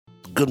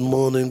good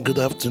morning, good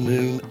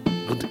afternoon,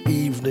 good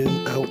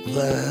evening out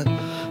there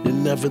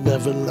in Never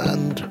Never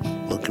Land.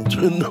 Welcome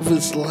to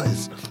another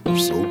slice of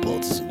Soul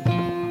Partisan.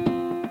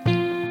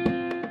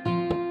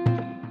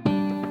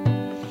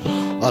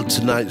 On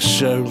tonight's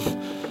show,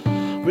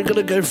 we're going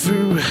to go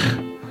through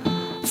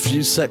a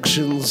few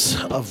sections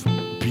of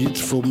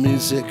beautiful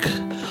music,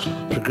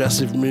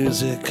 progressive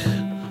music,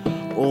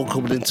 all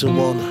coming into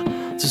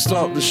one. To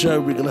start the show,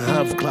 we're going to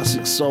have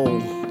classic soul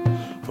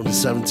from the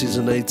 70s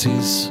and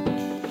 80s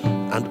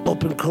and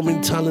up-and-coming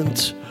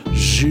talent,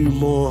 Jus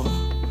Moore.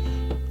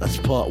 That's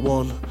part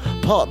one.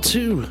 Part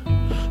two,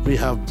 we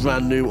have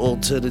brand new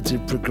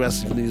alternative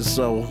progressive new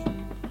soul.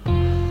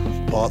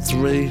 Part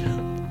three,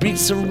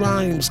 beats and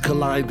rhymes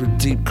collide with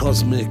deep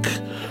cosmic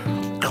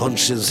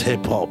conscious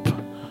hip-hop.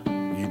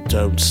 You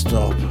don't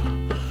stop.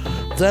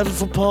 Then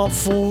for part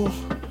four,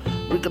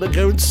 we're gonna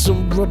go into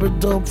some rubber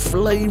dub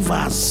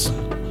flavors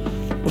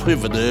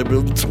with an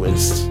urban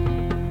twist.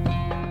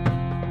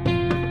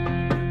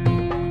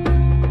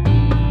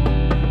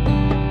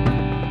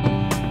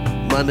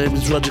 My name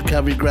is Roger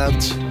Cary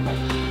Grant.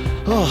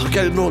 Oh,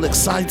 getting all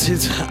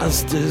excited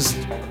as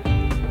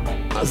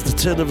the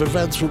turn of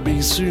events will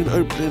be soon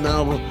opening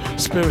our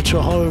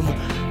spiritual home,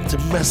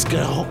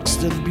 Temesca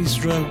Hoxton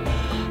Bistro.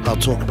 I'll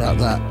talk about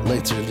that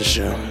later in the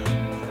show.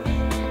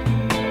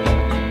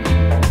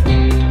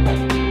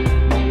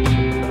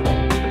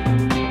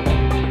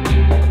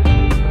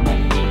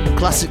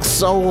 Classic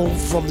soul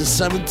from the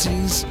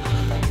 70s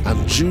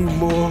and Jus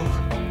Moore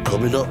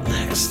coming up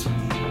next.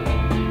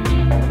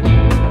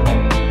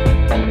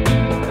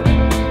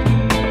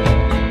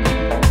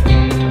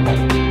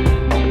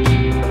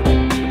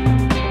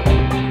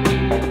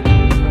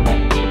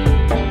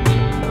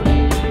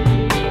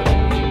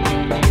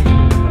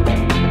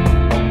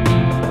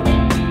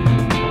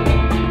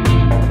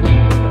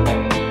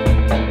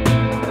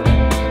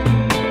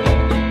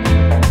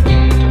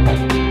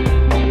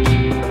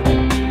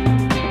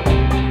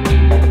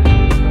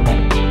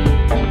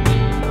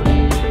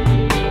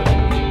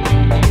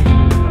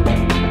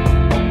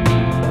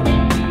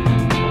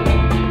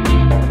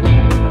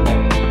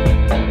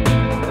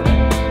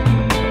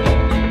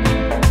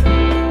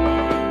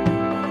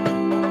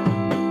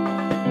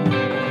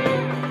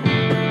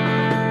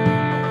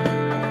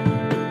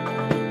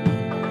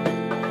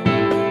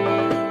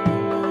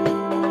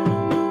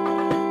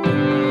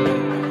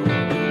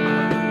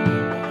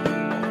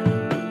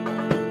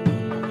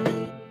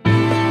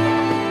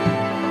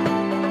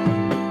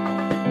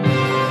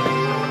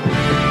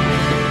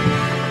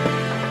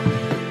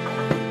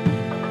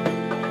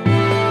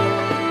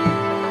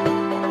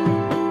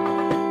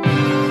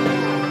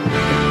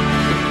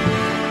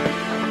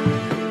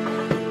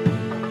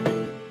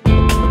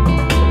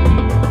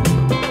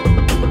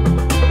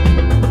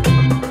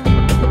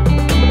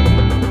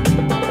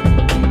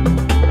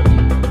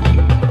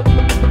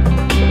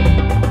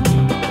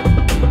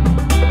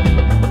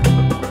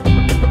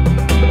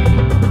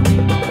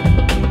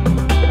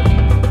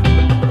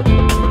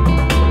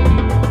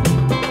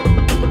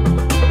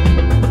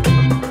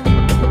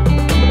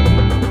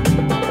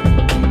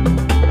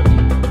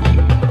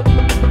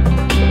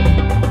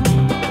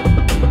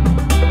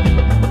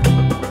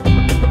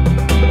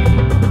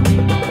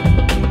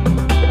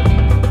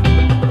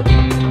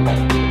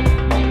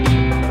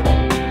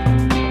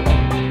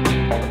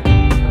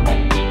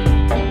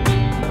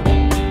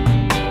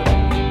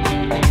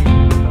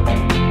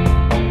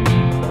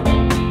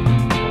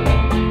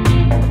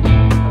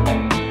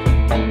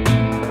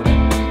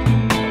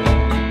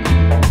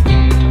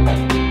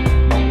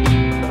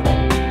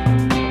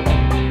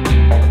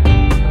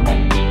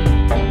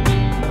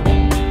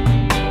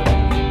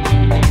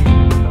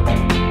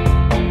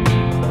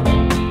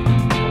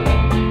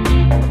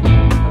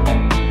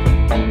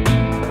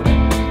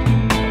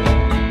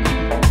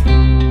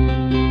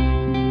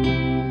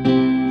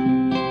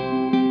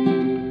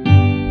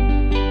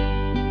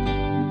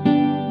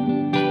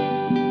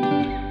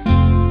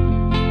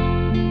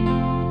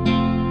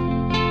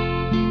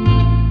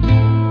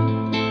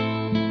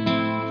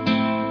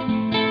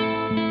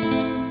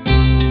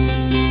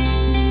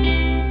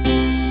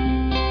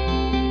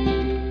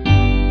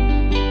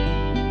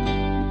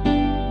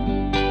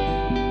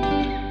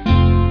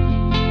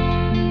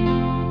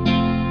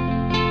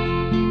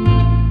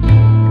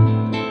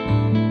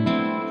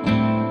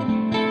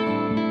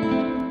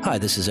 Hi,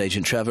 this is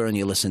Agent Trevor, and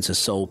you're listening to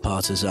Soul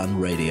Partisan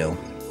Radio.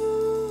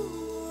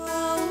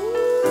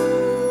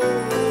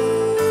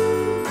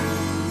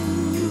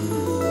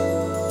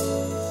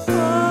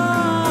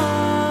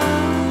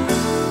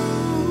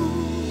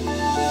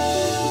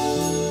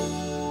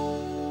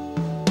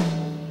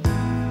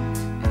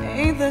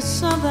 Ain't there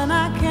something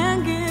I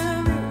can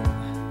give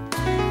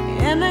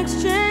you in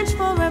exchange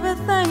for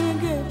everything you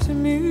give to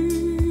me?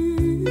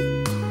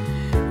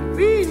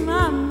 Read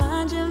my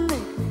mind, you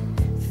make me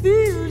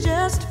feel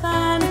just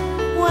fine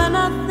when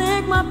I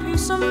think my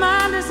peace of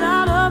mind is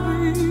out of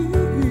reach.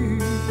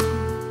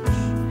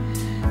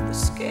 The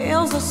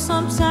scales are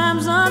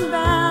sometimes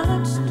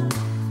unbalanced,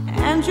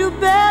 and you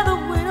bear the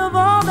weight of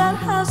all that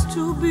has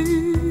to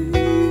be.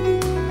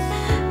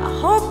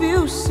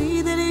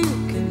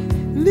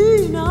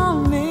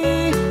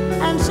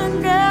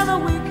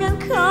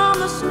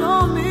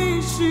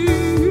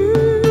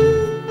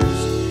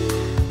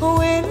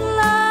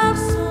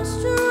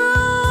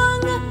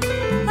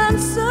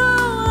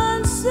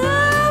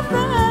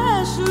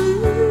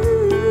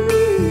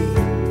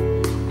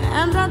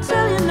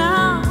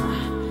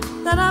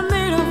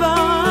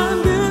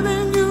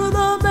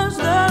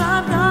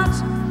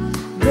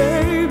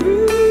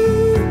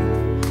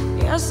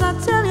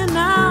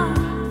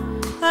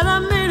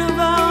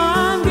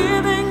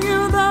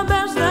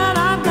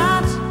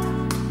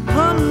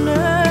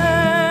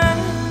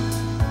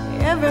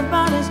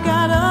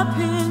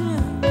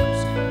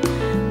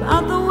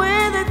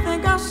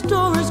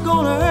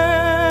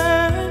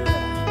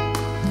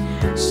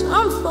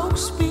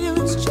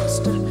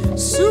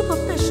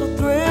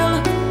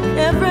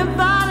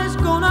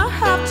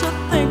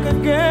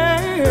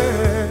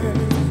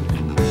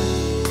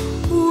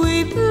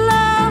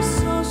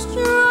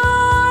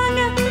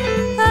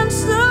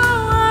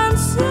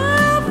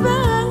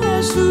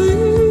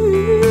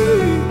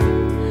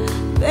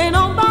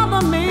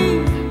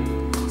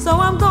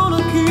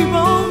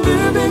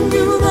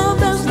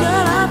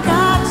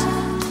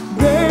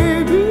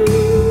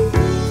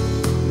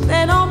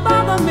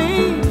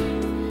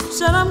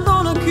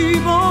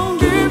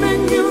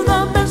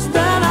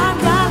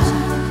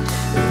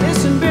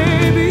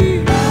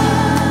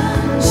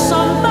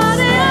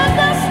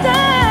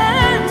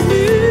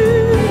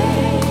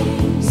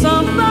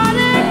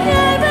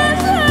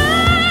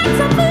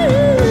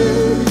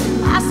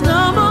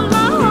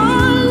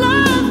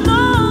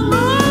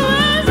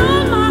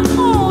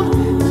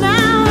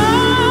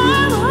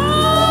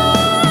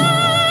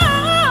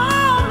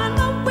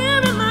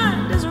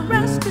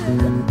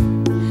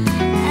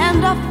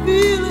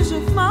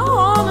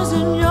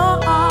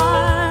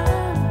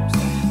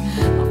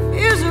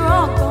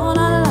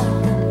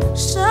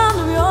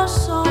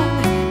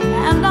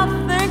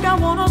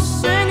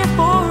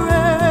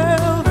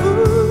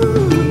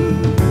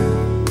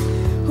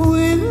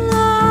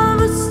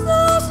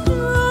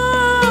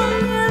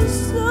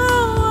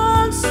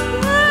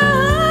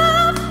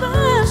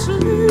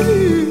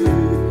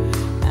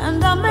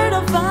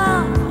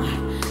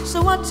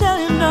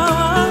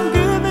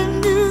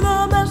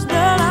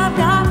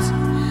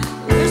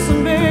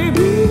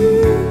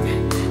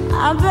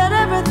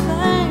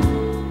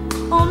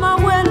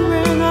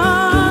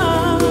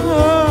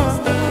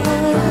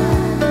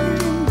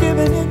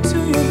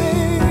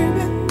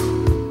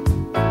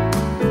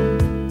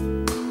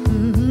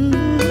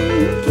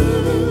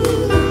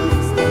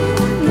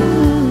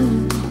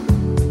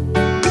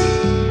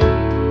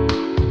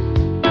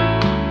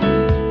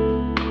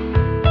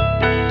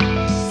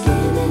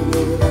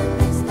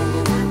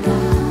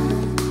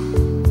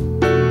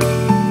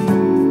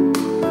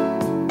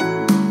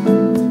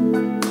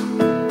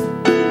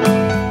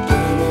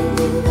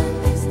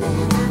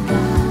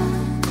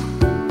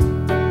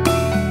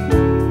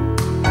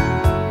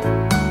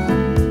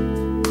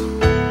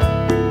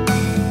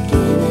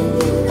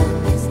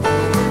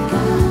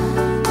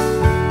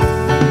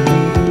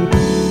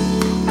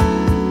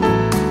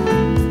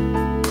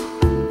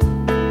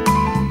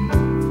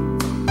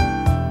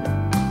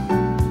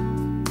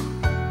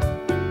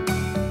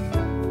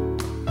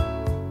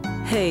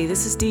 Hey,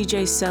 this is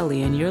DJ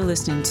Selly, and you're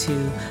listening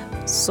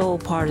to Soul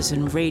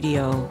Partisan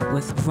Radio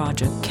with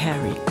Roger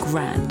Cary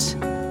Grant,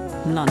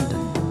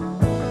 London.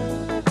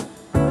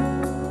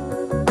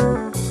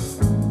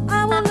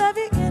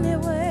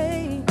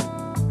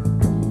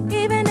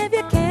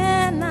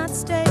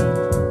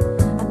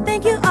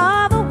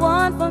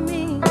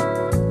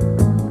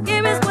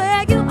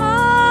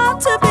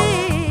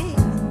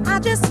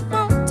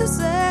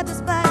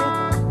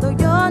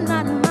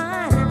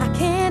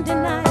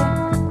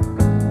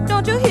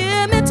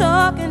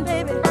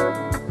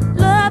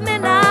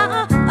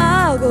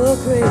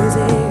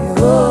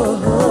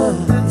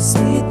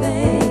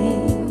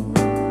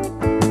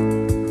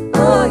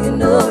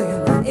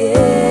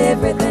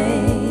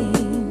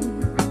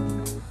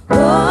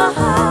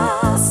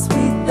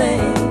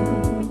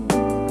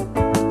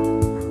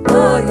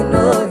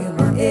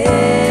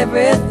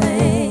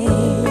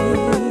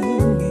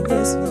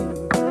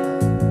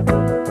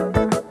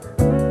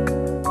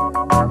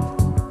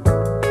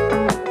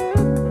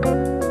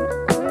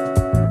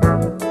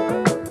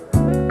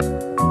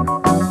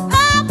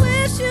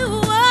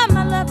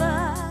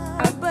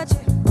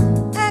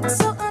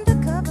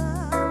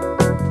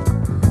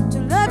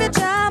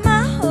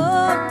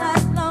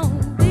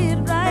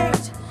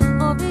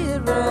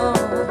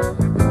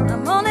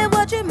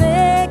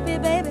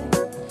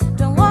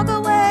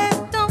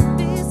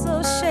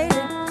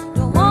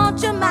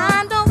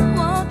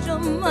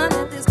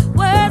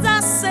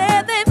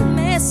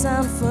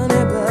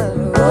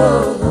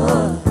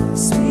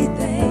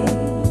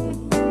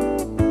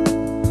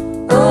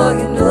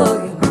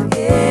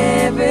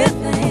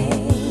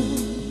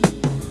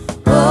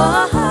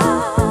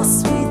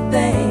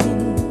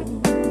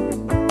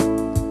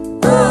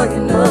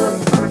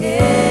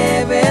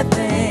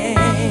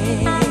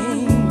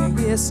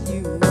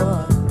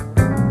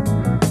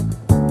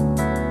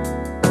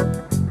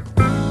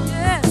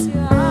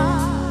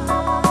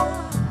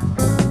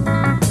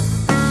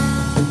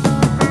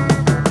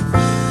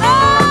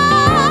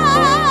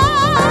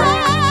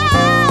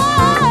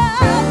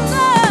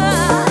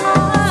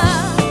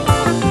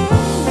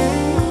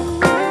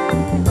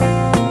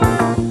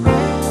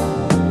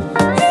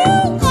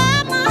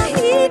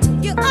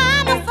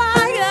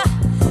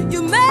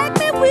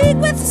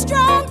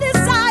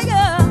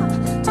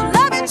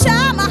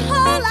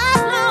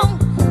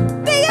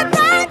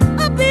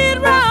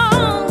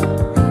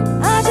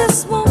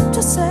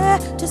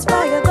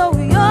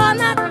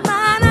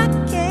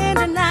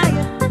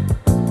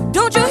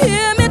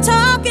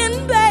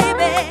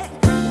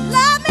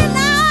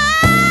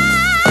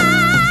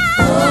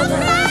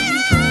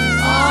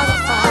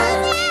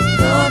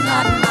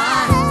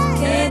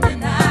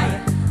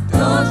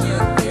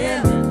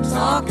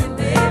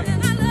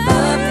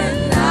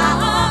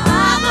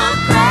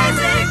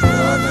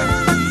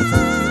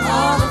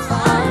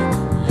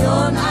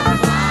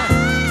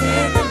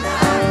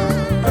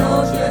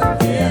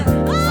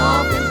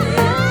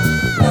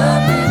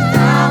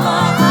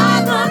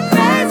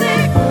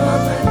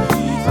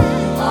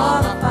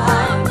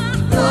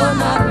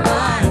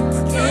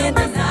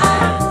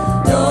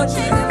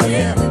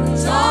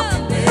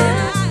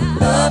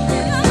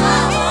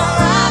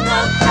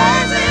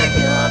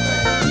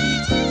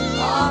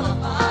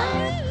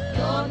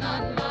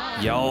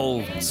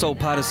 Soul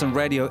Partisan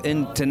Radio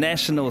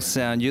International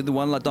sound. You're the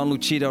one like Don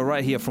Lucido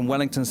right here from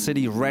Wellington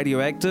City,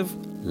 Radioactive.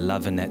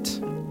 Loving it.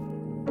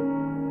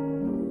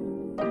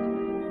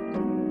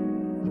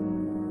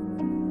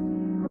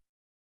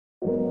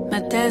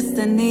 My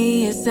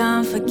destiny is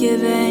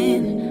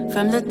unforgiving.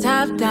 From the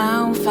top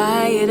down,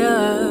 fired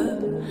up.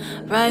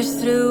 Rushed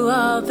through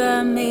all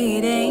the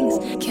meetings,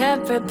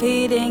 kept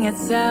repeating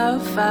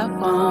itself. I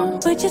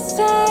won't. Would you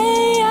say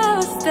I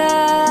was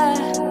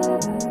there?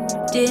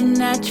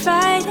 Didn't I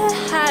try to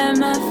hide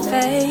my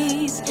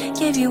face?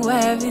 Give you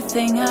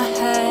everything I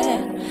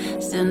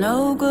had. Still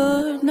no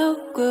good, no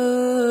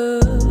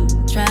good.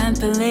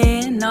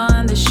 Trampoline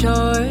on the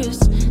shores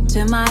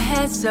to my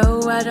head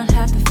so I don't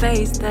have to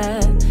face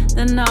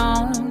the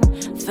known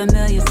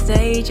familiar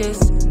stages.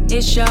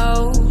 It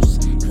shows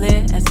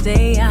clear as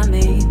day. I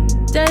mean,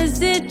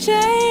 does it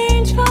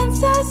change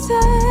once I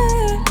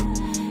say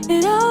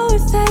it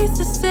always stays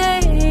the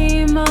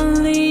same?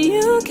 Only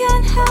you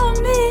can help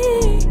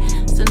me.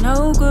 So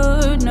no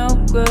good, no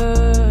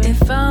good.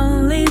 If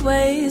only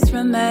ways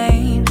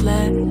remain,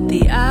 let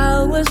the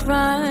hours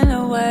run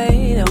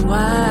away. Then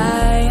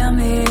why I'm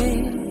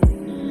here?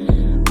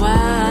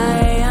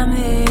 Why I'm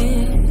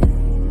here?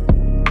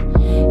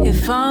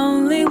 If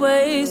only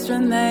ways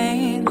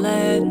remain,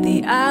 let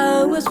the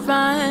hours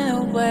run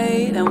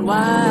away. Then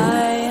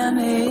why I'm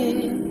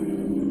here?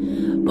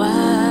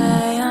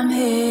 Why I'm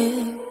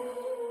here?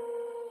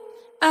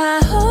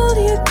 I hold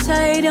you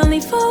tight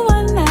only for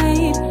one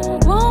night.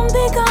 Won't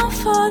be gone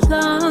for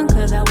long,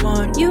 cause I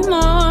want you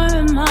more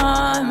and more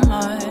and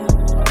more.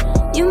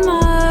 You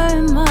more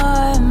and more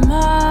and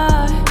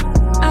more.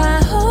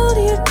 I hold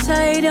you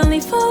tight only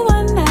for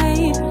one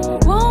night.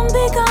 Won't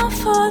be gone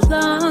for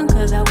long,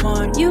 cause I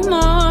want you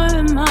more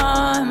and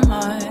more and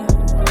more.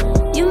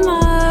 You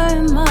more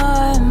and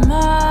more and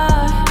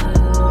more.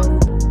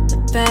 The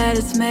bed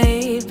is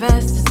made,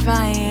 rest is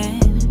fine.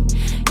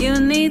 You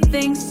need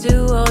things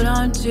to hold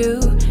on to,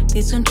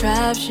 these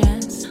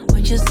contraptions.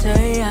 Would you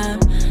say I'm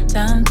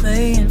done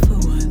playing for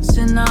once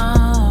and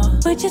all?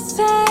 Would you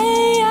say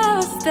I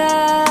was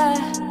there?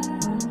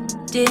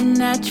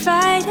 Didn't I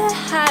try to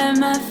hide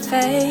my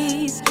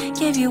face?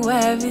 Give you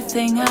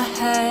everything I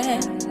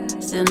had.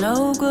 Still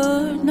no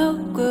good, no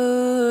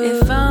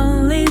good. If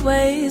only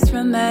ways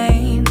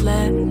remain,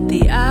 let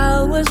the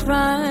hours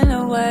run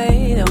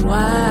away. Then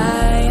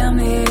why I'm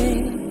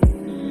here?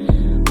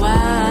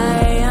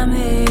 Why I'm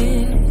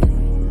here?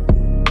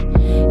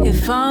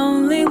 If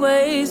only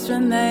ways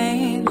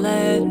remain,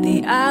 let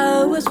the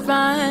hours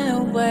run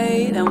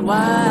away. Then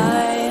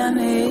why I'm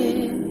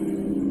here?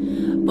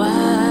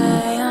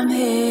 Why I'm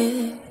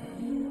here?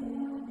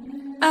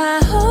 I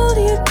hold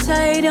you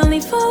tight only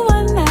for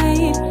one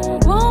night.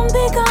 Won't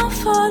be gone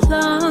for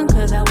long,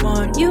 cause I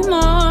want you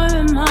more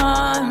and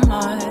more and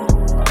more.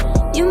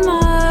 You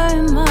more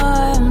and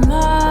more and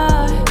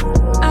more.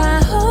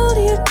 I hold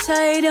you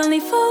tight only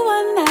for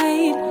one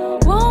night.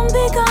 Won't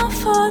be gone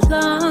for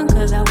long,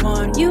 cause I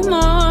want you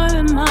more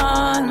and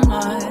more and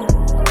more.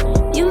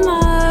 You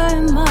more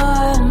and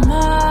more and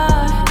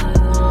more.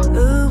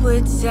 Who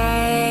would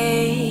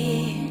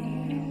say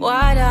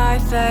what our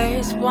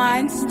first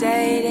once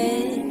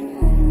stated?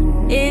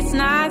 It's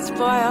not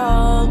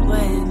spoiled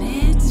when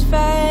it's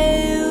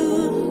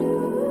failed.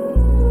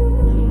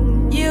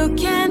 You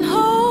can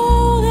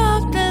hold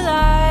up the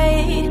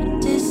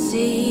light to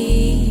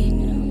see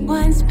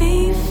once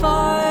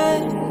before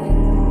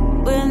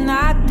will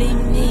not be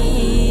me.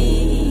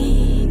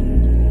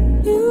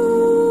 You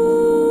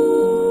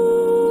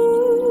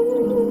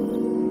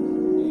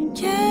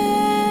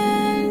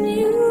can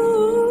you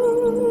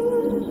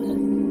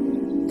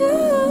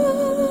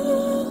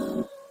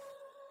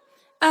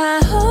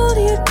I hold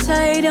you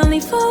tight only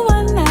for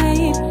one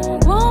night.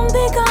 Won't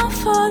be gone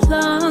for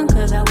long,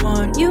 cause I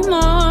want you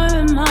more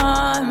and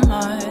more and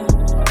more.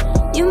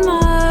 You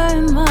more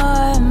and more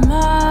and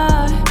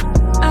more.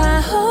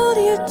 I hold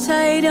you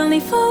tight only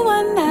for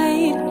one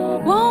night.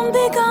 Won't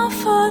be gone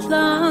for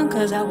long,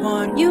 cause I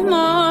want you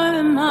more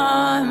and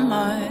more and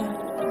more.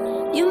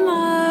 You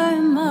more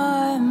and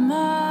more and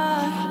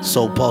more.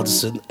 Soul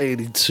Partisan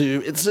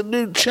 82. It's a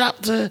new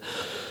chapter.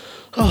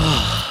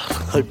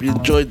 Oh, hope you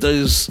enjoyed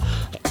those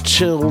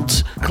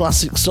chilled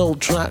classic soul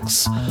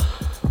tracks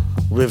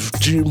with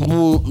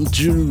Joomooi,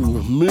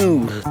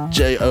 Jooimooi,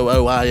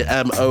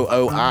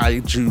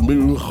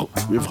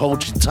 Joomooi with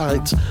Hold You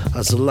Tight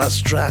as the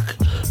last track.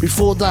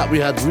 Before that we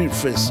had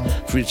Rufus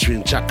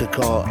featuring Chaka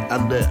Khan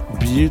and the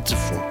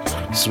beautiful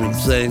Sweet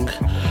Thing.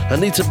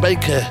 Anita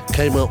Baker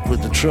came up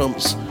with the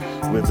trumps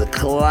with the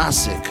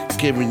classic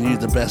Giving You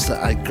the Best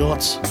That I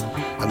Got,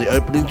 and the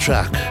opening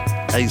track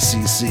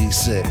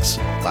ACC6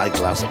 by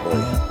Glass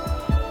Boy.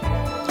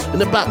 In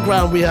the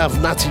background we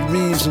have Natty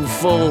Reeves and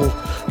Fall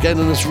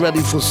getting us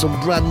ready for some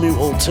brand new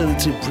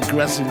alternative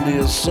progressive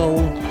neo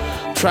soul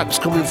tracks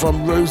coming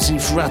from Rosie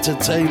Frater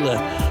Taylor,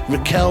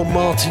 Raquel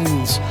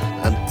Martins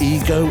and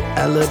Ego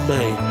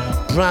LMA.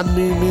 Brand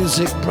new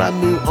music,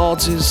 brand new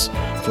artists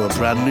for a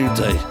brand new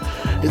day.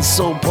 It's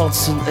Soul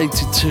Partisan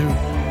 82.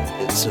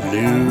 It's a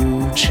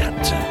new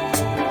chapter.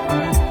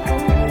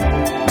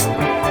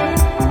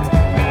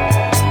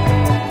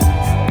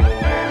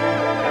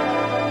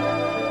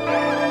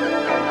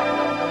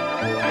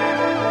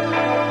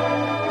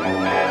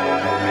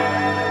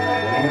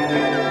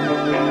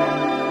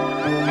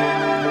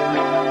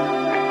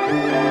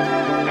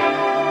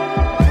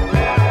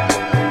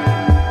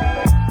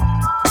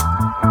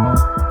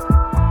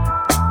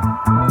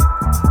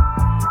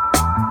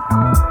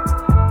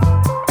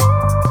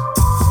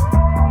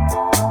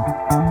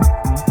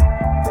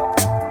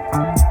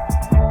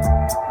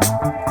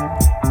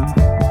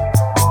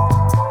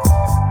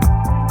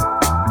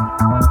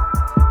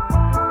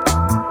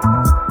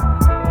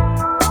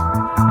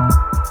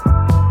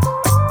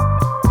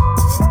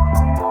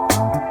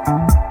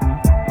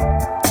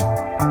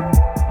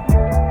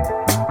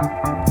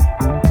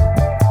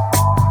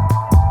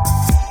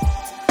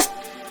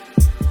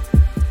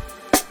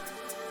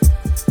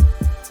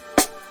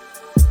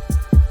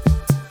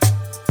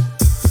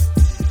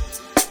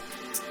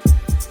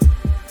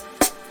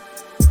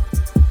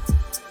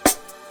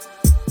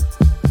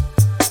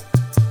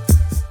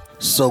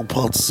 Soul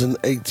Partisan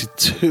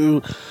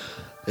 82.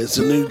 It's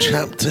a new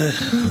chapter,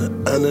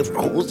 and of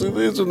course it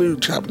is a new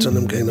chapter, and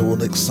I'm getting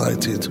all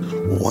excited.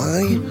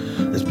 Why?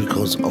 It's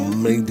because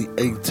on May the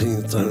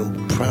 18th,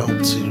 I'm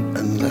proud to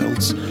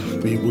announce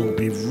we will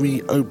be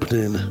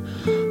reopening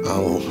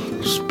our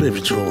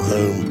spiritual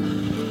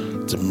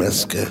home,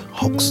 Temesca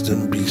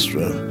Hoxton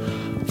Bistro,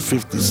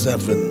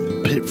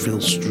 57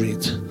 Pitfield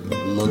Street,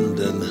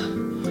 London,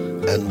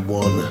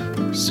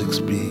 N1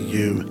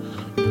 6BU,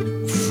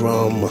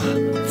 from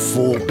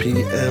 4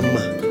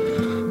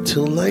 p.m.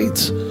 till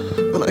late,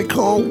 and I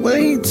can't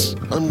wait.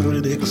 I'm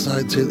really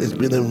excited. It's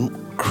been a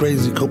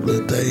crazy couple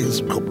of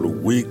days, couple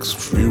of weeks,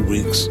 few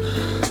weeks,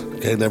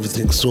 getting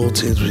everything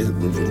sorted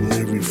with a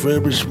new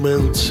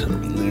refurbishment, a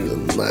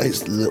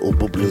nice little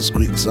Bubble and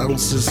Squeak sound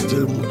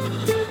system,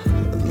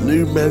 a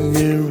new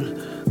menu,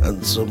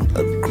 and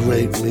a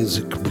great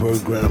music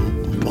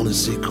program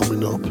policy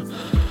coming up.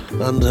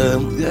 And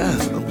yeah,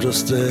 I'm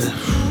just a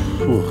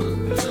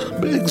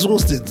bit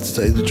exhausted to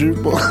say the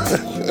truth,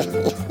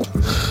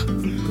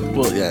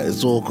 but yeah,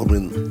 it's all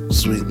coming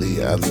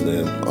sweetly and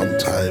on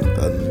time,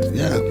 and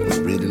yeah,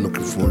 I'm really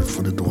looking forward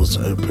for the doors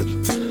to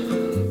open.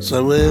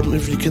 So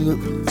if you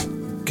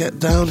can get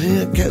down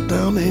here.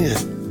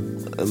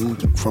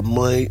 And from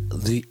May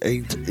the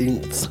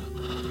 18th,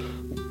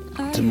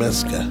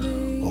 Temesca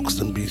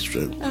Hoxton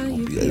Bistro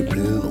will be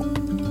opening up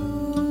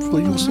for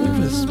your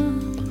service.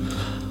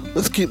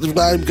 Let's keep the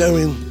vibe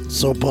going.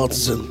 Soul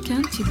Partisan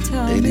Can't you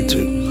tell 82.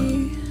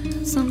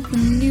 me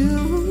something new?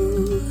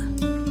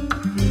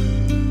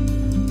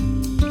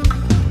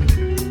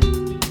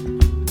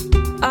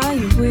 Are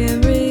you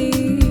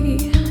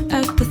weary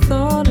at the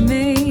thought of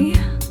me?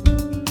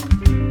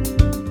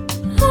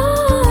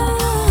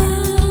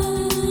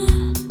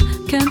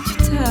 Can't you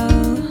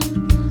tell?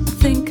 I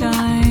think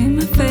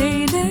I'm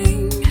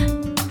fading.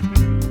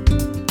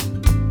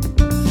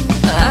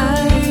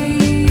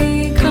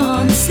 I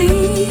can't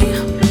see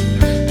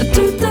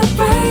through the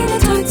rain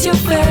that hides your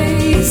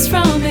face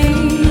from me.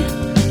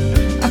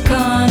 I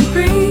can't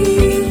breathe.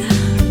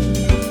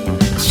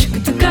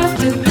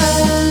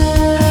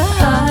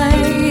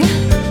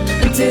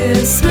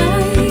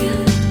 Dismay,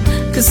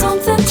 'cause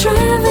something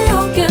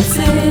trivial gets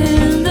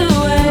in the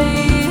way.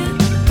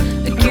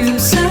 Like you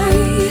say,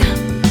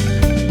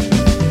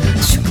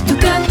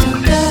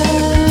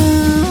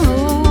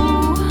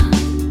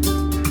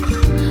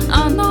 I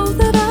know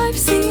that I've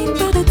seen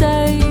better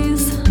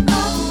days.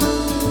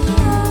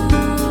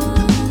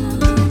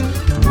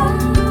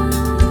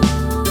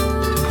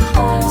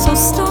 So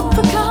stop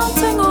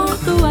counting all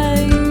the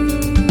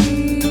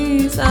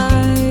ways I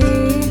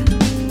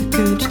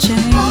could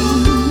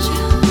change.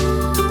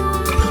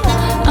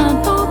 I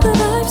know that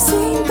I've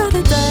seen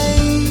better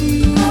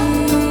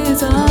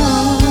days. Oh.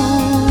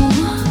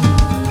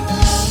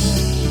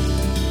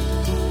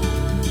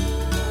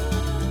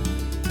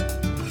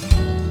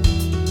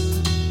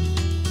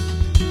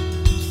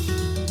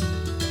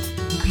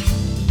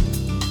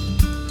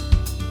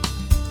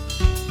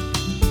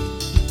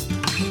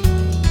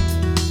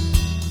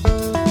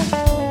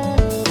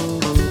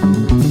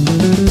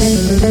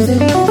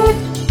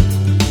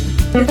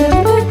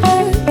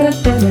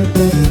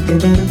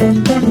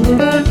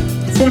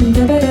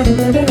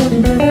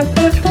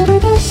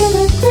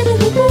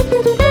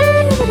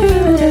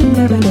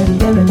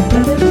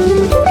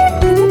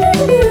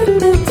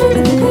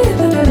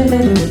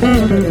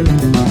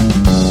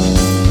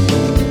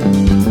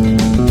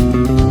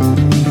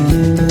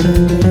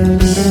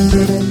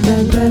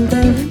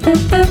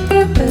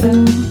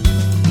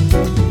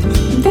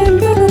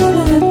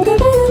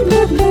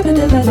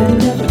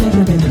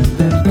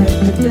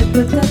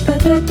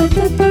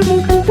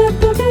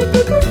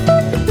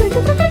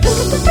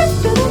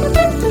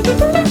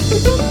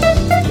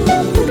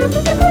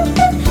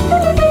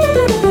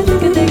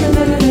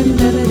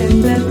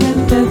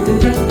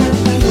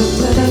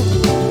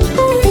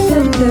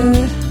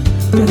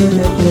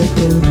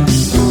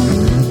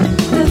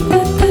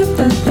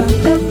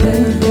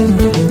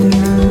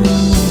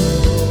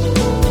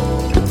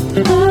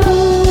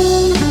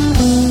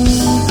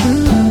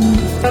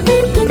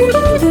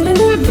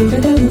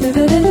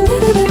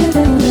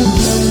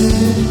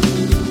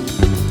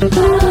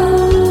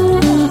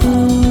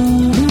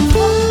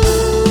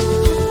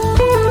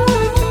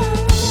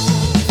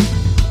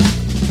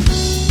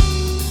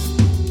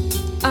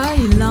 Are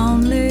you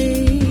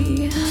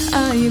lonely?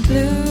 Are you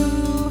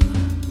blue?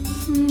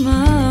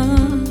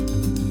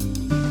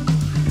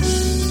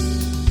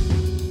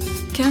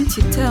 Can't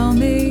you tell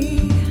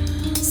me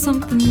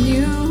something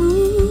new?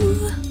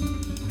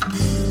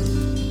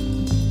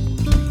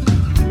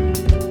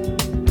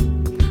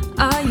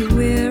 Are you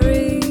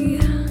weary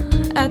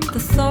at the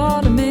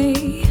thought of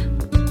me?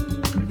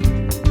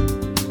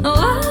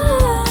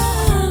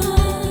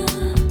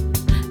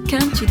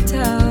 Can't you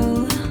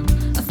tell?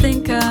 I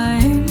think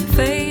I'm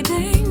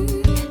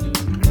fading.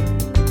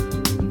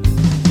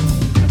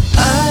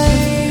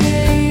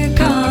 I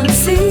can't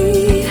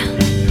see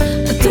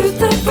through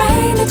the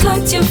rain that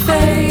hides your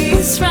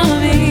face from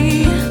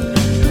me.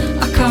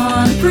 I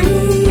can't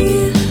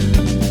breathe.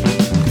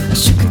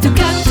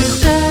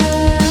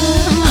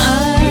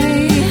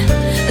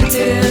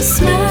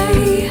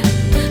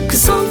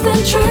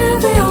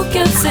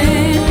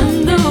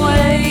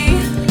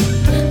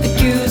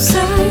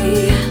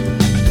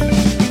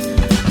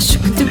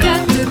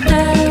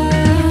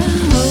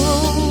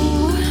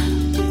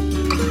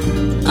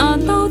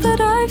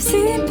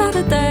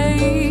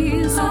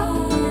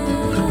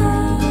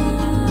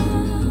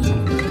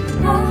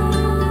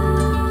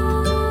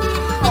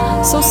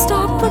 So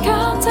stop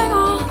recounting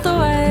all the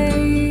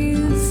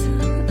ways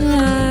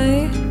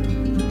I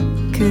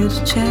could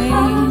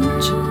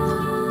change.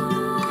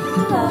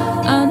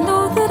 I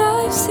know that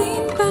I've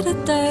seen better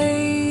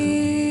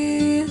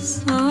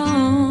days.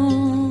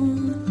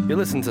 You're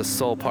listening to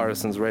Soul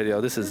Partisans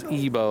Radio. This is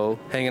Ebo,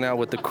 hanging out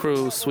with the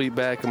crew,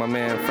 Sweetback and my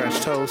man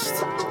French Toast.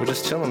 We're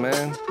just chilling,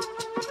 man.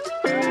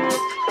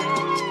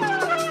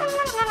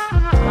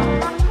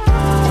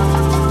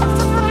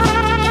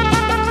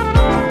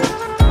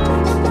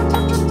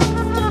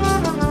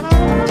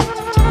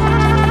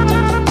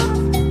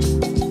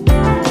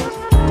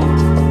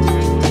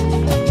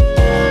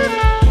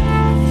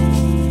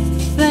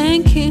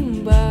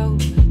 Thinking about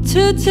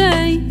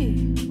today,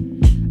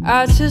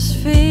 I just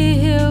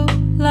feel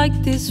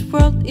like this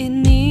world, it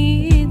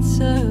needs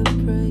a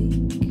break.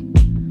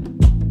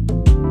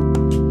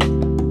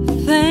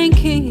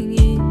 Thinking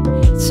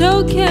it's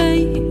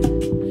okay,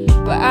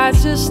 but I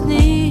just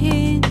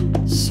need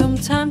some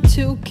time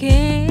to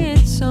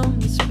get some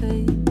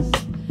space.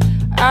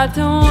 I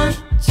don't want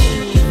to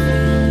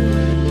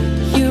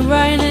feel you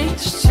right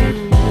next to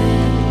me.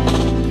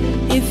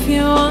 If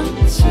you want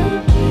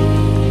to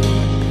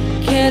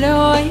get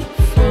away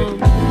from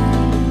me,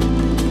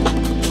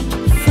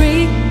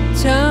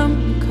 freedom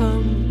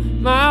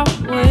come my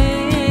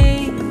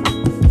way.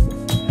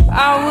 I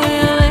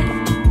will let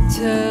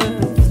the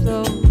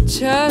flow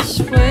just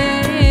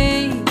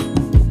wait.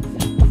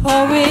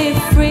 Or if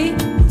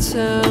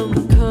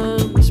freedom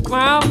comes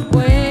my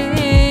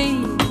way,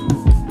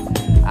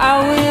 I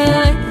will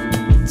let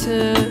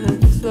the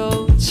flow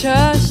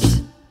just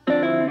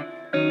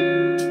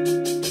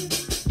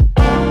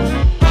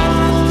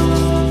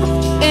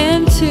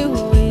into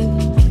it.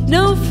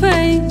 No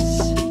face,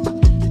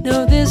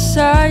 no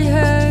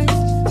desire,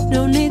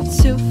 no need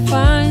to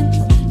find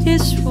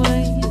his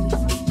way.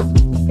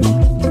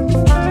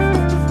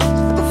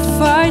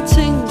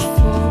 Fighting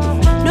for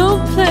no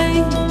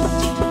place.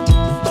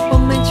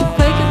 What made you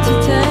wake up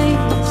today?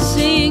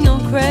 Seeing on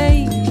gray.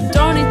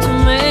 Don't need to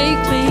make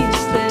me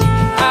stay.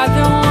 I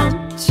don't want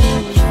to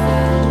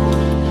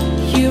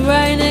feel you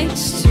right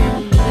next to me.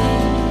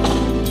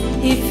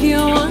 If you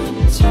want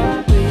to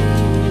be,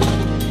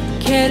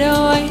 get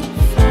away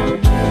from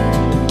me.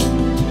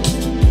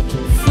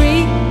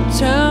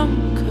 Freedom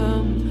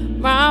come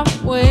my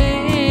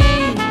way.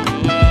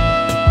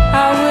 I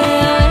will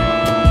let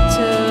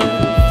the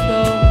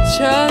flow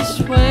just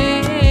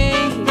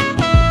wait.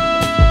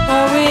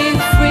 Or if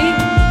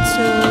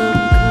freedom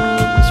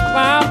comes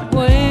my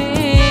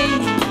way,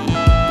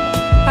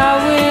 I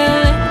will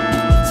let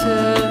the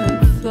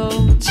flow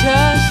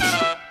just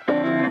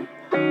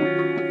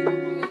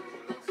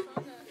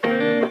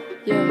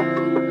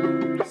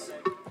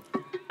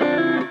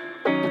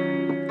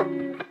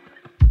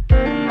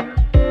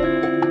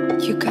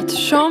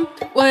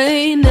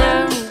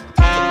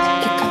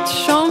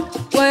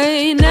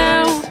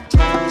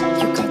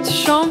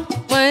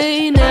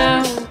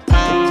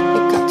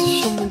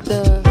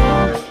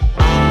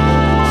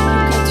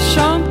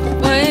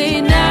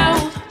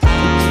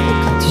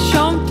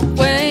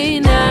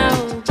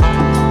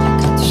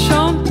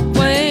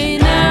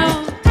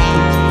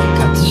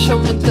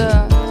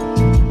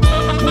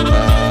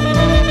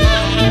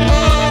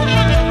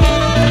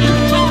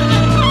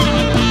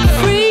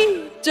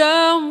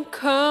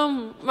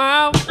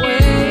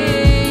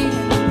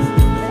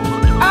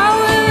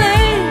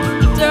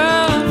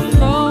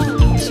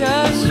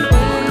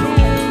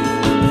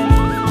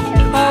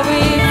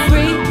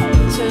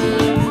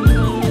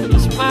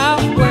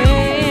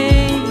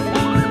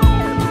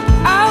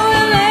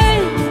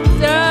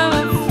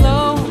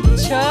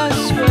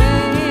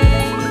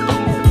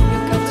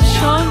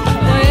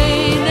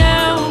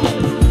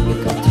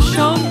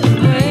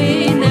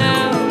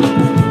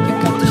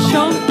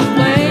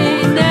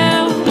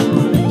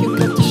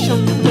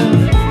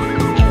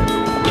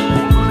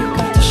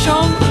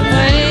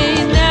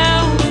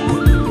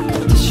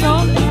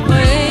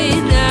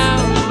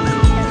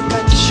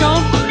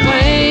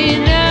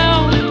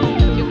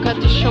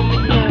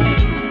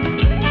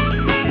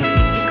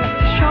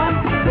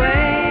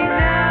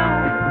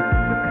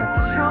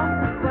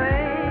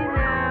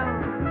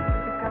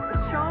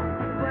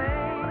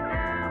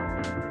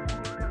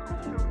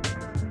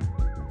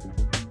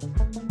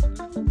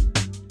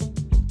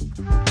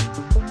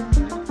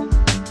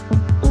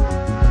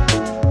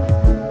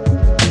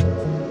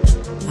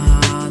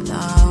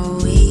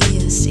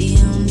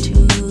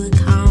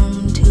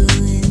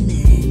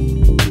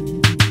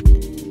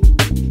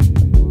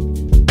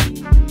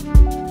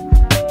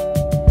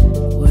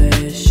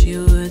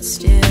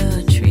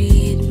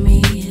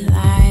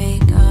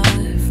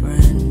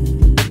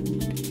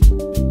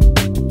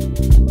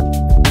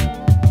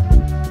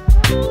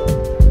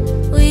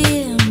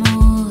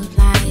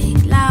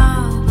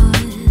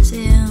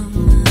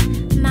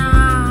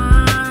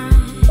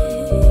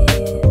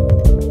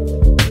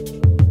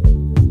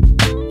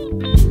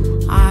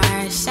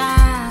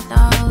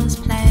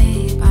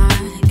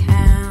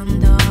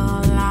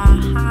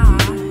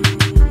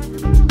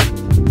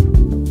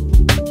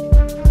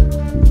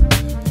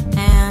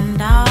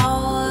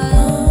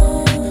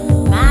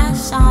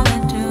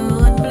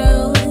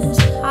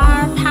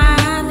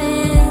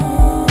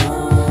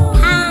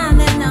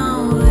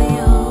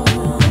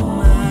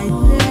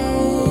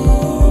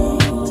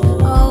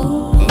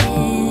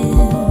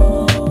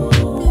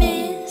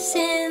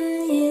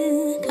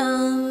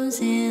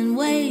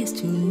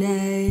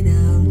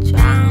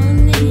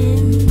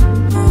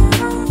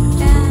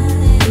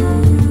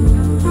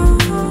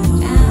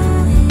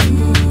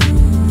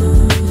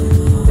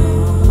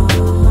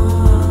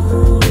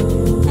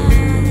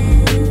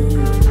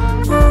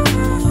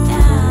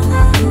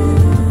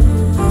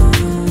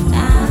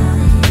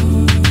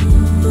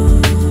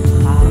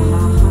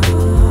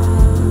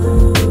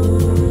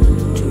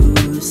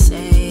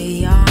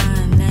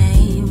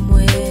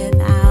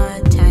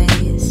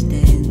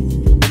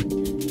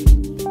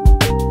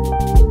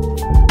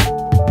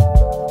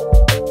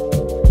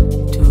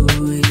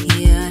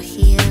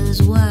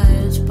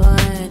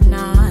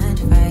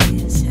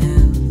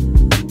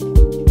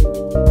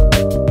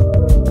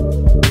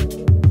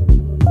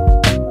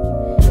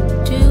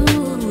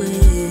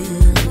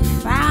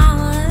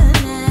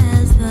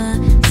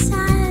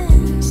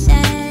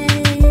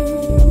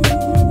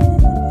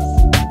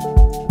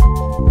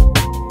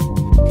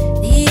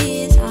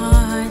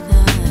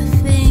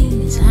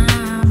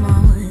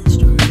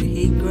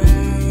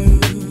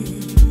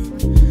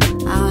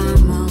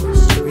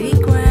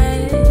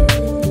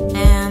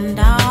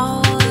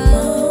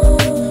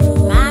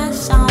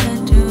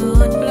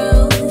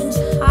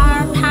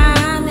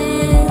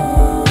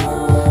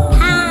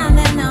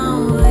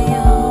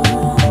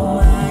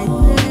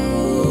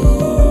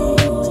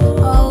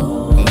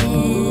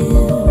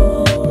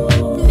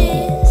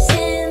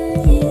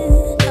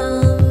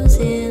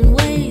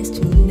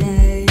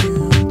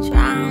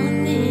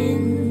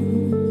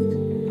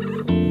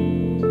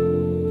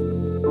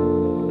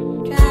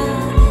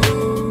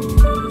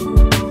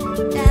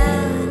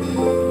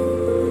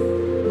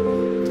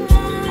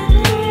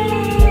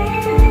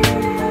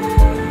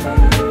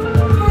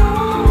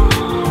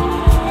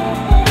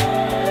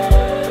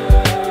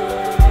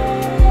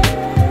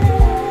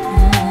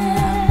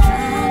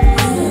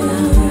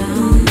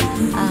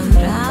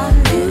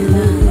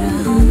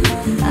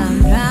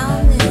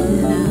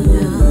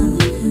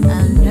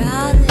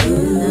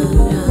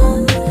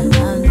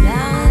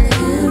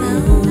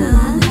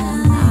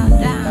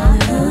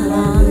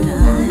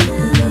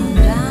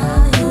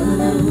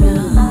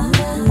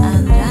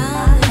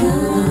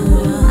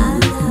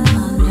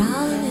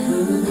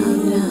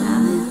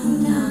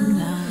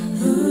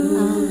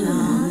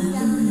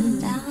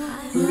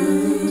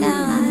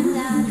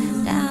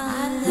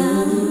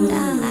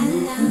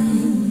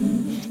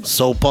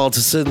Soul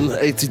Partisan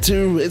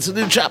 82, it's a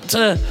new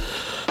chapter.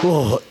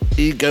 Oh,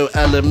 Ego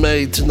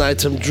LMA,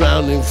 tonight I'm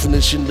drowning,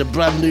 finishing the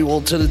brand new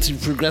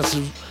alternative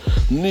progressive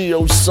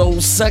neo soul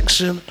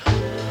section.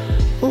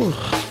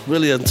 Oh,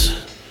 brilliant.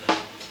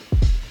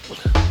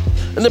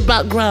 In the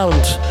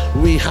background,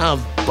 we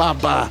have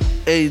Baba,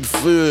 Aid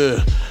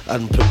Fur,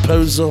 and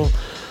Proposal.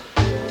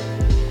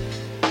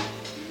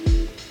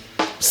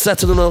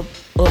 Setting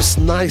us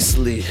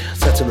nicely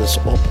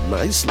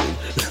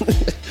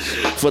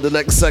for the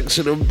next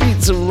section of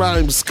beats and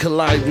rhymes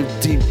collide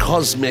with deep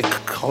cosmic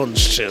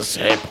conscious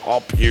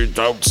hip-hop. You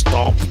don't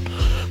stop.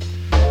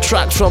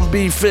 Tracks from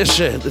B.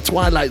 Fisher, The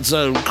Twilight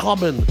Zone,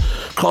 Common,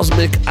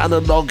 Cosmic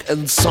Analog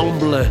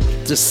Ensemble,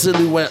 The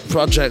Silhouette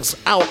Projects,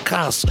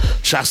 Outcast,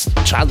 Chance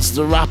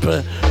the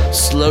Rapper,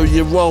 Slow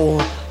Your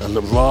Roll, and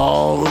The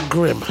Raw and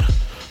Grim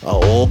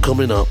are all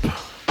coming up.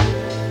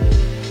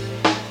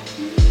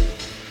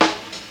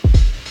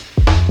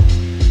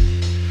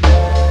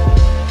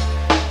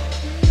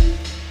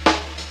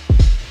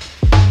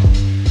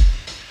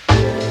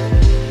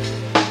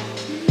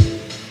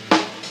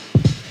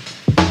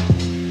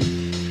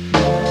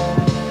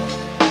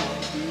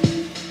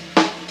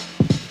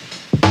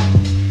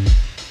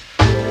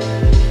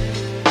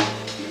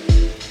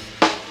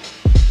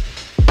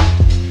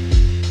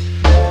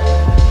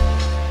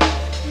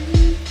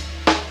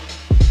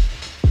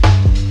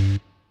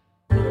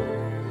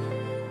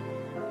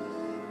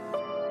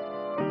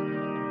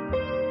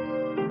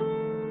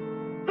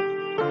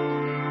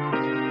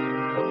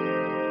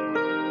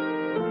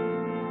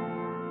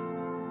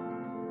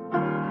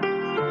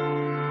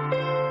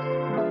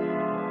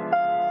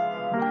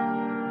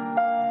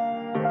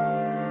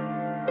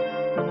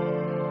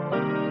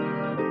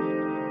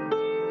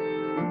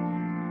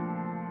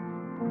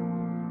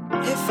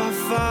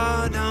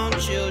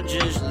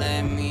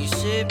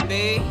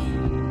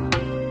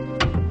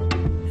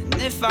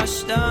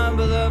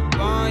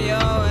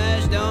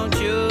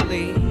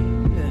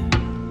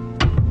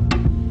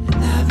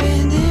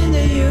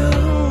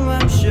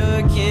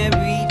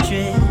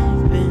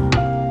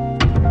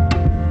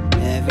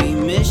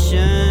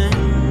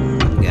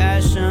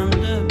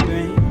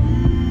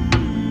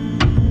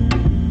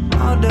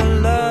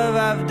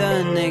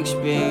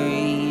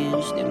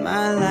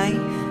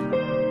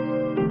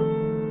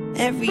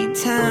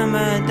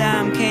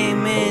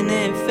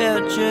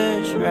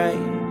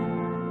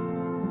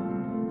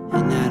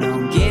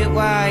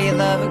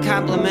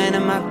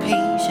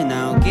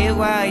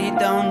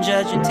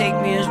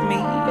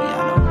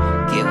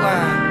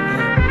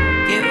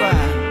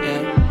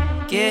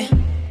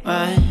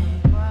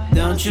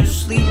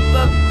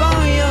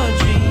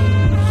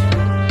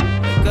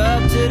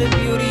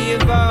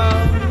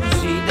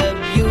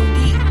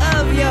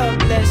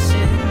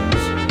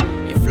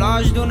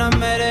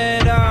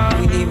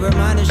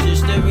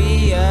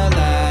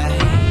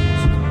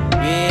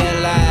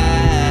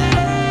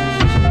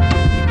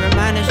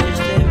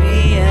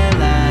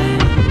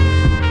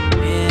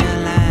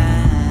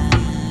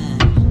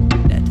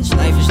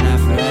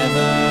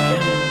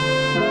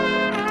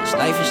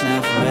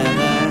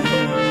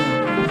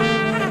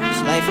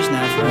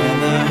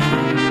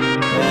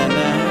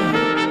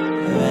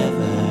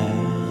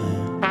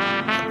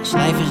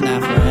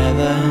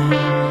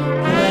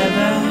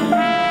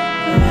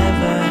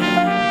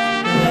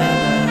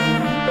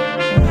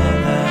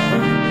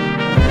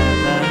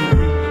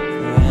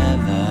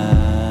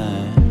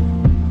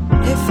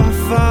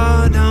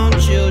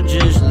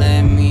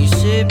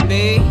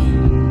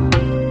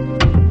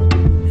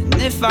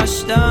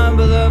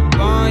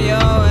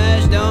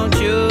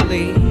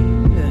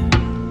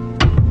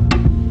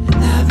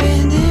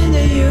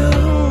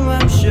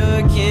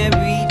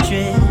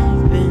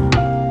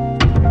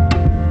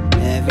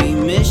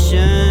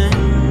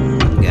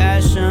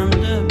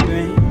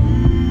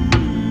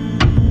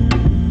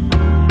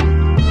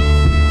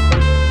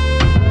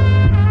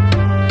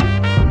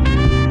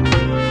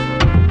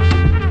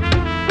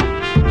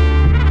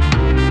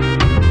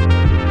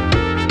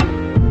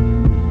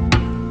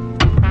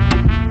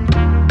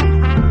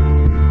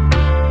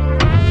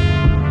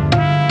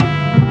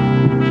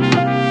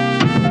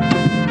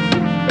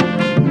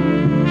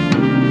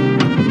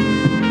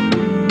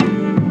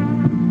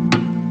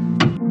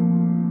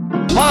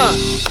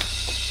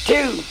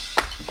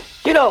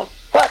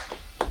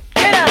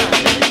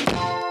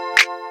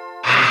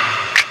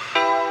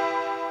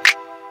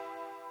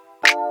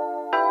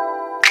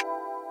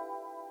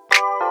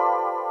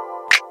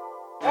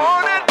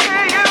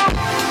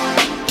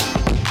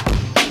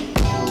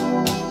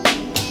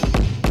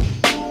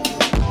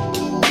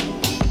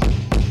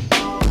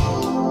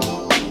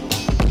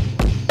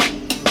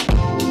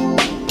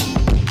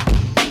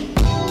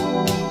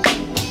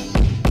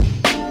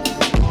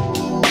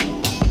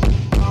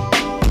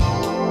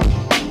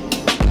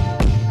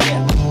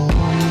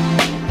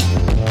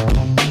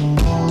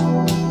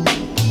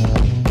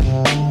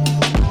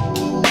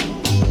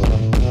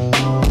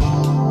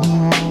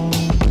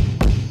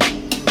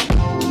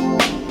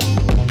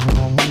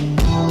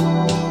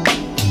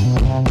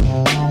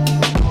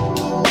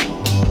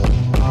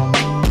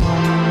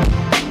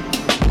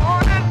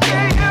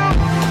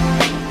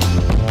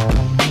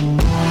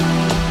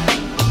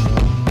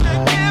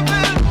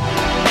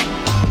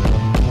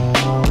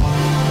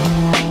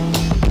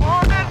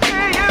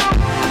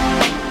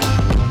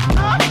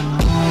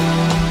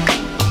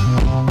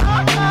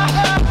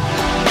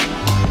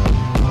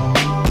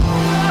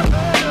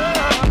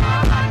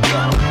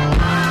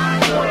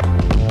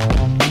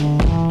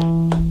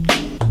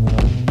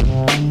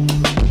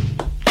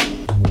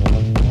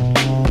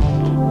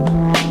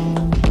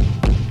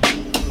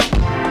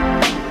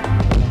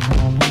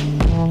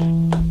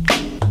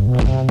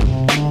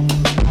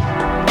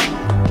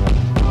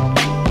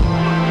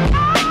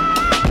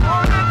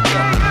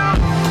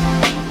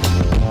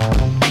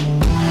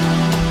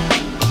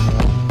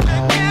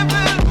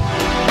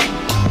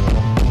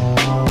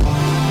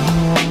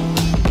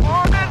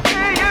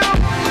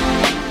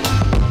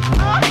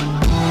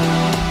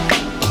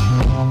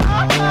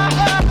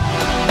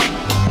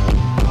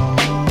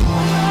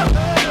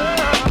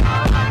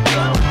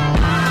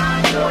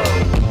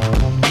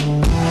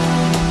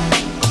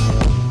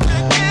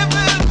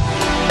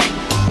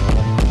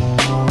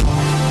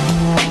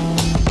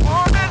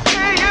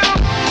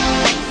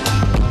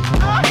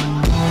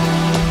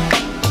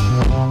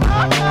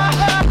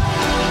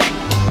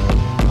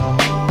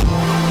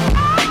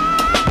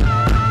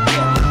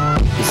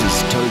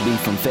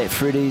 Fat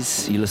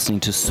Freddy's. You're listening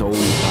to Soul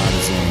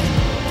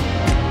Partisan.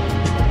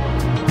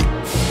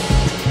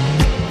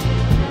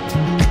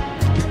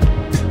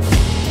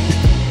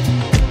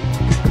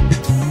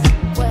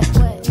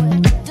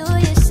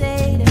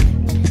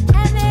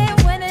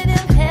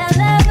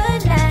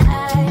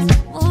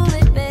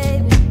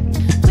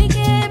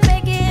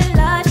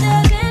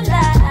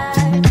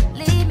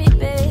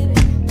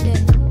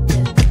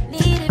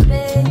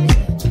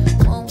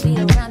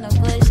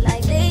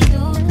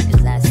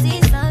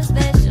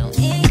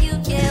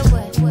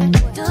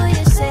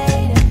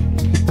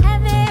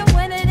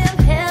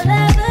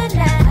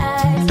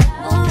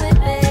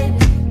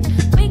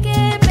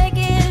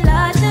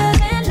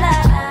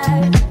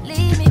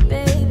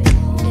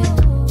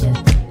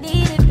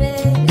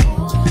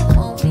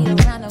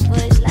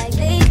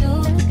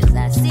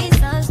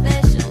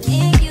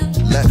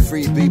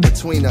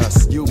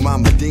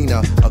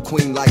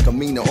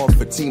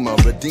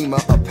 Redeemer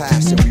of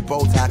passion, we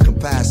both had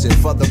compassion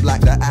for the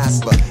black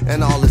diaspora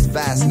and all its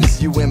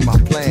vastness. You in my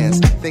plans,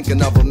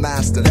 thinking of a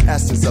master, the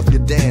essence of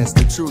your dance,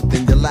 the truth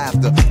in your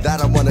laughter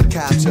that I wanna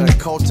capture and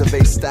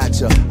cultivate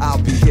stature.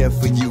 I'll be here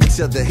for you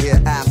till the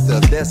hereafter.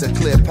 There's a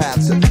clear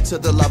path to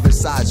the love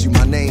inside you.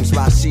 My name's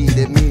Rashid,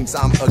 it means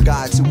I'm a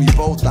guide to we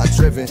both are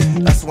driven.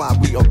 That's why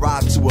we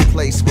arrived to a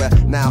place where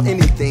now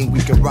anything we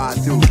can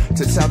ride through.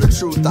 To tell the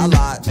truth, I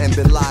lied and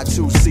been lied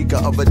to. Seeker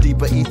of a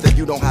deeper ether,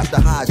 you don't have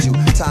to hide you.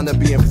 Time to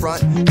be in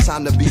front,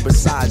 time to be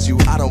beside you.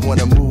 I don't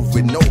wanna move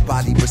with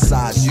nobody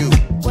besides you.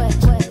 What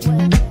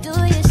do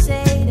you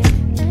say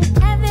to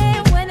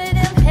having one of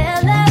them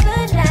hell of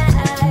a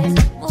nights?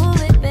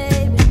 Move it,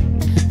 baby.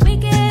 We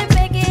can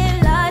make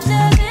it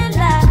larger than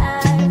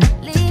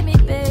life. Leave me,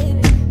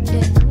 baby.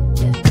 Yeah.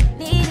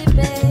 Need it,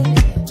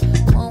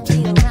 baby. Won't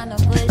be around the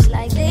bush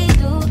like they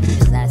do.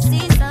 'Cause I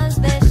see something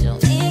special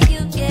in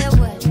you. Yeah,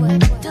 what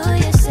do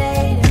you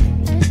say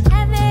to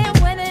having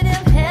one of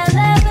them hell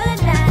of a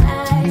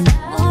nights?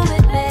 Move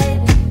it, baby.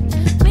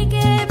 We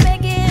can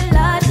make it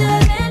larger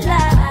than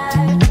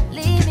life.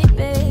 Leave me,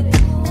 baby.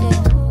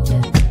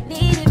 Yeah.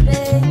 Need it,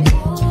 baby.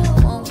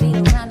 Won't be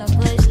around the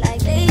bush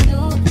like they do.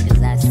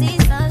 'Cause I see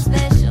something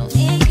special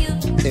in you.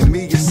 In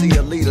me, you see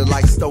a leader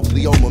like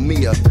Stokely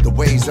Omamiya. The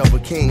ways of a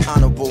king,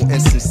 honorable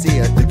and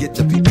sincere. To get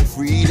the people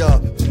freed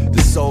up.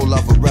 The soul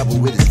of a rebel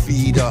with his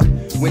feet up.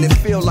 When it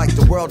feel like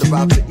the world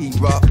about to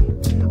erupt,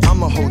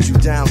 I'ma hold you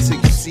down till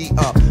you see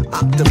up.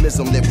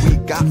 Optimism that we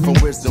got from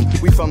wisdom.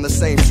 We from the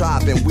same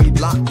tribe and we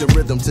locked the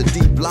rhythm to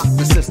deep block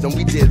the system.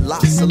 We did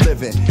lots of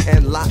living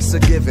and lots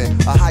of giving.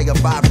 A higher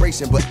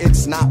vibration, but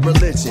it's not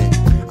religion.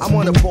 I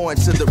wanna pour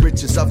into the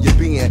riches of your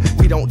being.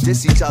 We don't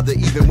diss each other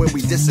even when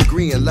we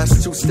disagree. And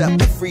let's two-step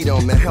to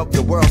freedom and help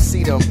the world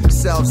see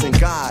themselves in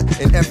God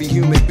and every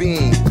human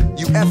being.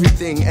 You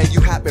everything and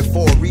you happen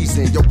for a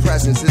reason. Your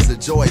presence is a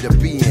joy to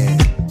be in.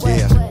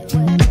 Yeah. What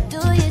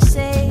do you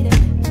say to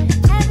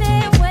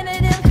having one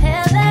of them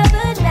hell of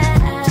a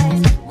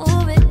nights?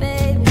 Move it,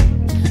 baby.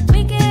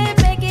 We can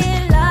make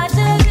it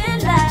larger than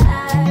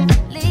life.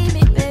 Leave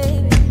me,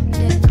 baby.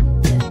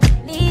 Yeah.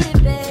 Need it,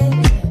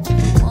 baby.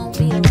 Won't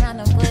be around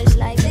the bush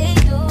like they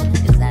do.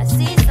 'Cause I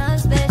see something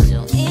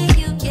special in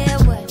you. Yeah,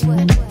 what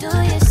do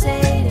you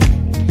say to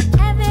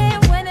having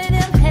one of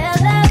them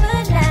hell of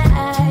a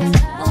nights?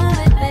 Move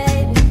it,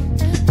 baby.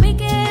 We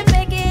can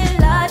make it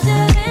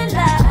larger than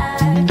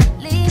life.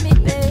 Leave me,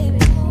 baby.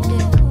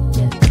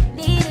 Yeah.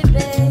 Need it,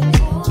 baby.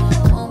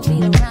 Won't be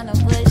around the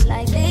bush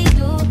like they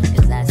do.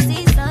 'Cause I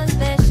see something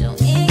special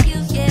in you.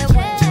 Yeah,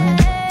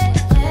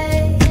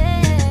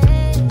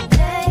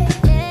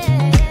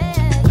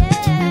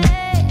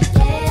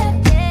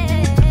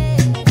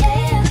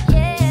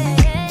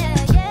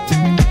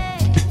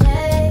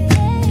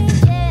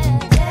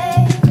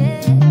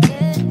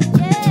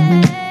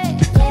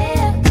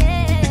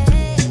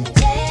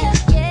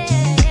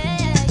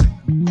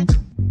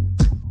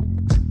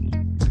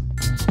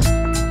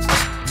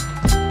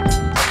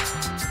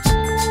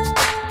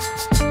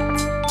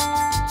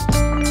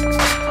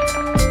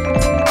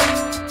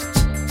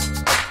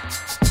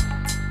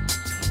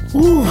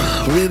 Ooh,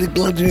 really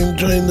glad you're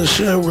enjoying the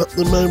show at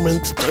the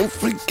moment. Don't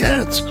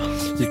forget,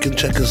 you can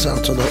check us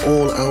out on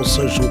all our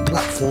social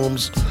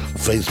platforms.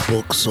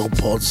 Facebook, Soul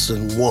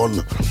Partisan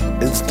 1,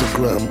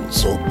 Instagram,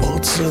 Soul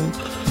Partisan,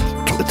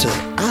 Twitter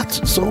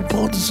 @Soul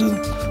Partisan,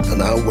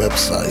 and our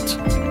website,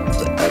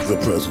 the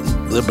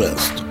ever-present, the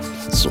best,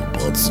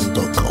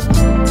 soulpartisan.com.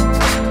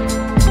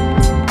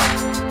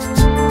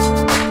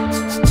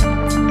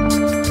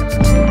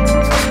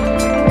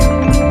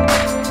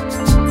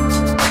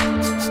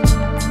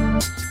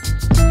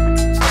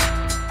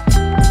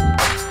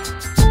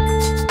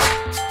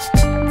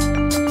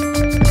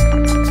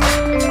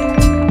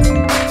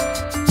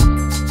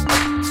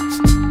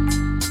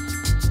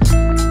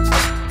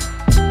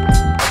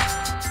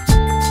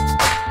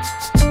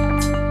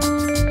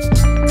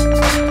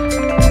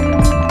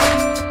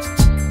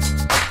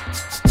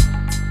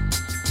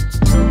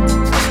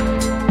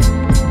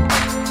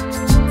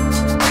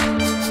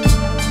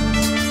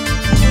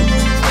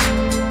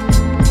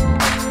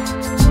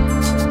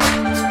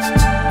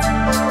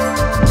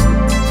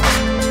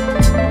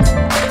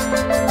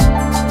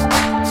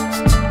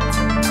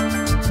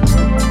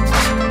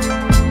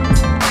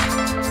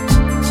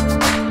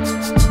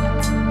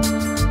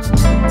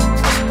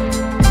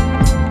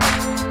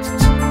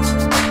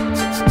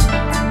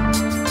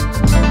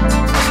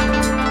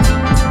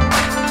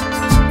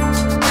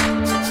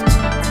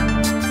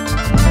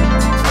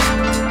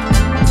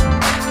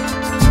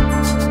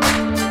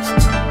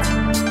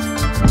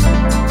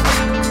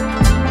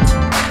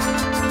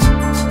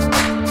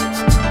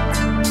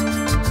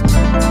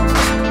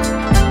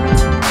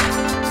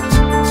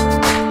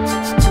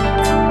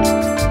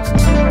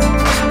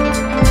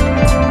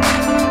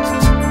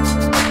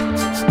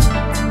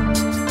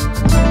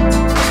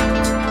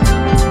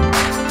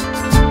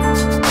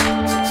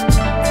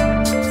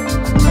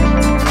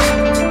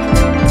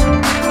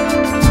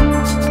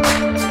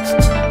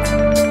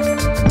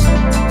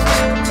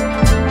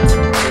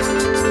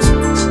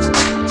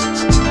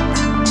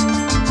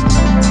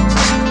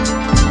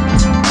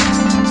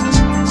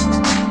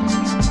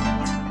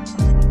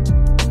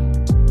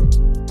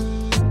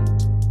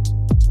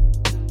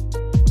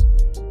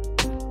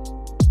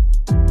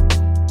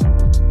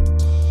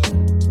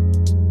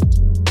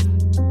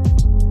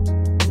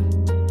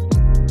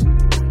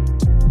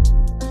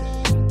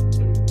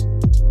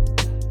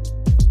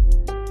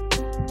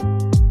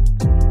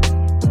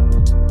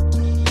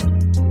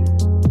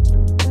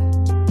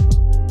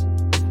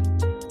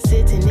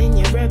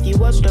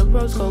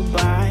 roads go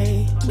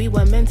by. We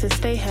were meant to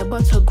stay here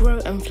but to grow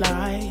and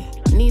fly.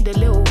 Need a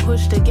little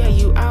push to get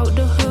you out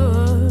the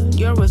hood.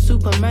 You're a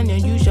superman, you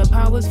use your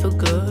powers for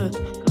good.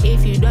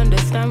 If you'd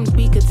understand,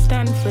 we could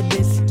stand for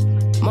this.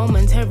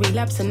 Momentary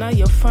lapse and now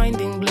you're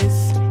finding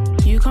bliss.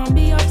 You can't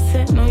be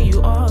upset, no,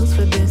 you asked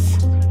for this.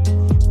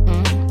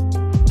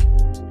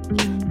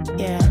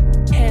 Yeah.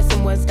 Here's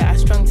some words that are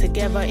strung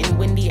together in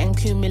windy and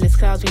cumulus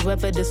clouds. We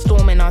weathered the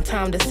storm in our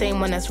town, the same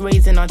one that's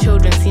raising our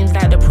children. Seems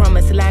like the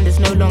promised land is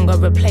no longer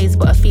a place,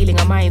 but a feeling,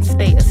 a mind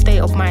state, a state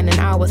of mind. And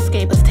our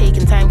escape has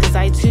taken time, cause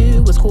I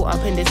too was caught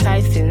up in this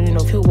typhoon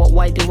of who, what,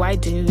 why do I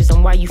do's,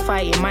 and why you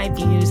fighting my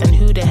views, and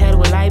who the hell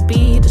will I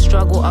be? The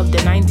struggle of the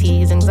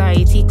 90s,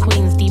 anxiety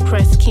queens,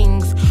 depressed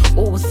kings,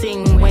 all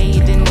sing,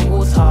 wade in the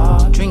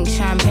water, drink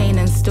champagne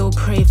and still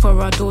pray for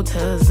our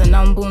daughters and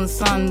unborn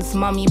sons.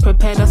 Mummy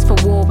prepared us for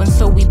war, and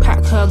so we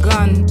pack her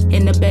gun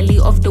in the belly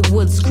of the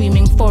woods,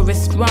 screaming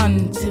forest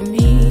run. To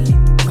me,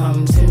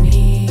 come to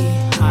me,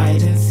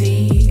 hide and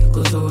seek,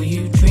 cause all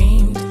you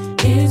dreamed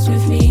is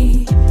with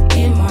me.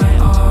 In my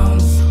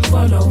arms,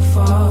 follow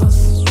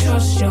fast,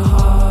 trust your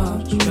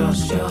heart,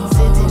 trust your heart.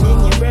 Sitting in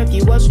your breath,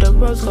 you watch the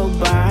roads go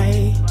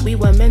by. We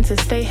were meant to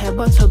stay here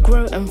but to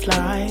grow and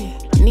fly.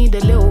 Need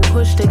a little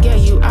push to get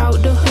you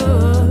out the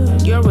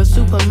hood. You're a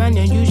superman,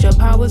 you use your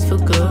powers for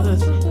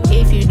good.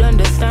 If you'd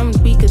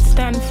understand, we could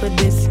stand for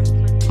this.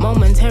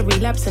 Momentary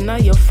lapse and now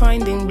you're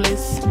finding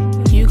bliss.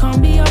 You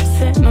can't be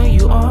upset, no,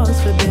 you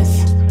asked for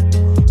this.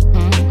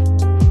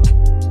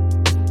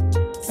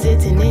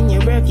 Sitting in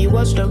your breath, you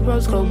watch the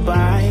roads go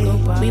by.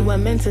 We were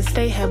meant to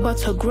stay here but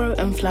to grow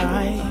and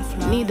fly.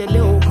 Need a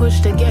little push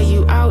to get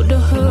you out the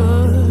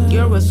hood.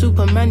 You're a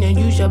superman, you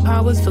use your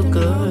powers for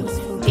good.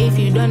 If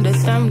you'd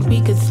understand,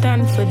 we could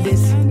stand for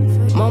this.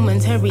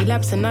 Momentary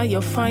lapse and now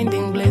you're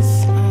finding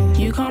bliss.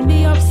 You can't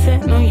be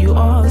upset, no, you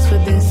asked for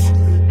this.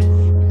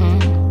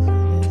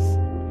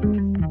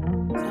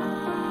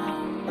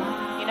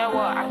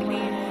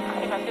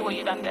 I see what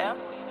you done there.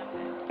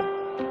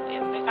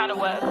 It kind of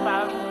works,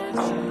 but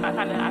I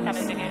kind of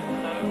dig it.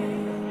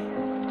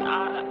 So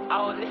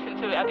I'll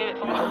listen to it. I'll give it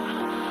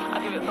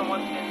some more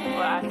spin,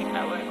 but I think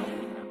that works.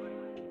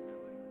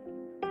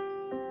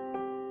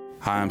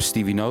 Hi, I'm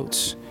Stevie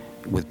Notes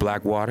with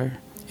Blackwater,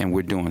 and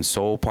we're doing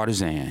Soul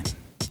Partisan.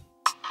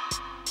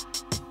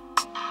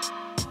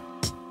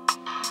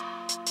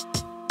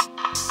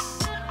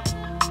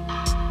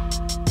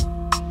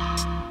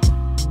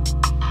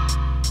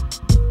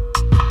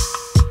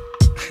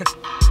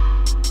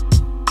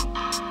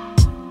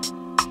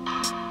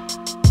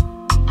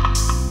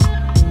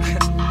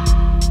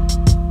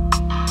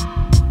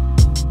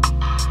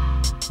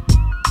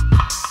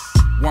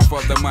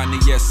 Money,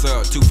 yes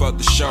sir, two for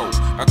the show.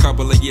 A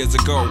couple of years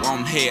ago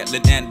on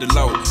Headland and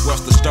Delow.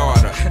 What's the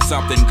starter?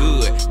 Something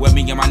good. Where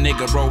me and my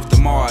nigga rode the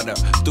martyr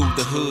through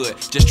the hood,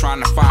 just trying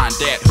to find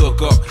that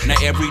hook up. Now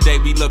every day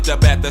we looked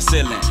up at the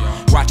ceiling,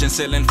 watching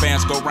ceiling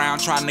fans go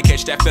round, trying to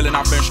catch that feeling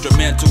off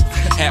instrumental.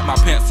 Had my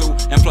pencil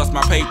and plus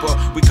my paper.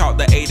 We caught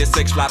the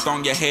 86 lot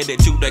on your headed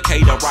to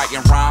Decatur,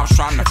 writing rhymes,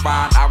 trying to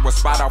find our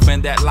spot off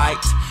in that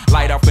light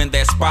off in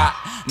that spot.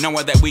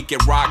 Knowing that we can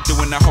rock,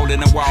 doing the hole in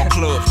the wall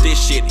clubs. This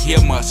shit here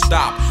must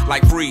stop.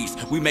 Like Freeze,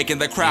 we making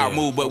the crowd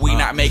move, but we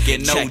not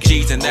making no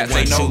G's, and that's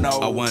a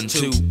no-no. A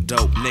 1-2,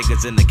 dope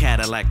niggas in the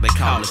Cadillac, they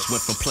call us.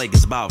 Went from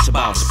plaguers, ball to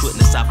balls, putting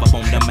the South up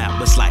on the map.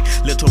 It's like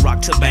Little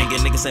Rock to banging.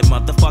 Niggas say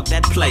motherfuck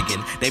that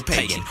plaguing. They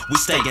pagan, we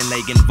stayin'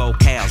 legging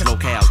vocals,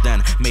 locales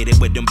done. Made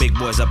it with them big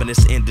boys up in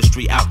this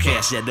industry,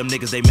 outcasts. Yeah, them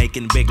niggas they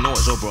making big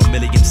noise, over 1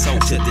 million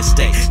sold to this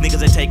day. Niggas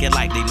they take it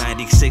like they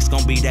 96,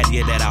 gon' be that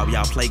year that out.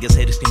 Y'all plaguers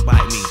haters can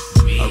bite me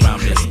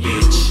around this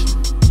bitch.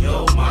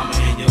 Yo mama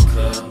and your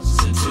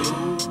cousin too,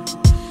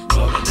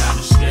 rolling down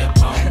the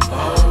strip on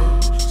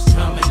boats,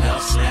 coming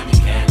up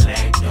slamming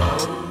Cadillac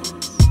doors.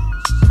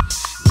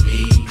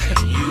 Me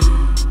and you,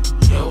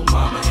 yo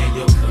mama and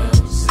your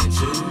cousin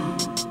too,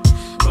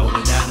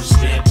 rolling down the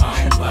strip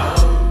on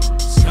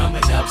boats,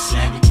 coming up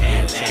slamming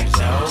Cadillac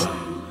doors.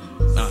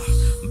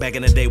 Back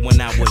in the day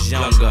when I was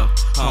younger,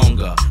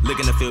 hunger,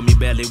 looking to fill me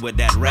belly with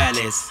that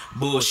rallies.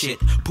 Bullshit,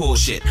 pull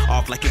shit,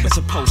 off like it was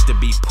supposed to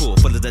be pulled.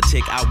 Full of the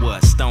tick I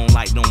was, stone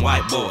like them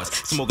white boys.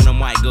 Smoking them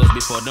white girls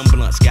before them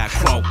blunts got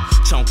crunk.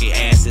 Chunky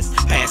asses,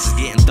 passes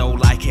getting thrown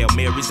like Hail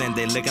Marys, and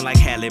they looking like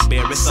Halle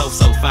Berry. So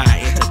fine,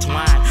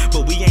 intertwined,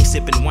 but we ain't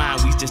sipping wine,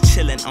 we just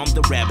chillin'. I'm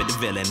the rabbit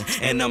villain,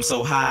 and I'm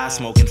so high,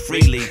 smoking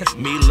freely.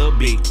 Me, Lil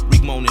B,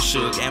 Rick Moan and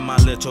Suge, and my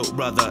little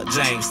brother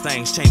James.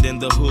 Things changed in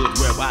the hood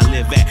where I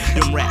live at.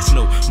 Them rats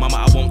know, mama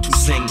I want to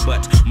sing,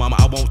 but mama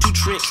I want to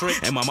trick,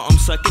 and mama I'm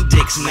sucking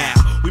dicks now.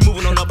 We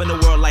moving on up in the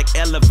world like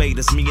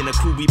elevators. Me and the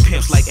crew we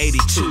pimps like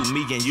 82.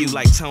 Me and you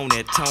like Tone.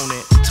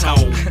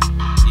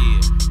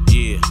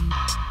 Yeah.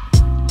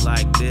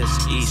 Like this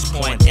East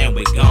Point and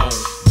we gone.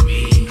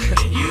 Me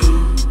and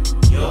you,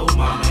 yo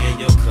mama and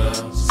your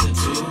cousin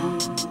too,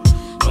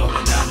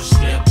 rolling down the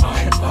strip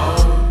on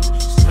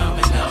boats,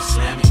 coming up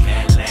slamming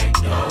Cadillac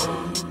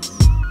doors.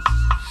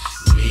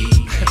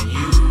 Me and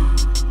you,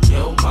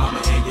 yo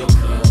mama and your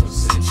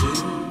cousin too,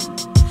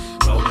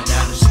 rolling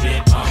down the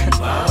strip on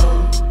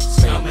boats,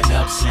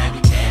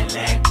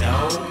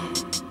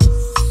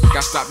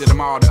 stopped at the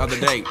mall the other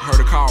day. Heard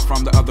a call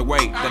from the other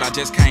way that I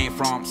just came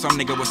from. Some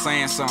nigga was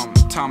saying something,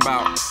 talking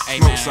about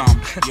smoke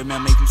some. You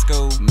remember me from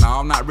school?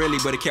 No, not really,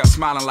 but he kept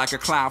smiling like a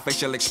clown,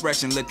 facial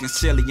expression looking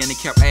silly, and he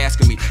kept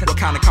asking me, what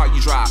kind of car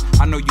you drive?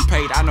 I know you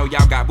paid, I know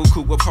y'all got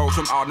buku with hoes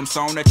from all them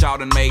songs that y'all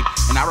done made.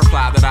 And I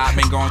replied that I've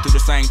been going through the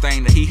same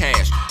thing that he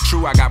has.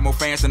 True, I got more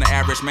fans than the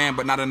average man,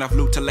 but not enough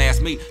loot to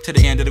last me to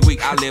the end of the week.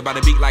 I live by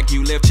the beat like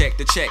you live, check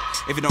to check.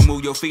 If you don't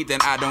move your feet, then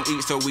I don't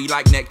eat, so we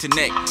like neck to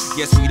neck.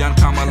 Yes, we done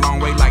come a long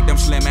way like them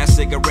slim ass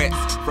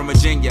cigarettes from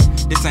Virginia.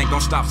 This ain't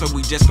gon' stop, so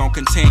we just gon'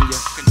 continue.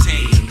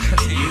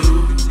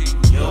 You,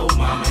 your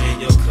mama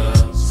and your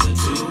cousin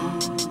too,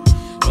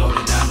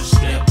 rolling down the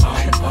strip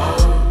on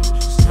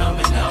poles,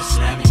 coming up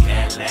slamming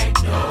Cadillac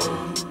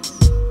doors.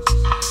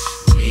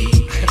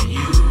 Me and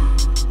you,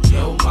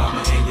 your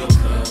mama and your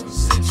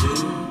cousin too,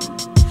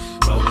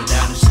 rolling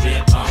down the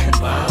strip on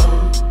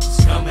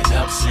poles, coming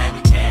up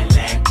slamming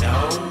Cadillac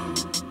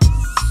doors.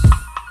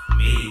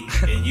 Me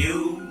and you,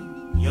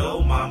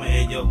 your mama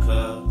and your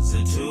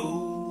cousin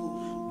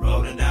too,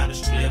 rolling down the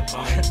strip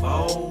on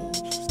poles,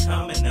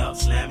 coming up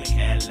slamming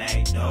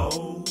Cadillac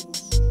doors.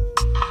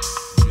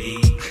 Me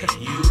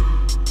and you,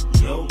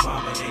 your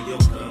mama and your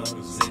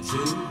cousin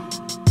too,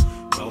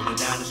 rolling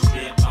down the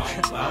strip on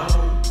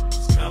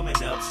poles,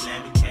 coming up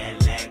slamming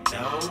Cadillac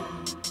doors.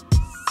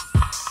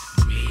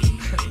 Me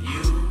and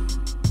you,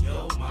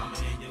 your mama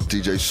and your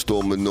DJ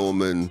Stormer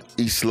Norman,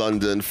 East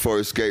London,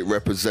 Forest Gate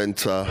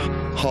representer,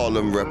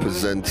 Harlem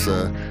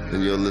representer,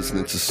 and you're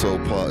listening to Soul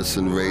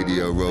Partisan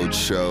Radio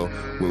Roadshow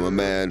with my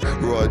man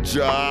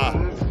Roger.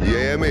 You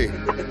hear me?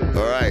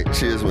 All right,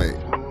 cheers, mate.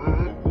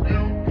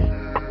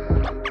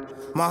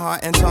 My heart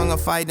and tongue are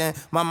fighting,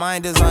 my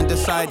mind is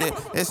undecided.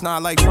 It's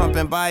not like Trump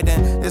and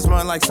Biden, it's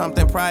more like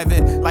something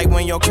private. Like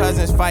when your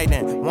cousin's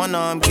fighting, one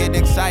of them get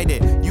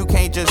excited. You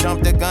can't just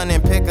jump the gun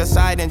and pick a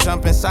side and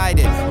jump inside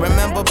it.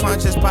 Remember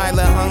Pontius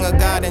Pilate hung a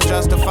god and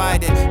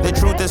justified it. The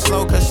truth is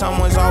slow cause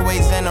someone's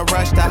always in a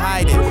rush to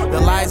hide it.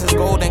 The lies is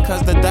golden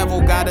cause the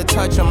devil got a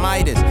touch of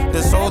Midas.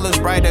 The soul is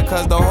brighter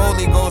cause the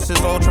Holy Ghost is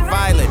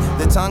ultraviolet.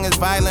 The tongue is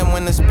violent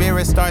when the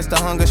spirit starts to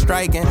hunger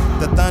striking.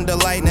 The thunder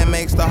lightning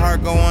makes the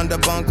heart go under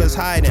bunkers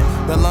hiding.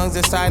 The lungs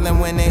are silent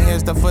when it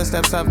hears the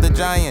footsteps of the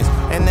giants.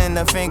 And then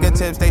the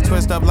fingertips, they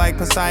twist up like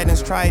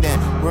Poseidon's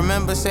trident.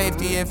 Remember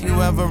safety if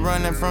you ever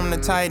running from the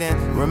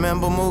Titan.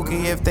 Remember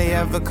Mookie if they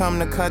ever come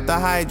to cut the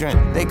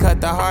hydrant. They cut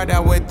the heart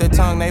out with the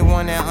tongue, they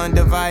want it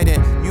undivided.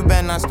 You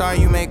better not start,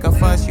 you make a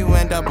fuss, you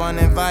end up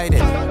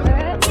uninvited.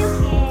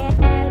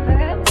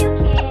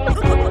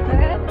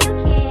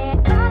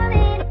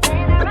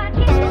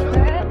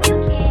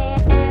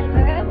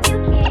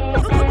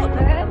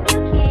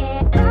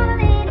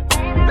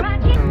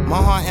 My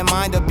heart and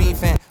mind are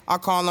beefing, I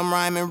call them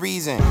rhyme and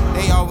reason.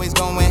 They always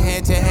going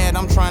head to head,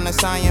 I'm trying to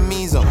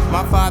Siamese them.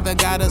 My father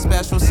got a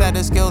special set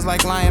of skills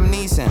like Liam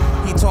Neeson.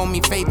 He told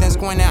me faith and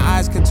squinted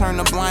eyes could turn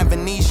a blind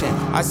Venetian.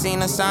 I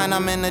seen a sign,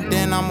 I'm in the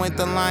den, I'm with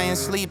the lion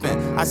sleeping.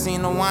 I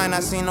seen the wine, I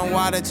seen the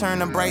water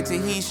turn a bright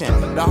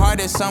Tahitian. The heart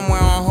is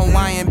somewhere on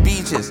Hawaiian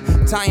beaches,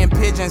 tying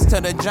pigeons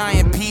to the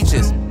giant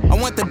peaches. I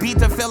want the beat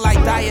to feel like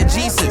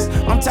diegesis.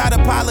 I'm tired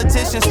of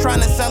politicians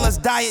trying to sell us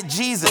diet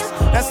Jesus.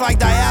 That's like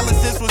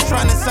dialysis was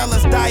trying to sell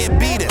us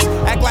diabetes.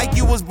 Act like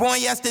you was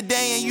born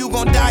yesterday and you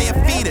gon' die a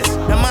fetus.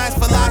 The mind's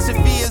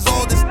philosophy is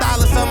old, the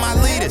stylist of my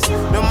leaders.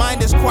 The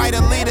mind is quite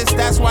elitist,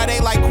 that's why they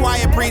like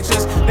quiet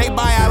preachers. They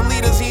buy our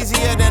leaders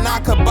easier than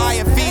I could buy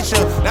a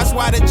feature. That's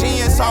why the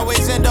genius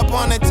always end up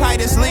on the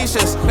tightest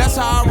leashes. That's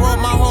how I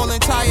wrote my whole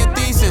entire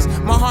thesis.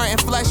 My heart and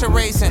flesh are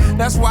racing,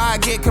 that's why I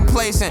get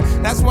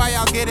complacent. That's why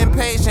y'all get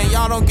impatient.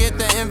 Y'all don't get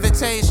the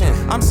invitation.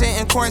 I'm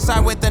sitting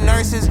courtside with the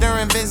nurses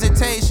during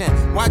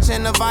visitation,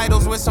 watching the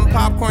vitals with some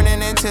popcorn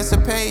in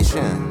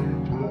anticipation.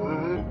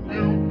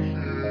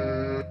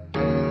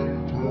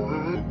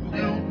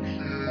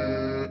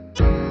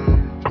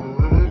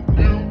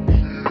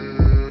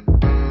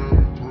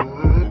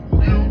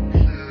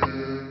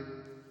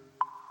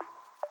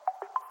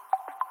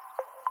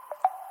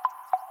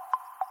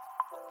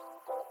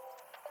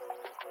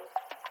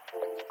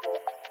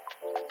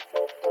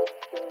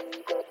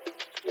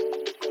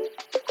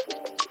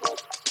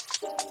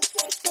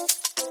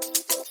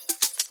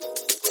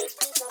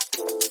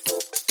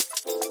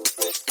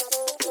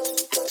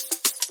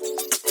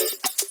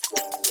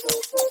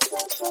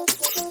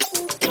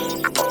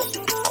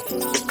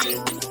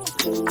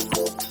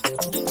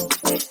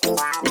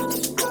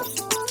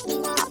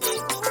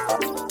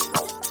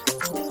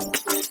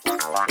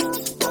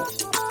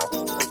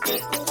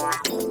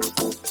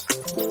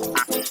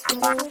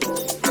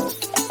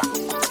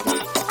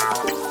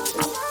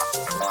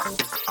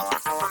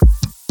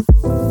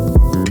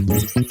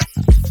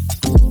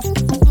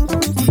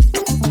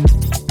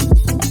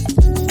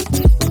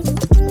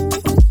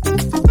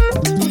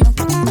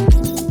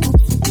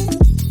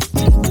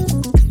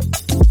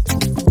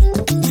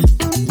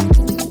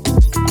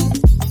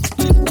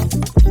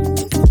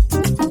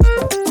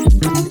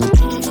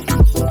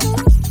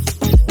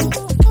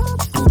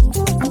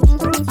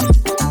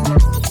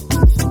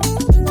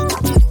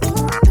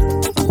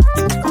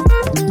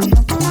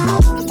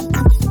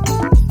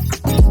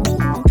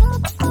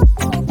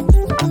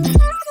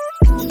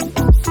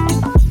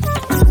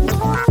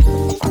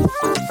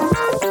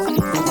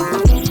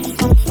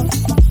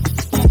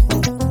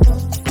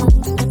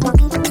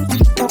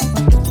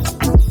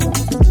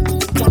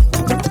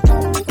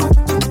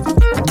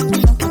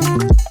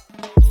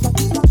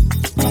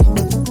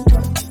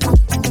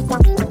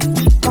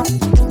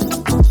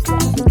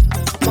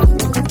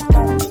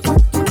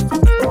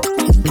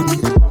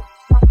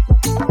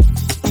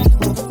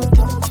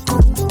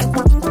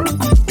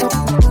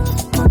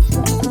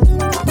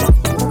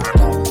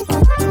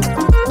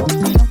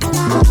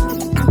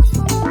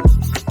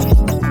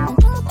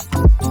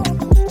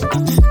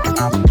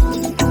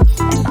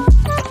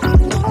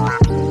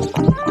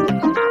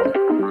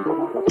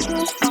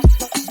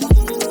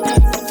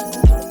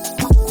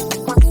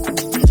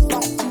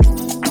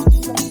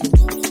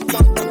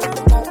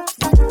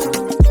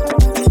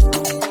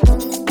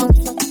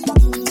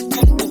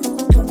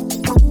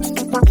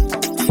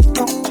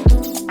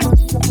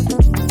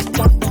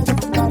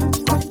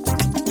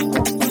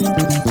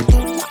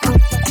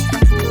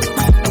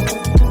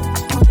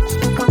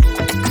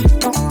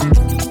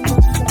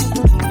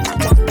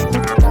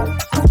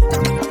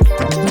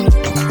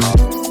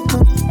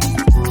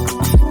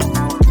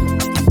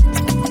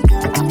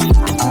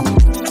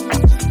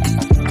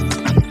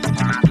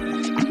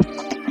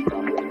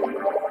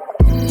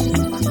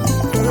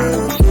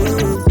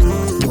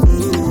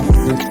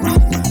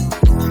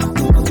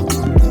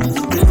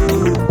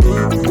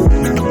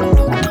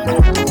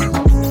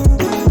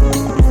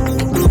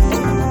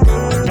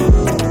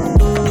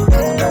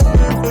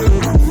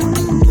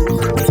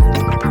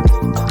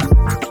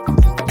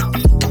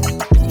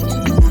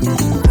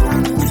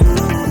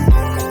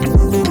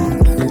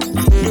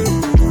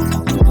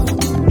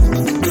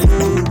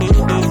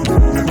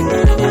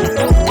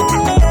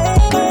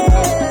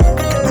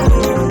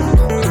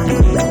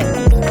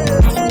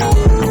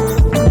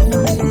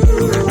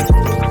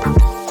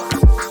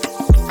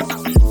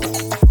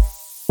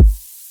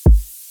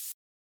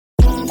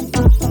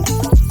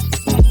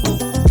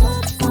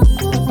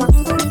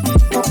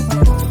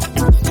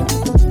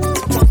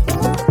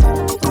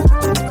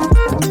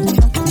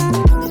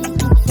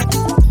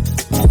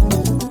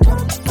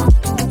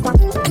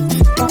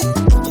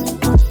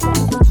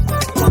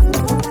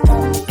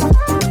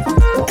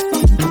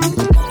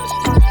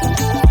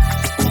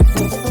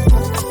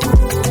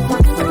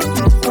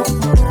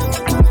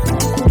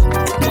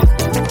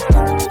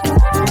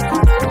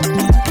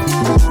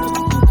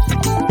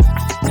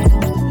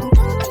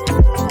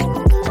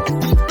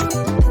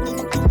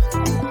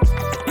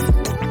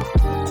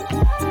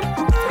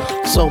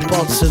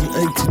 Partisan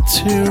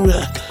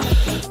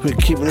 82. We're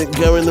keeping it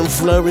going and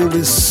flowing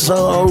with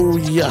So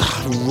Ya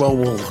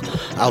Roll,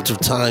 Out of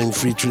Time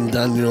featuring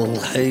Daniel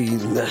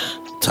Hain.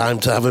 Time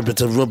to have a bit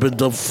of rubber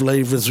dub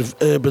flavours with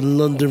urban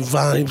London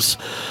vibes.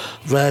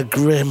 Rare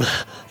Grim,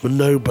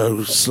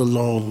 Bonobo,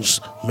 Solange,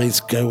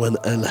 Mace Gowan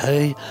and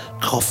Hay,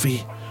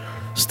 Coffee,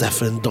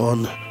 Stefan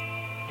Don,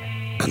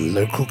 and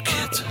Local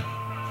Kid.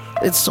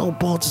 It's Soul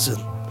Partisan.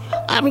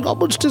 I haven't got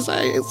much to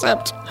say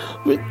except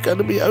we're going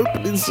to be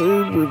opening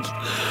soon with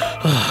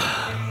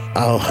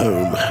our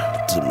home,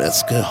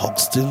 Domestica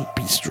Hoxton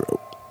Bistro.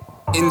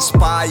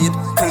 Inspired,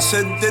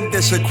 consider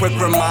this a quick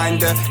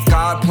reminder.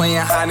 God playing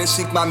hide and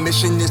seek, my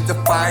mission is to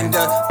find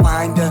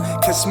her.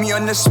 Kiss me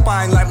on the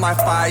spine like my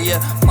fire.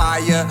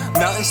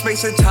 Mountain,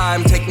 space, and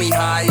time, take me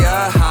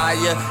higher.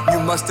 You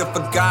must have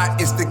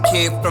forgot, it's the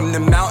kid from the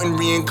mountain,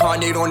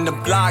 reincarnate on the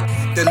block.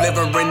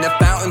 Delivering the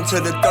fountain to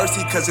the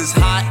thirsty, cause it's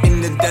hot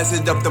in the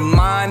desert of the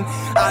mind.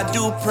 I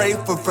do pray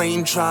for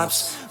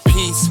raindrops.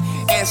 Peace,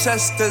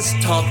 ancestors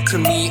talk to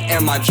me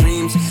and my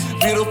dreams.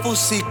 Beautiful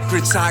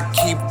secrets I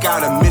keep,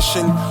 got a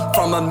mission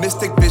from a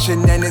mystic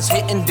vision, and it's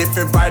hitting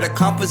different. Write a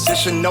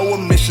composition, no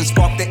omission,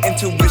 spark the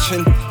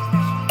intuition.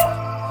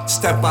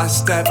 Step by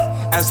step,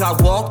 as I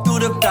walk through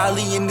the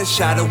valley in the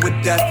shadow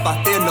of death,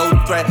 I fear no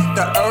threat.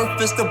 The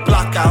earth is the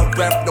block out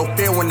rep, no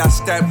fear when I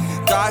step.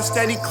 God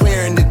steady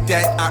clearing the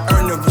debt, I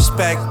earn the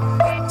respect.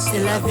 C'est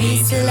la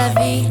vie, c'est la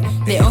vie.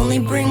 They only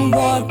bring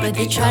war, but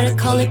they try to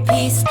call it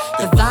peace.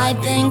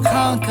 Divide then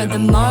conquer, the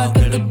mark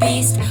of the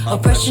beast.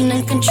 Oppression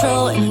and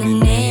control in the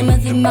name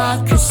of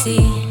democracy.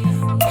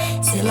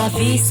 C'est la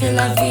vie, c'est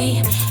la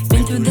vie.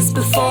 Been through this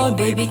before,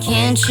 baby,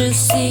 can't you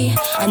see?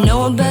 I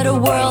know a better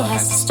world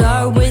has to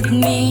start with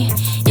me.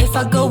 If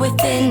I go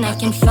within, I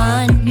can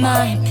find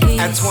my peace.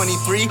 At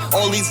 23,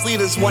 all these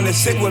leaders wanna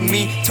sit with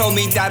me. Told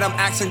me that I'm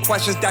asking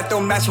questions that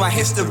don't match my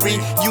history.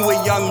 You a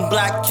young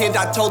black kid,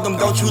 I told them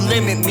don't you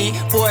limit me.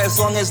 For as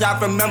long as I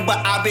remember,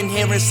 I've been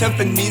hearing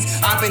symphonies.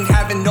 I've been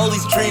having all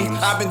these dreams.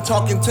 I've been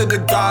talking to the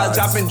gods.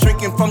 I've been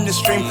drinking from the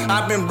stream.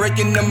 I've been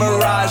breaking the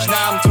mirage.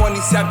 Now I'm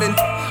 27.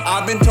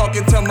 I've been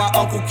talking to my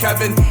Uncle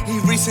Kevin. He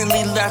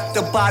recently left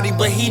the body,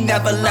 but he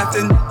never left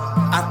it.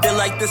 I feel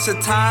like this a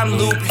time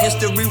loop.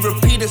 History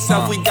repeat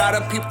itself. We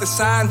gotta peep the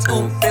signs.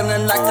 Ooh,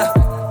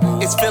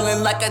 it's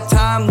feeling like a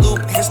time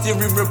loop. History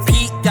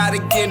repeat. Gotta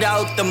get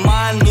out the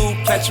mind loop.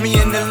 Catch me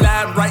in the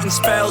lab writing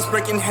spells,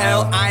 breaking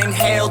hell. I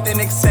inhale, then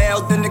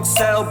exhale,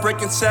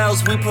 breaking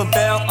cells. We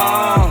prevail.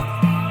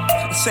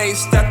 Say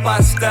step by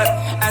step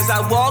as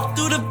I walk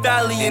through the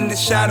valley in the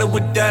shadow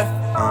of death.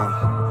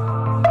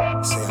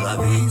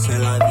 C'est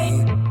la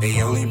vie.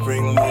 They only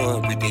bring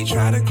war, but they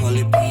try to call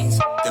it peace.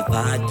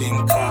 Divide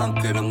and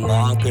conquer, the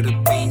mark of the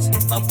beast.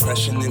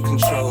 Oppression and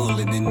control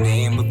in the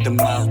name of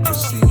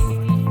democracy.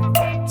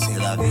 C'est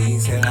la vie,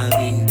 c'est la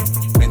vie.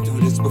 Been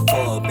through this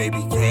before,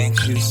 baby, can't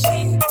you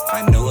see?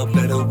 I know a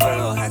better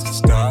world has to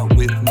start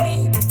with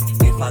me.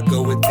 If I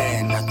go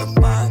within, I can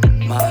find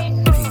my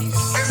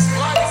peace. It's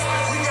life.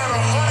 We got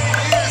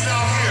 100 years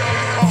out here.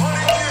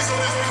 100 years on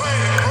this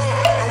planet, bro.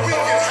 And we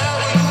can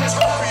have a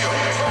utopia.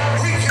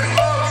 We can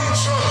love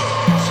each other.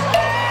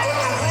 But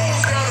the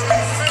rules gotta be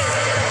fair.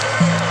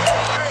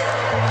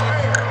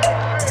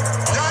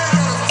 Y'all ain't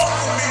gotta fuck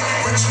with me,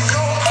 but you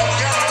know I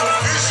got the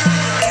vision.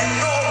 And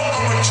you know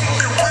I'ma keep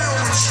it real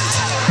with you.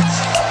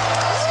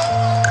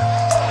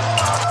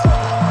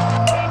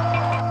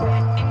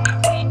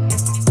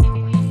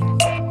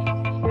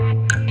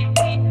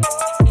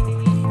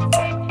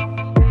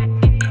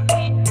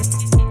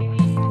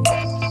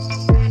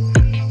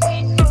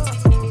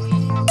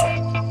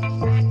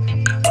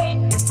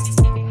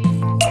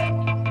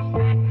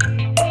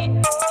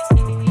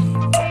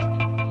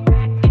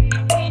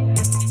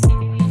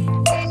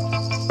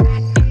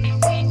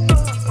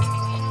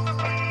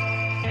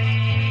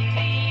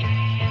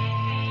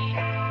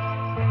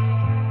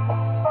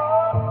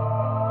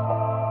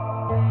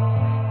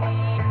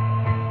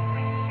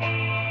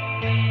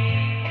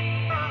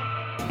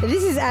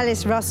 This is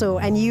Alice Russell,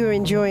 and you are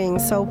enjoying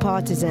Soul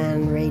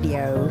Partisan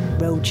Radio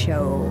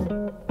Roadshow.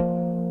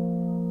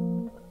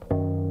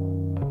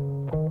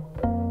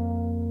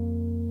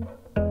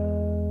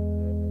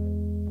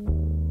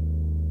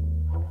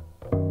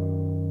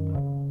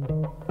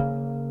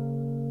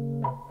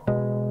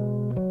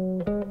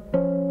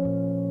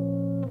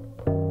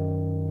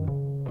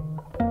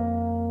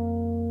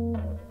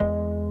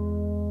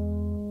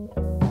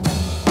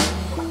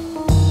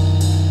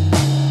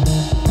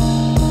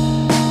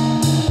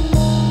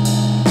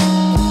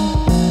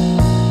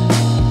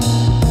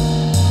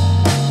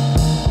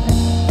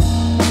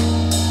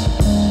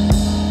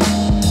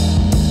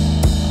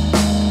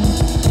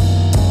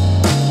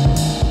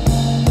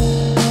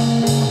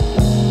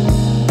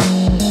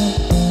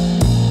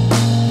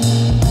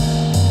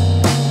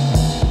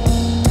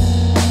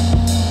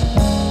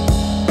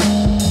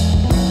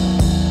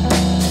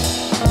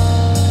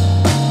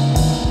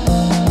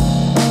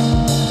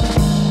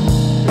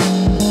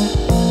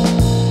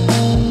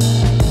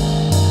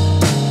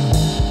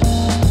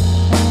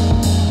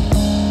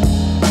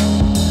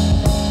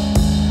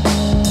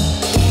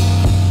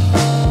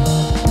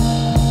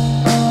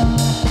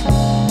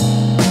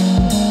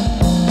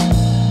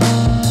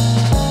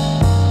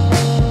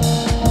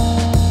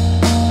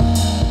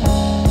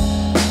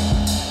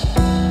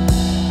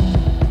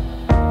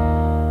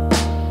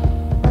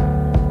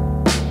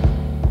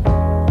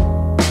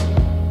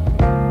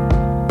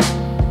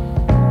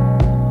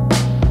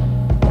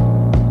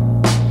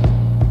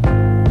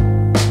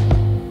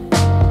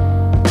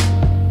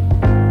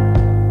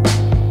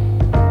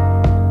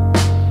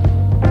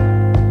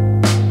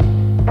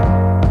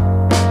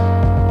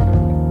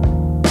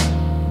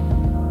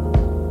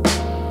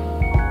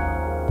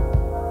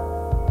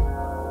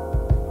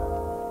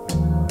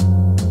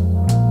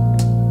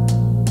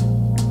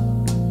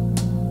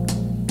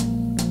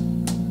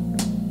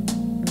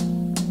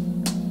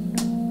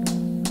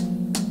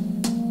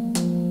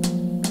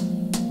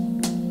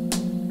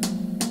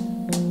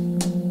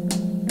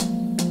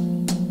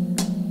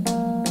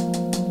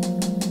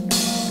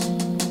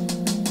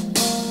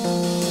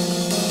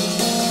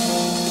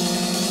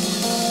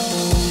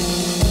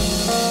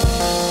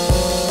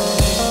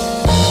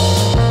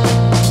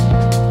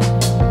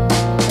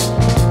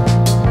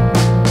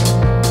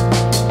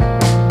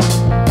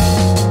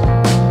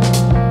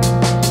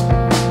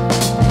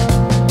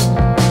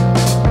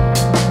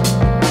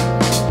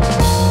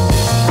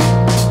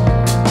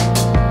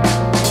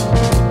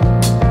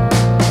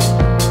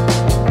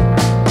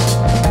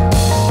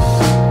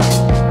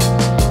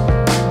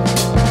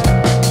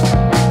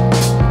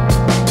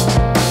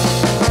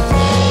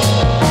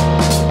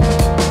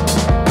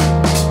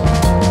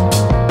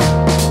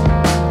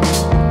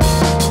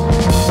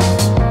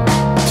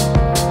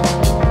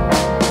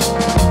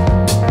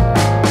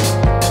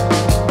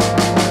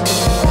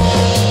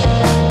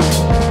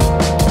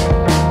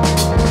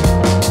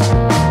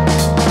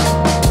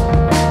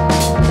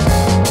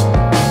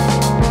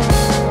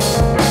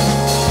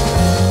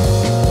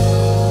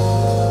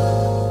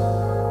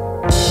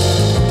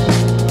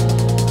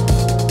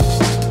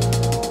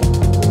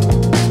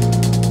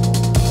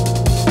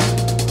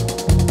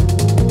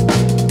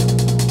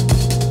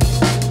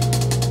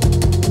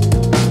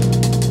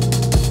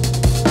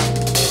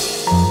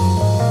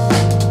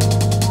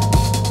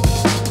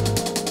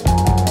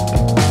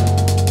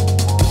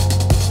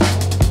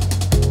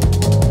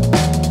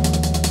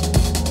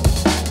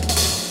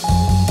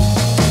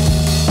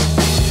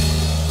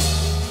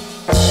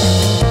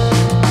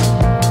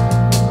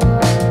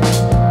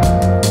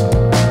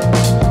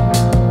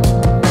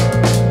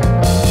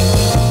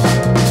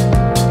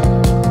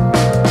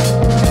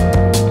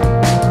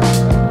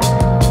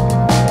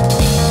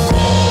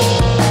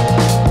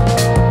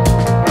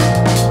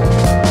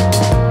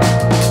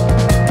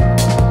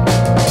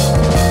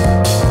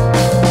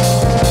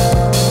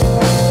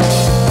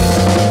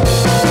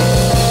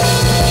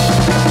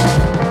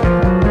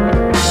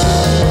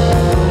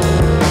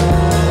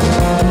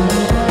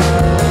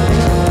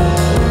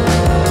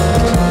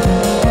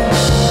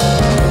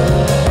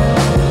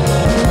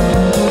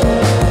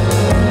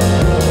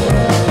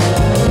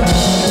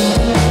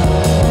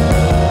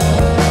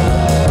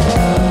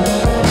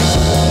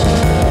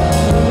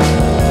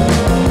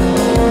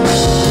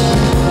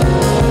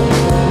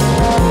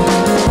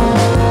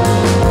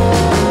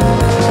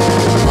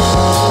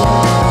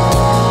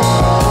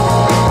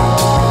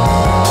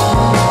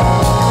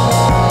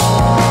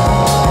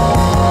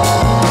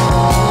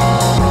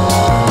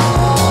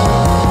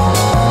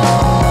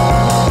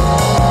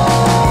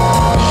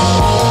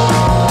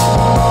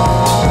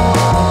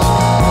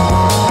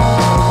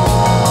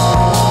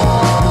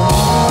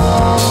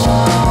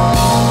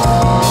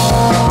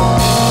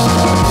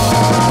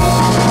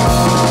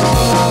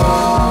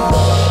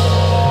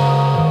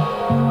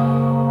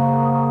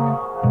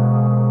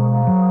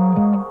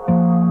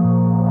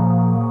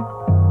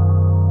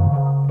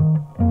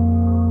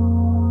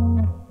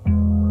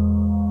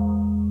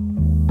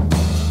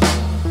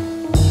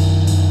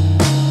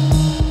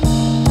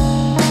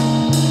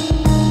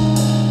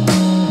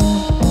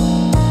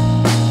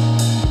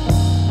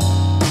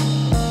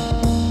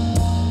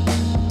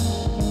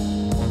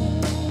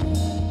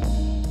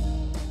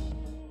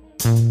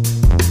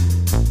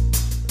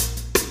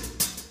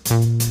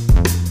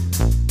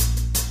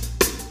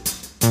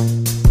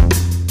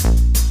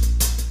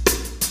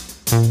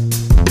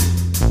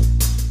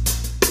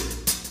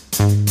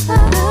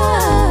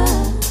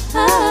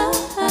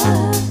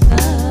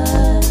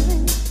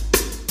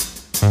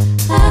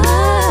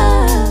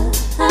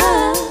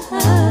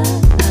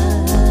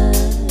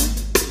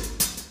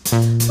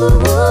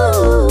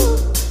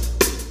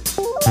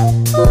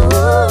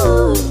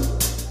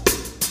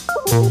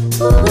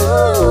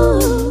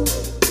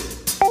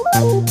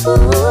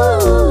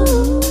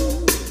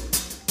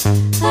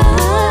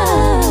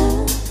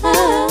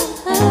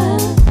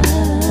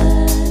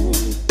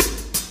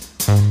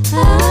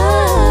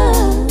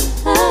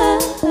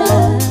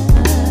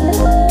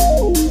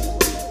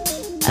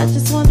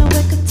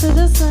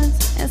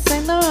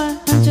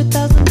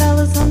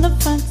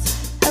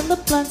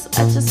 blunts.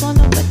 I just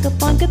wanna wake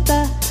up and get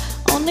that.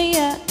 Only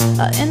at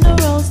in the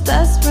rolls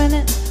that's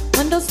rented.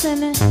 Windows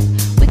tinted.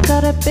 We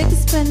got a big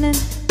spinning.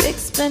 Big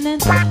spinning.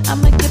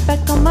 I'ma get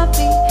back on my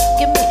feet.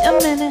 Give me a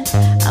minute.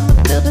 I'ma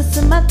feel this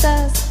in my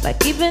thighs.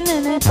 Like even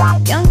in it.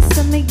 Young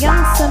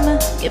summer.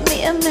 Give me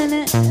a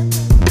minute.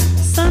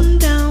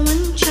 Sundown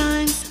when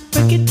chimes.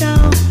 Break it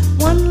down.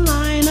 One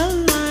line, a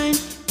line.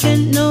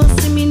 Can't no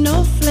see me,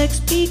 no flex,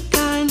 be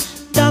kind.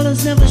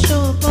 Dollars never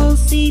show up on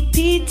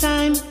CP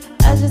time.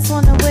 I just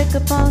wanna wake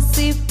up on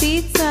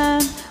CP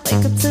time.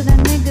 Wake up to that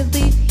nigga,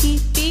 leave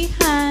heat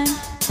behind.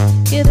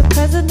 Get a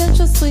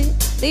presidential suite,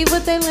 leave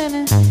with they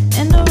linen.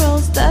 In the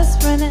rolls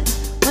that's rented,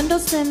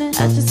 windows tinted.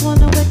 I just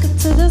wanna wake up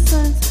to the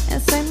suns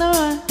and Saint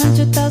Laurent.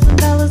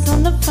 $100,000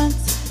 on the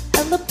fronts,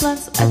 hella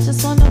blunts. I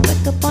just wanna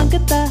wake up and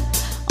get that.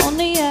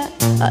 Only at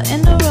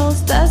in the rolls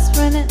that's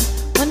rented,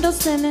 windows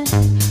tinted.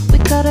 We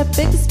got a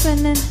big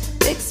spinning.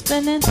 Big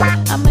spinning.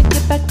 I'ma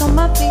get back on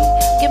my feet.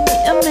 Give me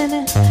a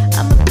minute.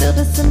 I'ma feel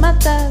this in my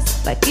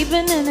thighs. Like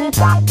even in it.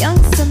 Young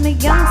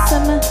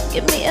summer.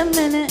 Give me a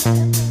minute.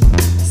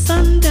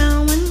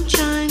 Sundown when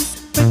chimes.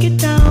 Break it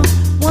down.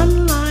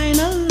 One line,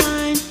 a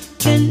line.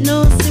 Can't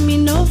no see me,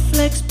 no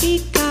flex,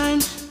 be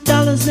kind.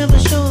 Dollars never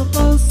show up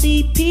on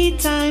CP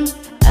time.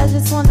 I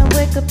just wanna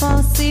wake up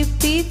on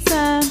CP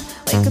time.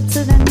 Wake up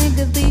to that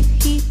nigga, leave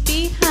heat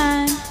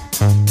behind.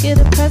 Get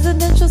a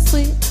presidential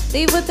suite,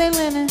 leave with they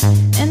linen.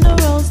 In the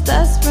rolls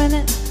that's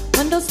rented,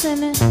 windows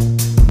tinted.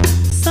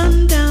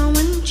 Sundown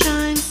when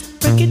chimes,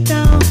 break it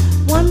down.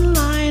 One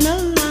line, a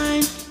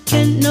line.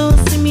 Can't no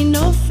see me,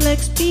 no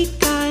flex, be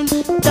kind.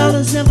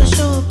 Dollars never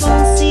show up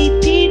on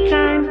CP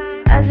time.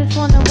 I just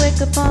wanna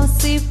wake up on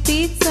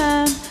CP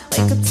time.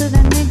 Wake up to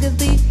that nigga,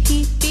 leave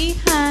heat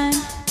behind.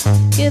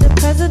 Get a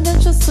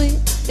presidential suite,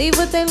 leave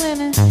with they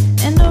linen.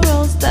 In the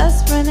rolls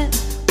that's rented,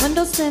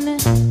 windows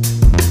tinted.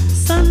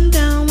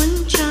 Sundown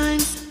when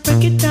chimes,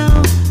 break it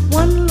down.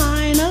 One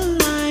line, a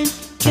line.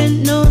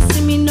 Can't no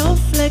see me, no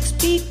flex,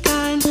 be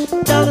kind.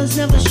 Dollars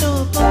never show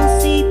up on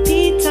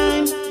CP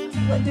time.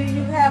 What do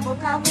you have a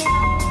copy?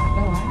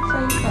 No,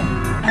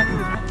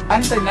 I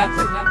didn't say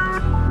nothing. I didn't say nothing.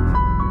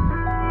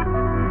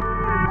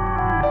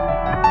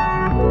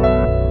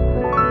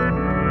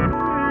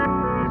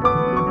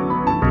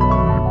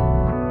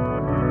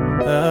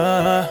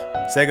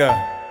 Sega.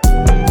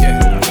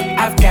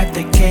 I've got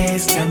the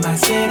keys to my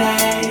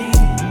city.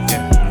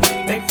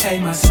 They play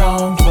my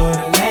song for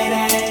the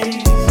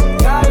ladies.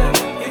 Darling,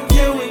 if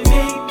you and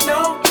me, no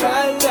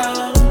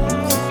problems.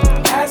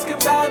 Ask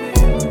about me,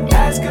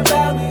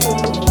 ooh.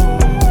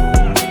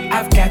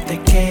 I've got the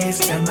keys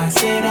to my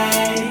city.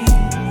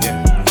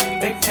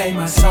 They play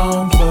my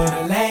song for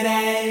the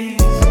ladies.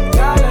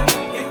 Darling,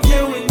 if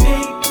you and me,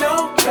 no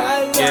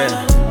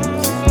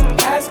problems.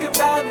 Ask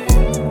about me,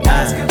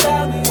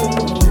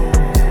 ooh.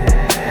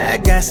 I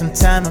got some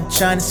time, I'm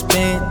tryna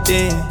spend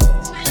it.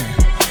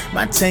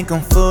 My tank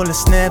on full,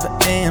 it's never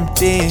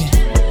empty.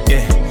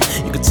 Yeah,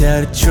 you can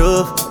tell the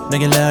truth, know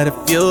you love the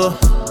fuel.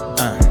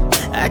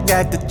 I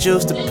got the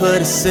juice to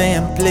put it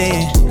simply.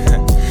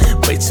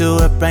 Way too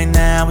up right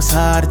now, it's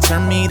hard to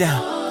turn me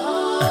down.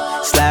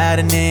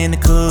 Sliding in the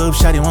coupe,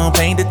 shawty won't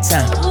paint the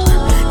town.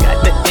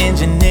 Got the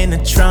engine in the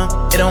trunk,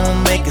 it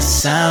don't make a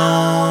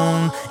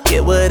sound.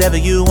 Get whatever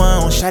you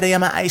want, shawty,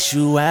 I'ma ice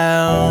you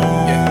out.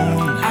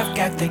 I've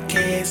got the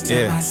keys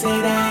to my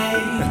city.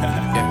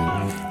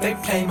 They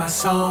play my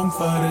song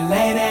for the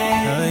ladies.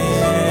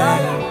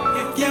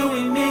 If you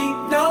and me,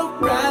 no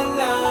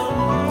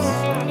problems.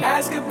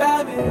 Ask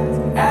about me,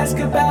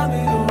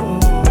 ooh.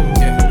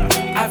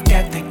 I've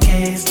got the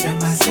keys to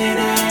my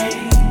city.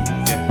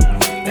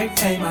 They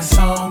play my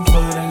song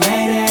for the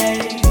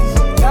ladies.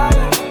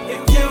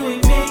 If you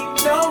and me,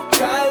 no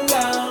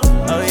problems.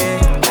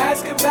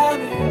 Ask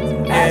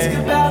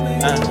about me,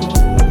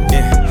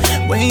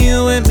 ooh. When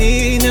you and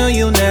me, know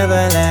you'll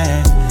never lie.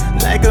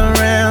 Like a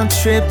round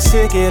trip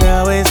ticket,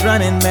 always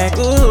running back.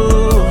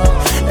 Ooh,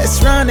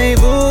 let's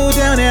rendezvous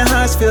down at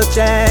Hartsfield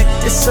Jack.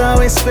 It's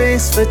always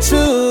space for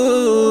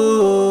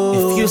two.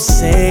 If you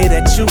say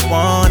that you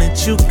want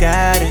it, you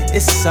got it.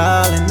 It's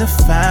all in the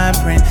fine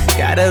print.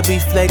 Gotta be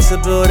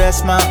flexible,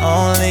 that's my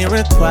only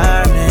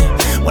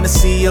requirement. Wanna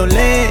see your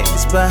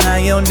legs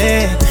behind your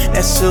neck.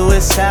 That's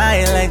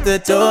suicide, like the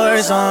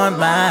doors on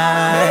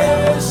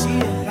mine. See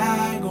it,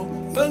 I go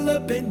pull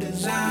up in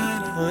designer.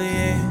 Oh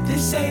yeah.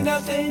 This ain't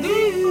nothing new.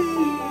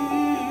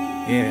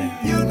 Yeah.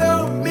 You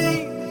know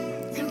me,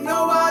 you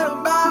know what I'm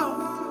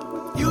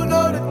about. You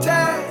know the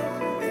time,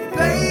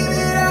 playing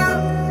it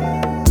out.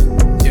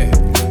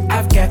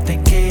 I've got the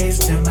keys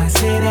to my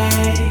city.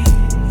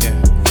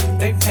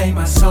 They play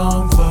my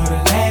song for the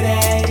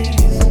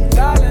ladies.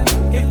 Darling,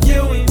 if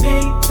you and me,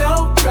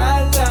 no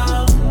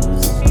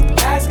problems.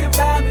 Ask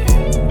about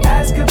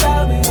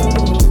me,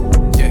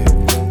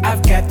 ooh.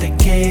 I've got the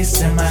keys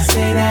to my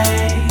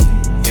city.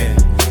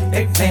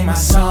 They play my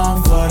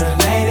song for the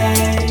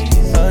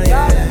ladies.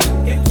 Darling,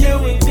 if you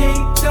and me,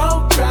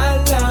 no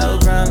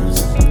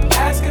problems.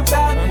 Ask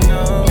about me,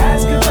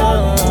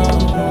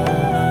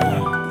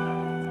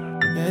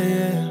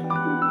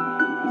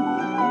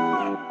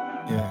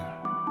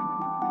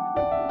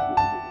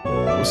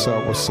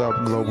 What's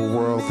up, global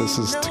world? This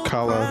is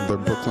Takala, the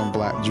Brooklyn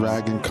Black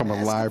Dragon,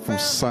 coming live from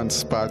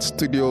Sunspot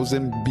Studios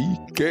in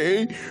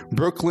BK,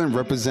 Brooklyn,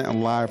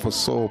 representing live for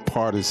Soul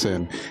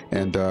Partisan,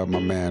 and my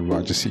man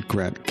Roger C.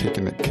 Grant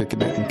kicking it,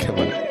 and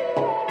killing it.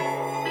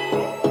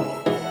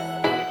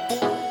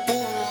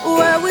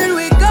 Where will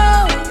we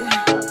go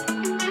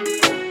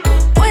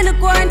when the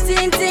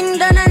quarantine thing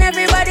done and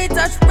everybody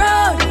touch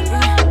road?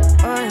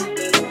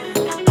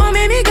 Oh,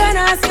 maybe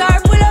gonna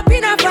start, pull up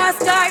in a fast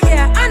car,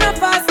 yeah. And a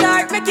fast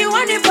start, make you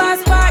want the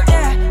passport,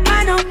 yeah.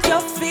 I know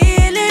you're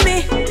feeling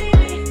me,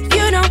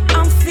 you know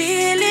I'm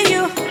feeling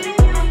you.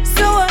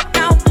 So what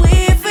now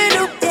we for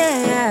do,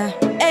 yeah.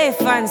 Hey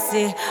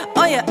fancy,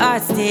 oh your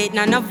heart state,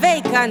 now no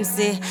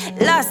vacancy.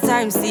 Last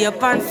time see you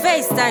on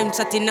FaceTime,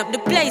 chatting up the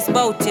place,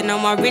 bout you know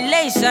my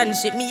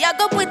relationship. Me I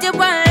go put you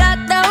on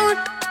lockdown,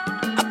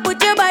 I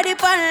put your body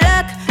on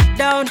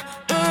lockdown.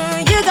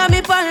 You got me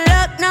on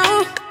lock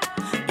now.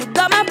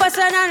 Got my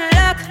person on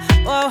lock.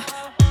 Oh,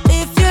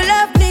 if you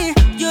love me,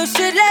 you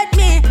should let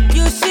me.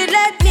 You should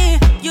let me.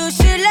 You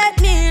should let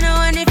me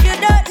know. And if you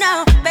don't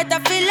know, better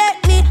feel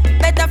let me.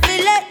 Better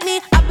feel let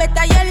me. I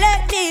better you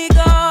let me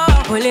go.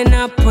 Pulling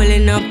up,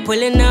 pulling up,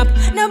 pulling up.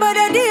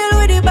 Nobody deal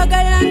with the bag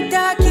of long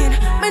talking.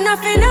 Me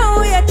nothing know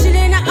we are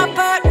chilling in an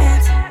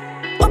apartment.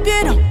 Hope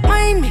you don't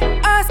mind me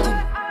asking,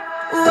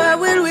 where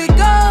will we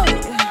go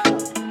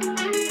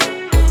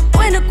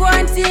when the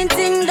quarantine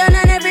thing done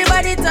and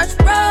everybody touch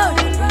road?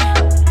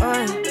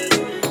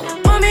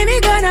 Oh, maybe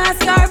gonna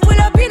start, pull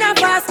up in a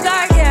fast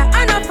car, yeah.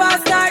 And a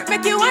fast start,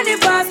 make you want the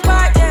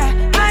passport,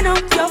 yeah. I know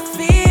you're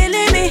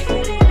feeling me,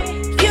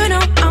 you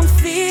know I'm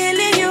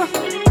feeling you.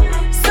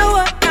 So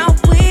what now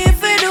we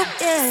for do,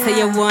 yeah. Say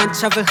you want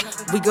travel,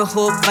 we go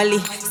Hope Valley.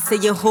 Say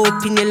you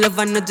hope in your love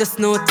and not just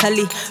no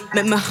tally.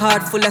 Make my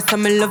heart full of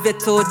some, I love you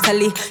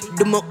totally.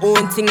 Do my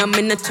own thing, I'm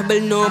in no trouble,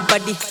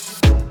 nobody.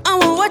 I'm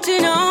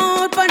watching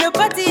out on the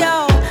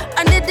patio,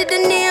 and they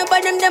didn't hear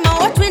about them I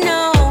watch me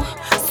now.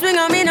 Swing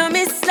on me, no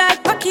miss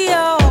like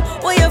Pacquiao.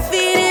 What you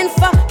feeling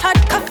for hot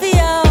coffee,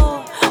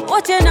 yo?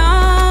 What you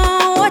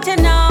know, what you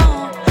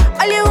know?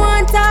 All you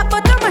want talk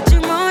about how much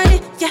you money,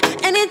 yeah.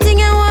 Anything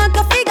you want,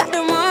 coffee got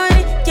the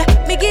money, yeah.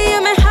 Me give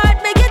you my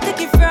heart, make you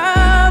take it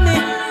from me.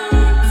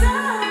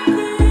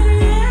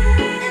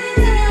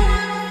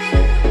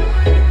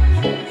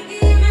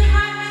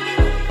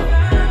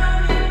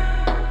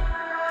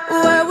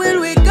 Where will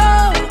we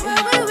go?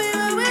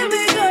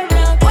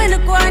 When the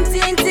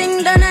quarantine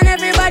thing done and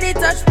everybody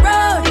touch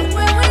road.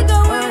 Where we go,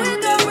 road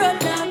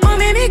now. Oh,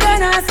 maybe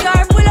gonna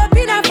start, pull up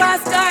in a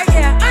fast car,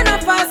 yeah. And a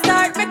fast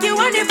start, make you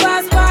want the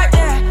passport,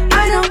 yeah.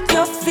 I know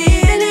you're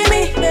feeling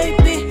me,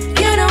 baby.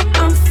 You know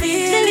I'm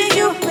feeling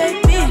you,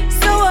 baby.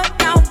 So what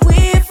now we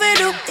for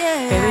do,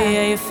 yeah. Baby,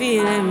 are you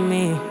feeling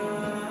me?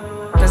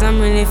 Cause I'm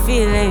really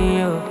feeling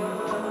you.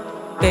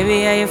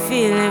 Baby, are you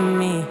feeling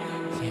me?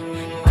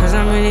 Cause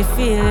I'm really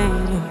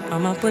feeling you.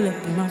 I'ma pull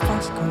up in my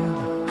fast car.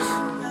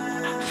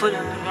 Pull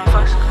up in my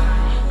fast car.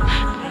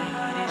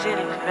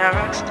 They're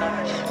rock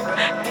stars.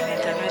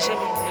 Anytime you see me,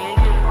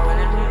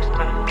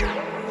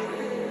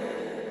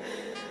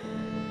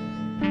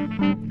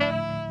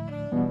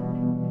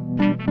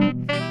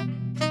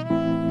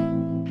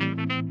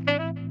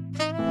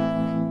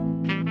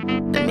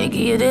 let me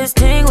give you this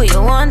thing what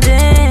you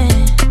wanting.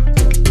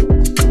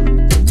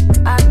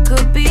 I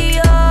could be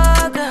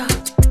your girl,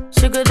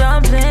 sugar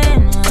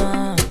dumpling.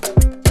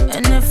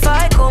 And if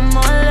I come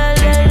on, la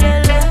la la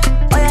la,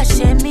 oh yeah,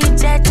 shake me,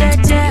 cha cha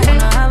cha.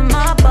 Wanna have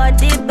my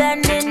body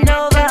bending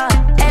over,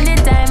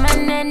 anytime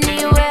and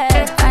anywhere.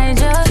 I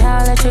just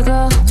can't let you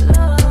go,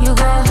 you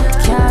go,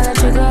 can't let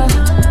you go.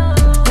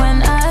 When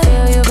I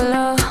feel you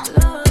below,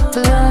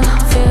 below,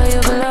 feel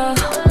you below,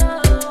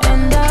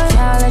 and I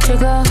can't let you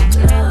go,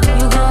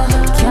 you go,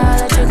 can't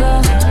let you go.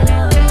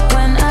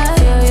 When I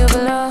feel you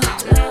below,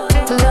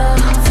 below,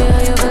 feel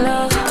you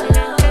below.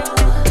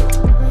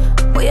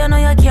 Well, you know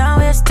you can't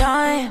waste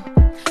time.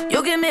 You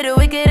give me the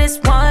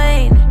wickedest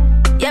wine.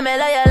 Yeah, me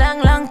like a long,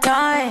 long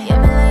time.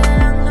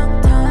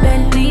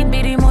 Bentley,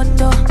 Biddy,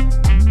 Moto,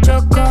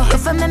 Choco. You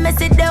for me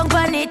sit down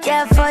on it,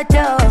 yeah,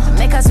 photo.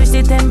 Make her switch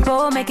the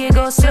tempo, make it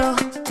go slow.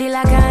 Till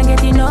I can't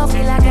get enough,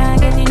 till I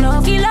can't get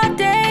enough. Feel all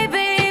day,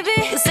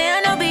 baby. You say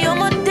I know be on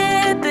my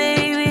day,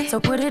 baby. So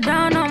put it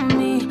down on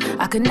me.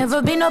 I could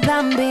never be no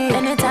plan B.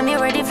 Anytime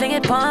you're ready, fling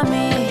it on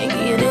me.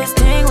 Give you this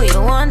thing what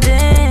you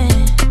wanting.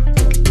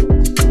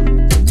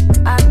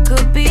 I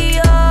could be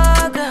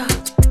your girl,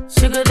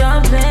 sugar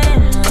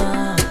dumpling.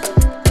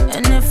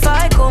 And if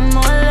I come on,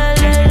 la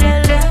la la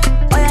la,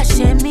 oh yeah,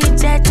 shake me,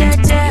 cha cha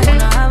cha.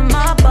 Wanna have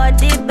my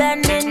body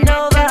bending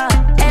over,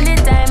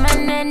 anytime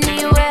and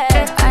anywhere.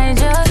 I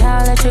just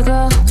can't let you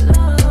go,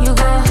 you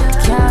go,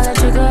 can't let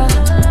you go.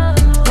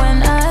 When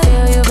I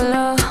feel you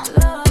below,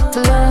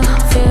 below,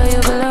 feel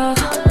you below,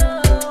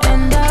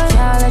 and I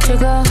can't let you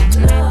go,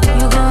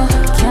 you go,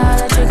 can't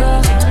let you go.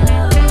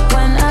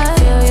 When I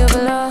feel you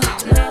below,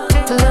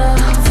 below,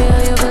 feel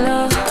you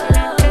below.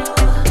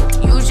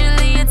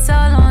 Usually it's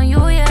all on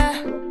you, yeah.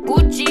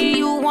 Gucci,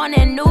 you want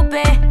a new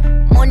pay.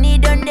 Money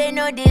done, they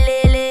no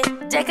delay.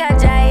 Check a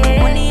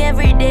giant. Money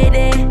every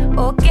day.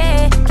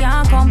 Okay,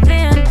 can't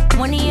complain.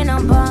 Money in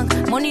a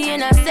bank, money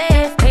in a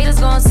safe. Haters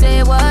gon'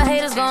 say what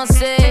haters gon'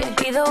 say.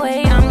 Either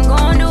way, I'm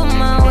gon' do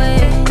my way.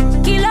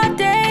 Killer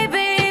day,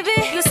 baby.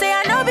 You say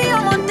I know be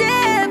on my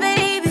day,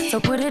 baby. So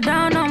put it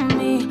down on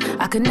me.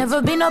 I could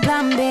never be no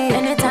plan B.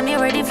 Anytime you're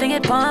ready, fling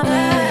it for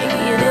me.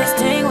 Give you this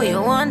thing, what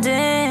you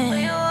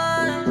wantin'?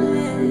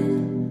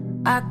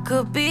 I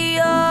could be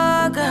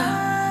your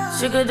girl,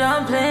 sugar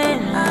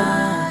dumpling.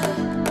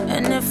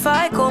 And if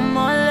I go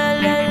more,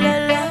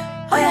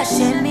 oh yeah,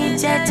 shimmy,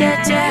 cha.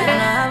 And I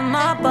have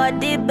my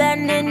body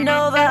bending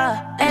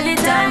over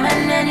anytime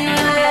and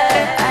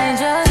anywhere. I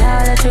just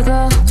can't let you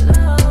go.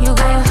 You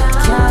go,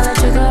 can't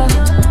let you go.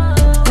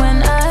 When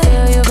I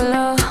feel you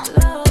below,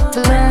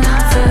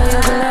 feel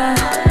you below.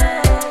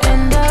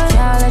 And I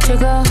can't let you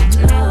go.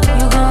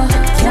 You go,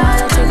 can't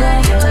let you go.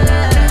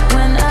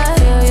 When I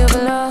feel you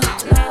below,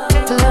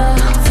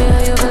 feel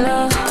you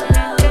below.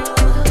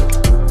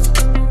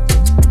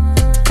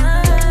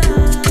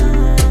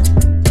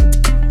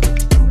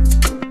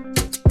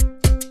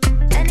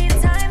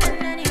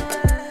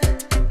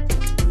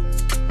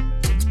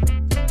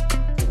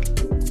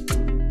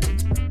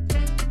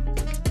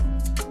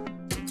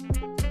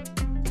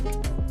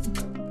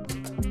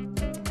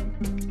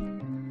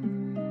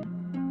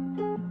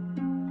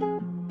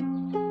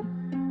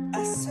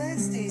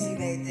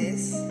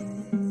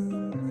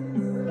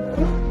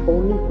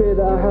 Only fear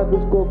that I have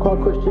is God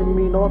can't question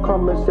me, no I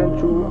come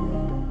essential.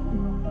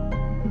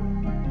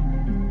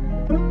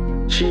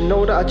 She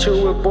know that I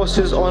chill with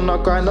bosses on our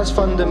grind, that's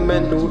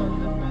fundamental.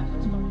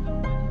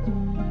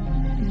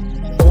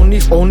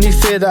 Only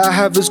fear that I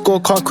have is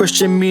God can't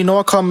question me, no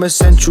I come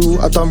essential.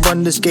 I done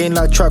run this game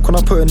like track when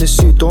I put in the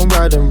suit, don't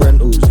ride in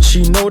rentals.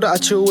 She know that I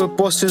chill with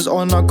bosses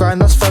on our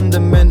grind, that's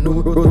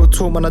fundamental. Real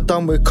talk man, I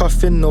done with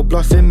cuffing, no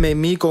bluffing, made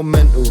me go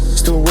mental.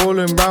 Still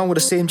rolling round with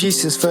the same G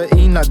since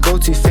 13, like go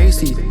too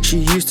facey. She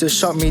used to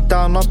shut me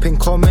down up in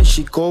comments,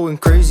 she going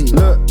crazy.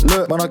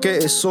 Look, man I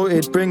get it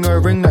sorted, bring her a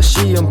ring that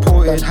she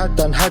imported.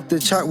 Done had the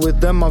chat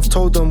with them, I've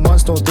told them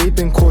once, no they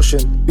been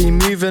cautioned. Be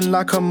moving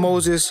like a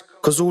Moses,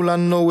 cause all I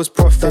know is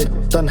profit.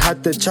 Done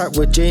had the chat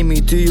with Jamie,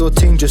 do your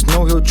thing, just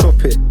know he'll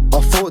drop it. I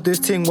thought this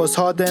thing was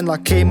hard then, I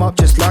came up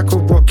just like a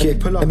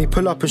rocket. Let me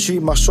pull up and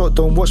shoot my shot,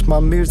 don't watch my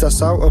moves,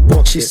 that's out of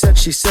pocket.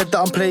 She said that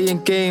I'm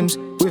playing games,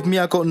 with me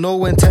I got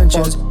no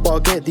intentions. But I'll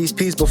get these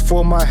peas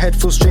before my head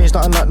feels strange,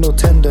 nothing like no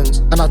tendons.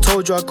 And I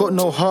told you I got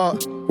no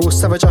heart, real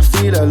savage I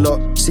feel it a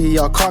lot. See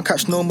I can't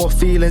catch no more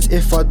feelings,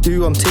 if I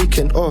do I'm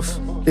taking off.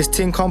 This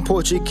ting come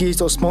Portuguese,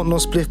 don't smoke no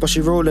spliff but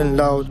she rolling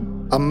loud.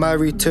 I'm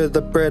married to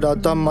the bread, I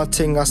done my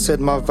thing, I said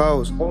my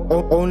vows.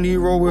 Only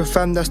roll with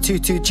fam, that's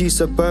 22G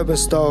suburban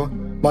style.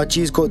 My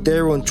G's got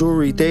their own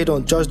jewelry, they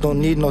don't judge, don't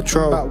need no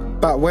trial.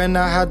 Back when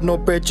I had no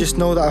bread, just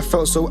know that I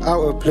felt so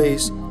out of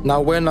place.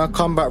 Now when I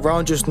come back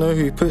round, just know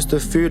who puts the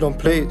food on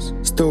plates.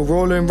 Still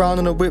rolling round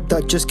in a whip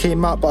that just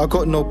came out, but I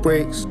got no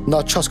brakes.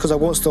 Not trust cause I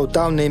won't slow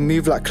down, they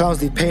move like clowns,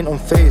 they paint on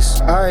face.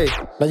 Aye,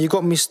 now you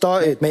got me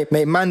started, make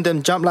man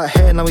them jump like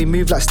hair, now we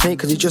move like snake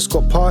cause he just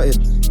got parted.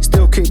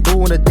 Still kick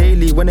ball on a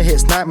daily, when it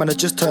hits night man I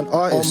just turn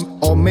artist.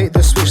 I'll make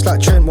the switch like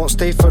Trent, won't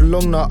stay for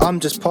long now, I'm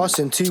just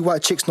passing. 2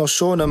 white chicks, no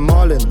Sean and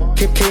Marlon.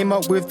 Came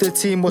up with the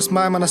team, what's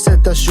mine man, I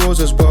said that's yours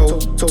as well.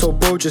 So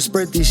bro just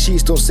spread these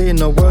sheets, don't say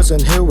no words and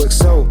he'll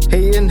excel.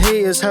 Hating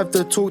haters have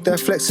the talk, their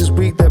flex is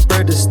weak, their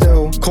bread is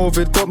still.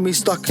 COVID got me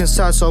stuck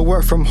inside, so I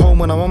work from home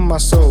when I'm on my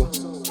soul.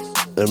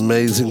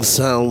 Amazing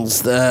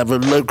sounds there. A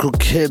local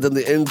kid in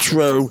the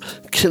intro,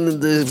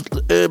 killing the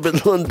urban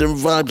London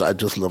vibe. I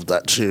just love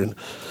that tune.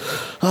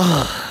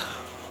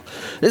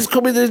 It's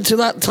coming into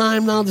that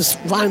time now, this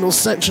final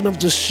section of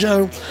the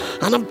show,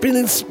 and I've been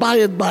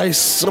inspired by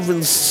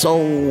Southern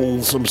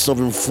Soul, some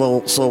Southern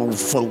Soul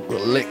funk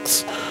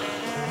licks.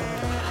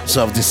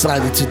 So I've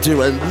decided to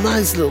do a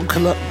nice little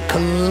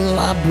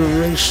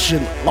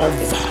collaboration of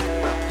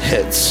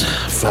hits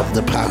from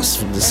the past,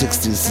 from the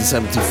 60s to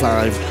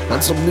 75,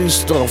 and some new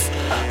stuff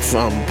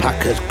from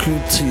Packard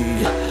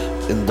Kuti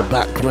in the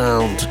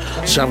background,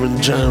 Sharon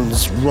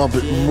Jones,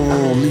 Robert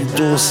Moore, Lee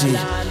Dorsey,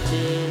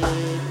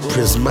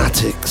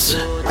 Prismatics,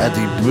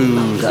 Eddie Blue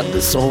and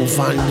the Soul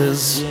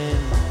Finders,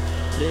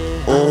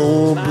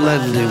 all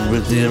blending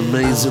with the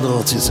amazing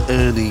artists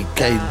Ernie,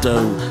 K.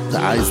 Doe, the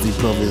Isley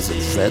Brothers and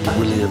Fred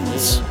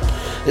Williams.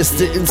 It's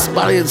the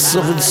inspired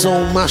Southern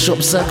Soul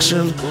mashup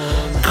section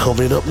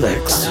coming up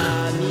next.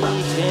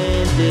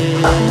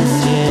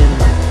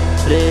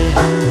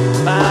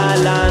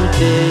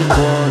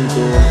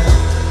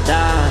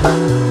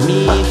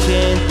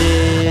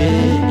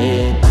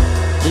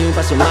 Ni un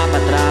paso más para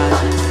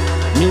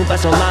atrás, ni un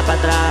paso más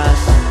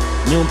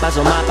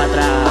para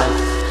atrás,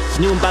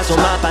 ni un paso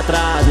más para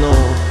atrás, no,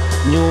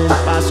 ni un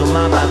paso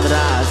más para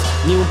atrás,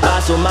 ni un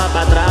paso más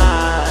para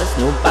atrás,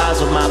 ni un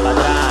paso más para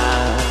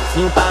atrás,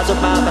 ni un paso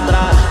más para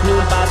atrás, ni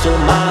un paso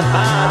más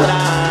para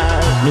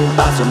atrás, ni un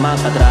paso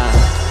más para atrás,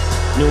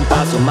 ni un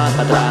paso más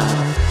para atrás,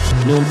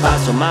 ni un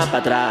paso más para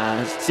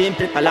atrás.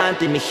 Siempre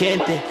pa'lante mi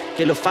gente,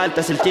 que lo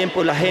falta es el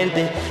tiempo, la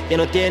gente que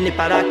no tiene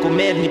para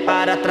comer ni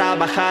para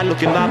trabajar, lo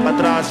que va para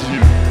atrás.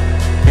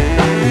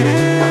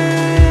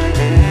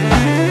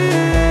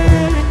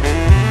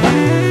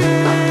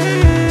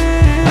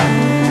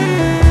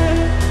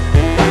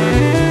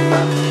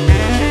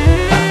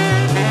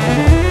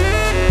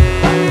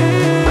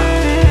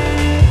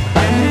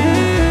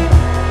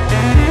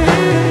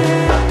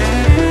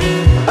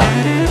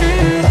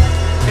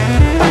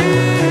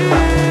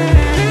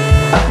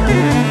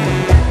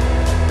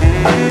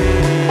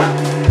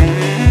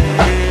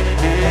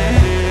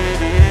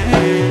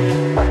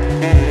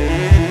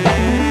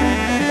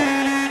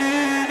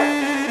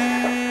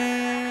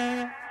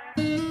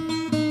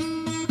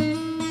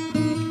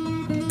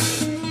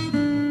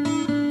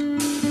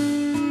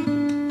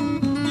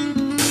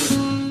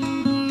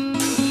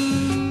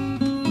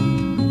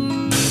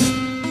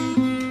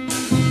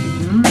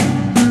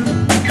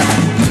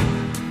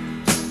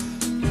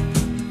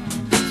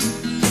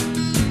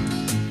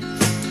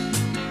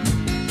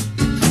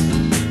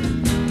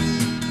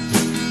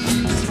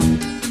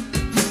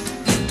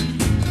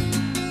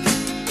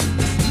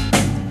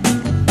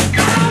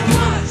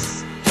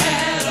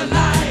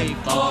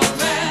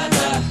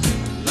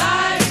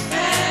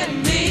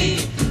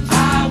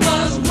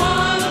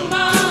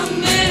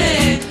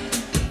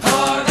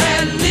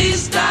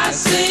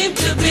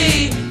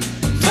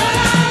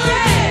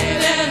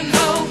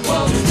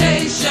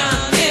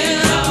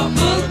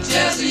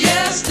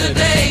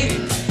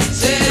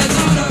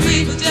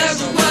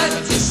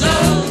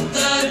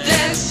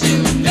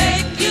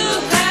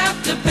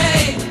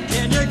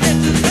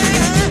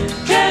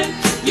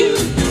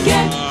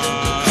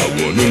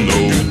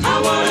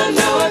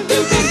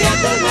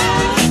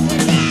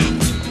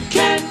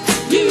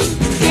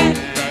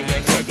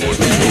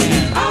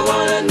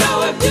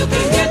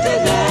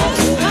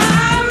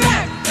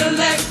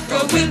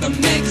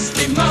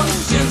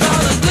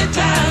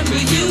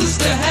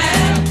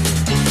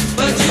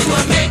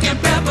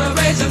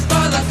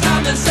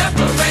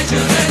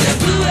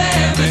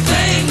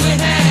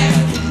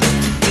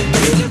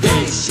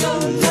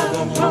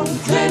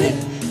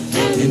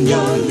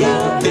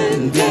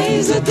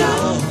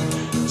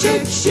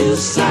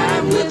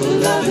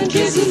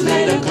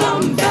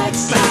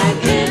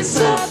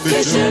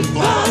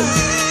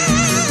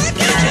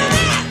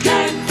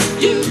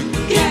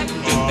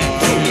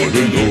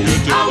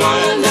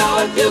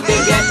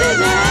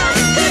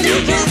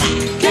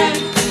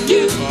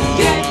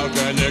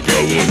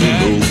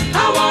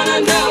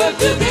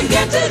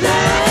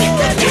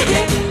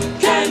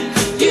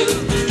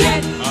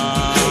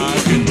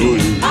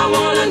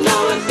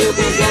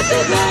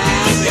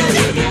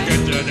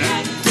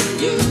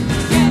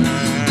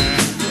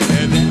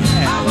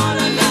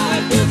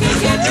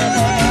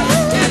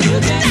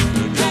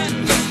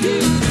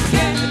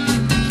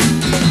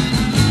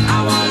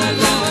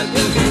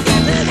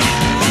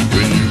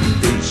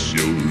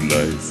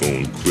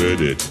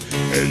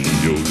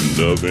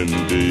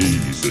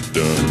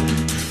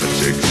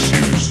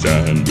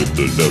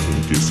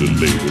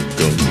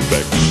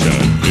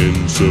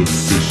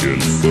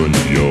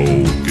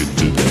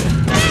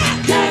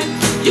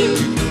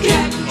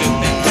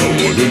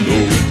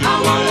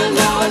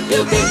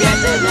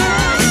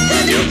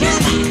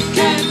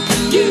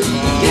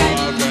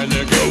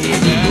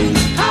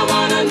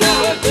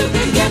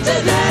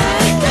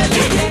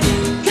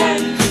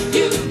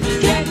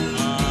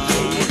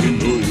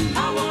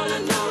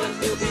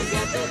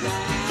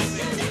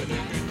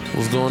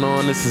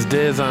 This is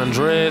Dez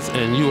Andres,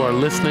 and you are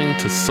listening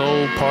to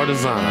Soul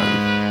Partisan.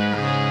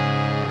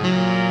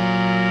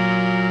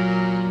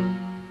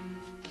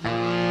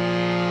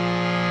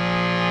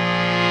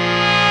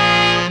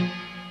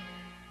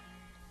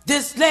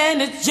 This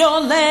land is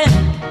your land.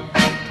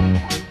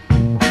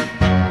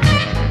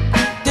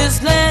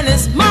 This land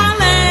is my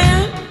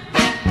land.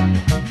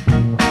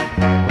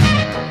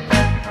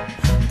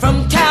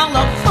 From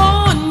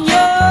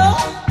California,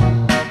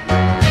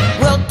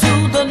 well,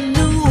 to the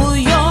New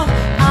York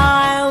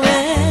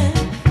Island.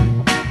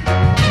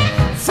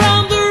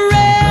 From the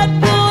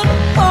Redwood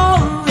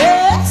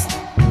Forest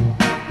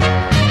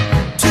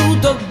to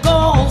the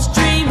Gulf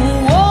Stream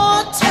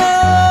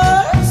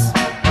waters.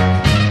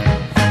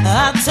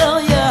 I tell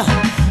you,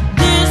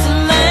 this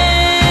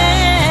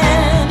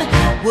land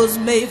was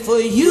made for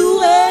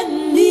you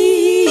and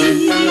me.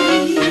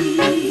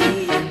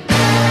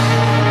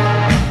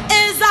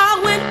 As I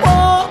went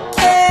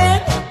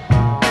walking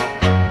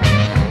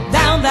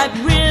down that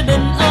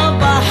ribbon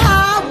of a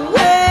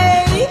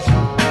highway,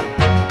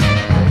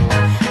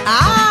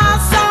 I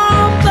saw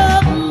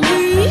above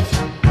me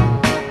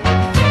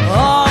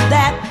all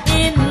that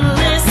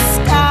endless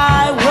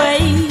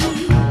skyway.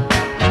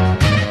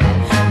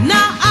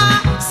 Now I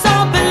saw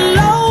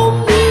below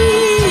me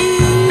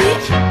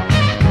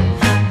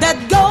that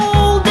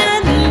golden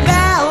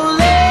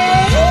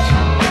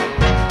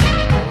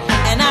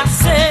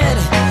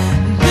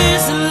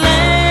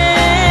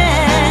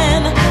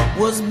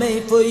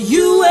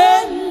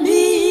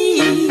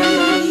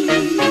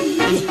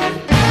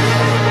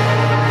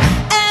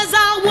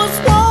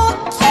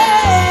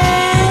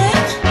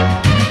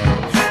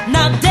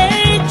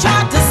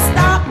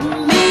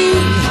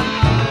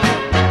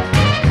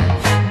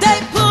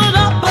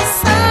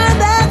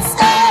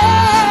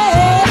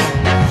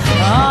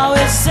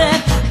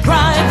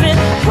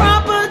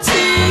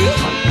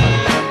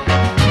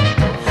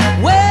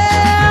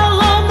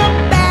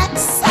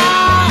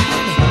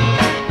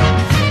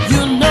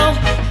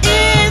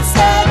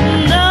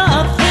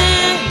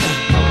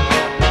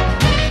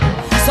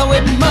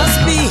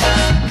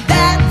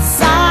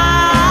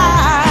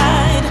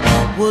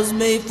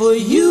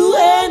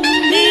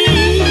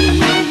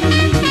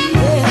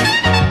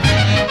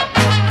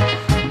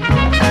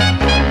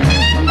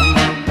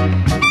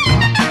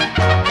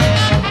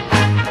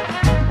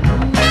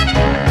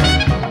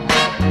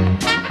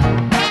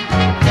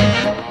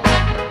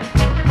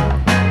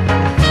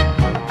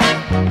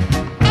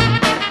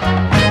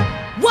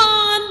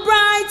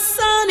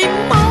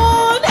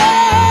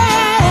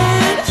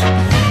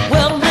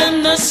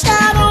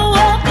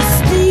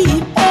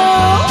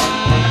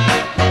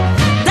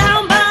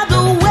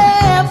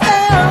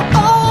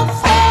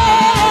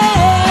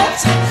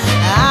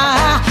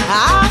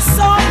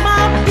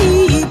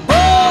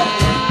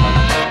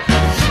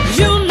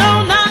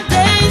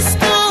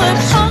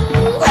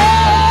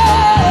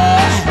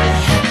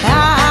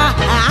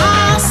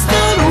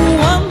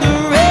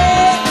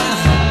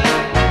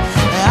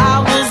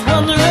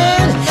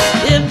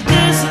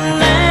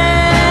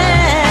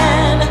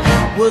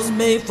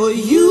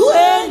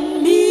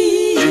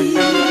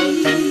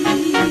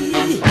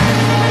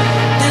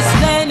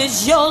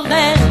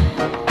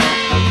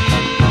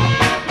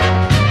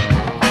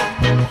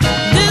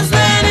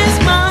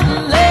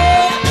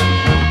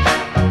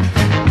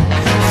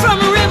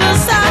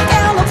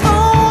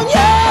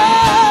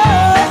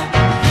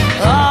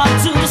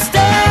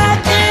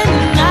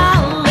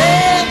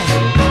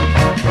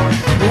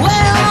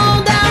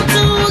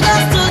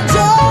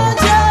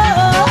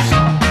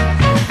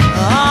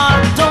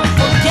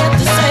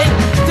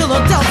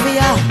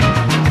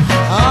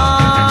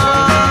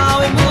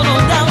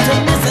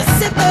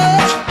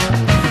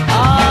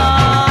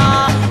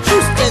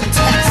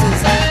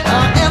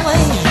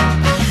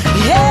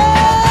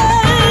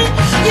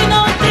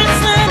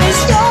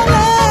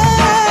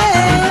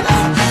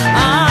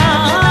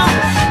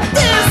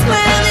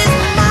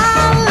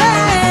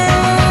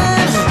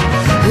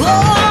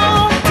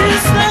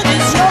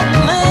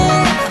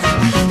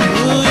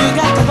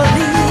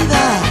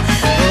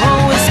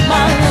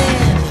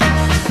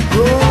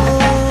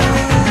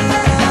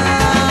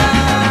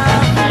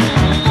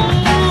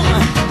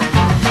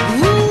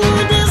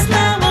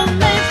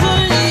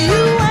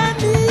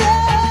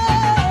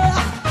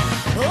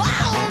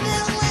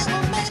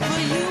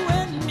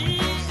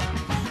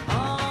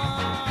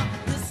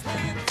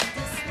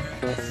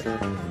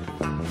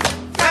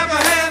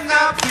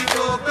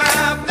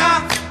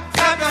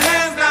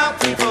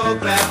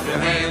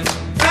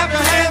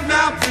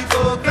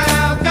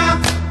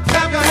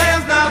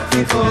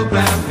people,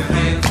 clap your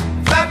hands.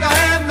 Clap your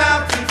hands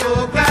now,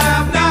 people,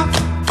 clap now.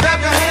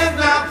 Clap your hands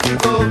now,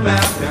 people,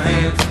 clap your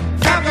hands.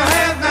 Clap your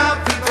hands now,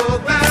 people,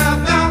 clap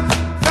now.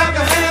 Clap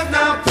your hands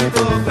now,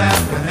 people,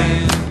 clap your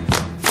hands.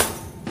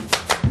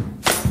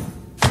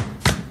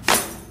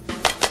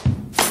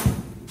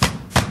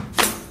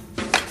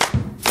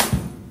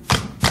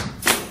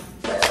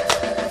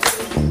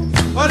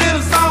 A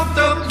little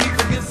softer,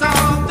 people get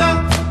softer.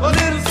 A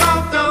little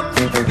softer,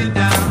 people get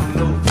down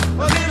low.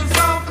 A little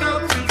softer,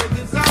 people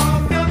get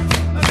softer.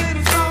 A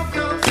little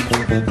softer,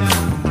 people get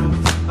down low.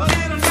 A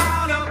little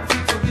louder,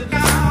 people get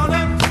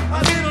louder. A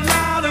little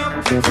louder,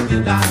 people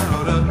get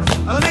louder.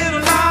 A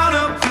little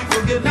louder,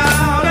 people get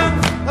louder.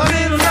 A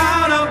little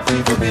louder,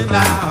 people get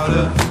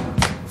louder.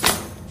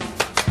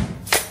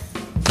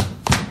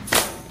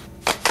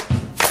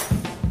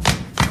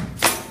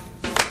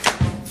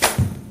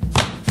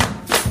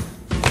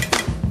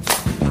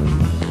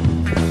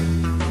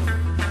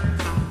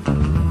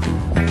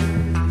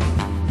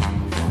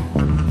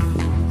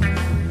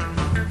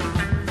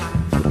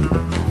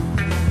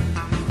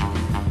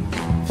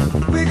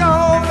 We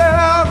gon' let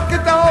our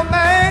good old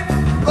man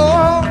go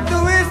home to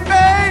his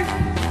bed.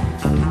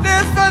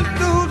 Listen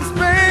to the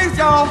springs,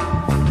 y'all.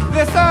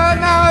 Listen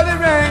how they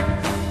ring.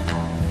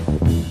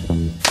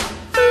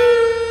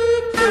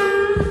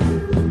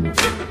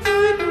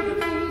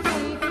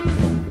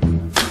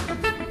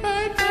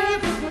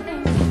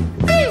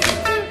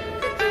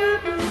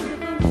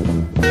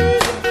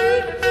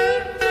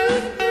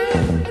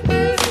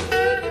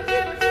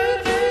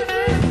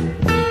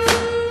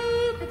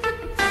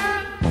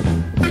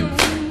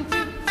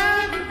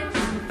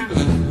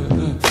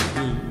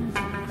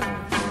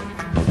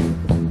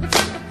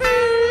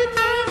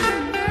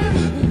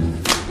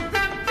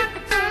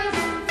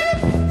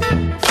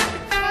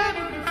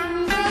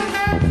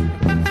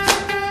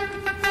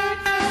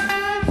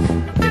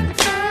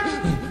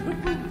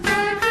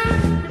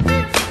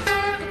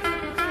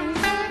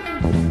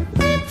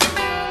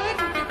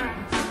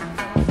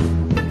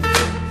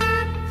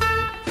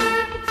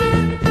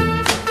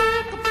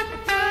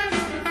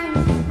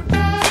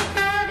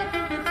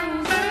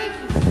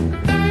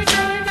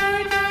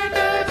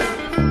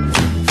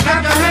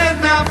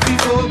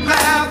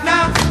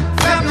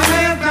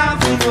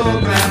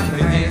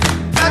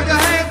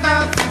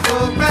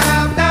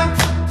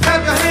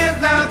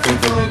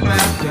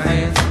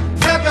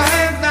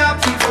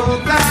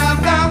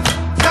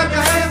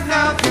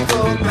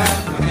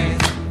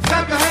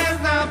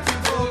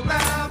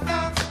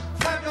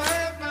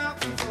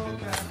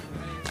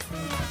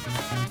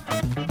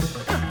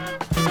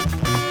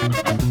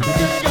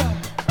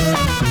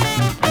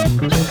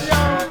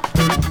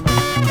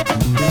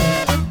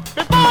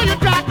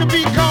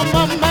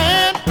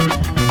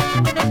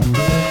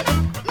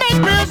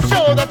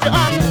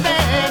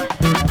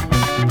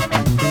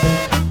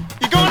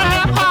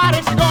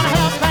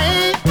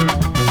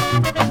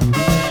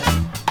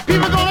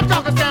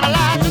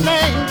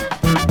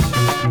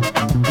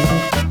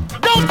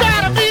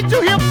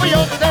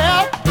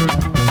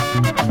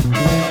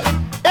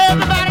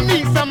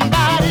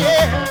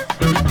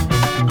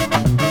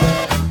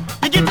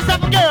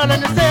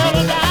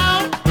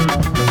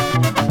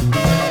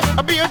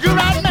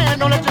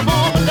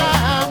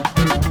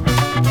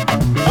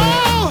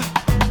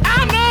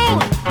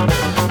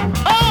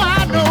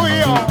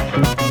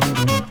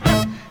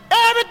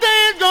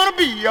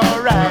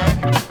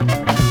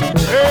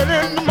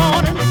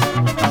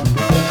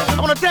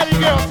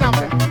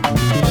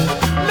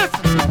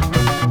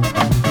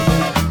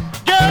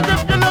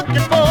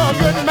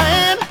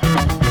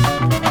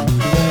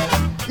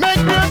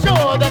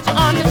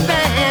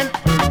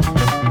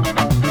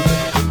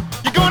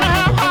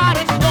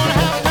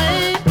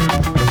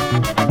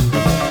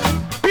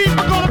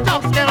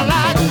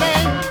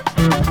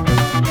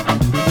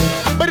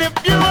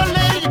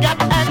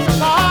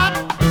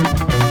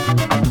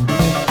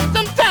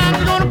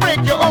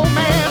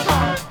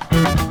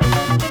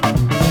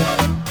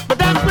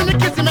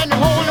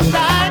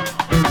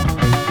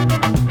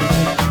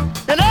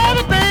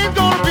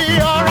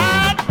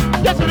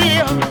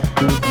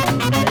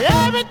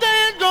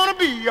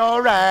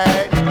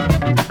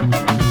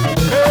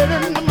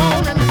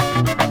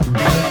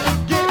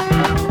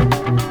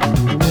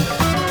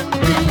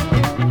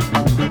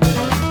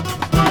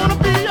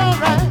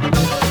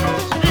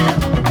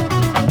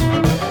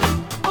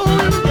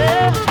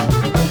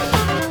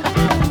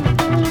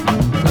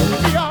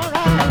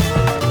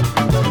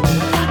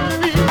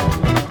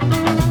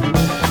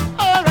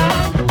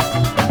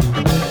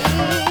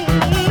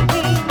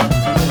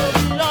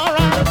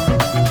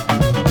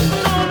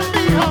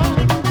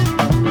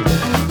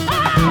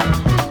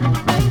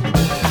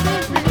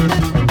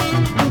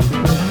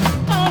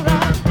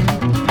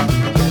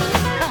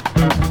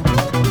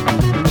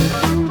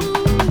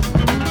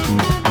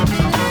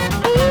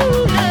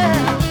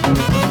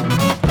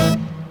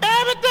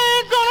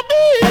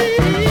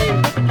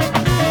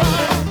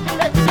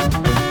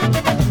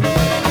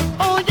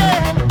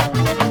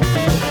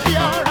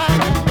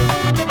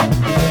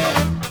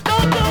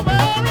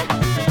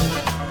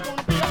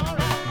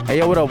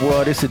 yo, what up,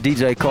 world? This is a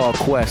DJ called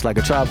Quest, like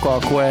a Tribe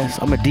Called Quest.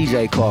 I'm a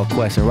DJ called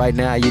Quest, and right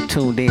now you're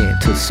tuned in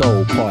to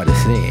Soul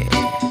Partisan.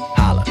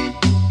 Holla.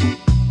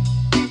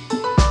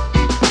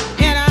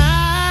 And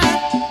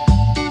I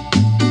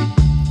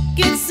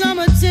get some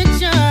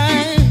attention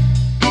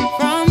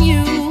from you.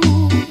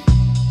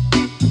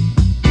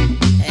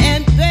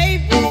 And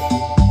baby,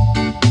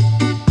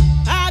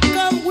 how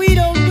come we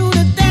don't do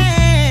the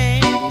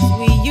things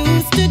we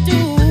used to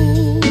do?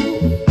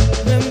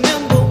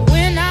 Remember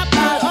when I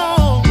put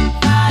on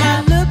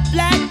my little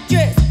black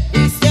dress,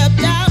 we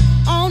stepped out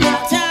on the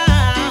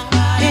town,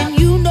 and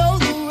you know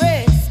the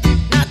rest.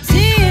 Now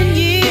 10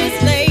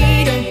 years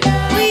later,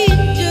 we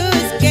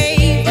just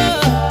gave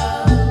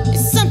up.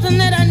 It's something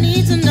that I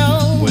need to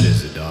know. What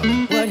is it,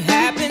 darling? What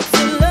happened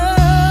to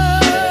love?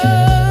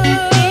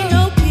 Ain't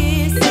no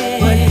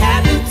kissing. What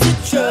happened to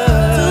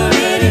trust? Too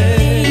many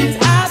things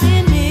I've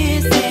been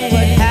missing.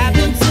 What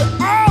happened to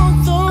all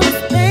those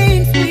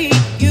things we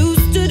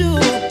used to do?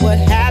 What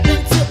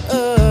happened to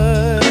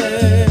us?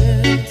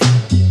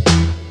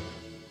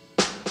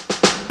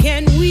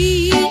 Can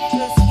we,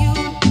 just you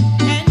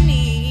and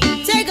me,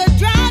 take a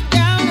drive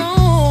down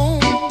on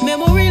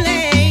memory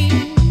lane?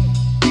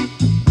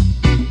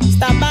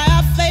 Stop by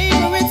our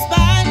favorite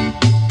spot.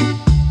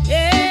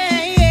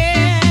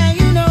 Yeah,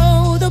 you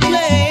know the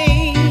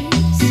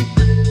place.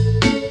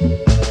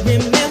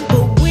 Remember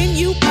when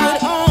you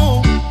put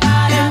on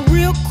them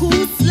real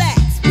cool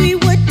slacks? We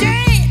would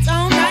dance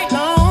all night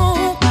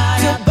long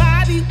to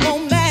Bobby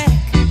Womack.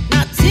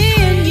 Now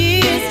 10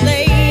 years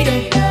later,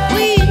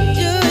 we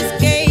just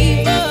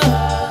gave up.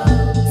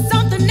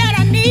 Something that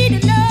I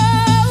need to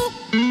know.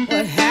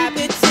 What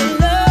happened to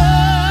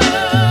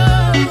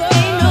love?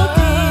 Ain't no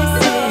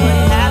kissing. What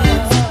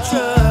happened to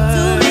trust?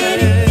 Too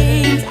many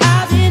things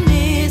I've been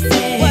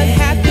missing. What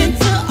happened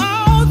to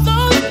all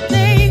those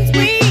things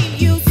we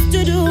used to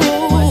do?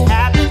 What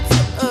happened to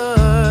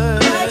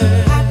us? What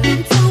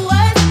happened to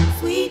us,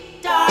 sweet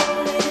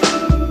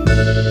darling?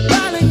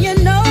 Darling, you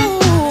know,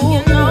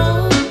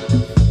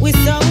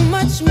 we're so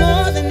much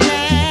more than that.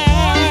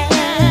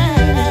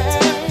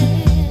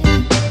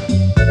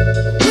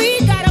 We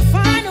gotta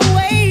find a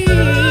way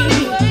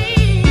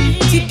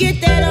to get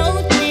that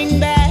old thing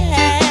back.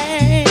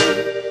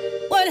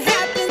 What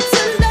happened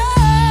to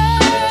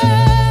love?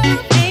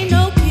 Ain't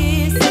no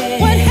kissing.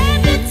 What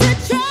happened to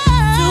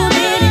trust? Too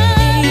many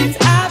things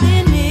I've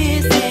been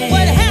missing.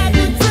 What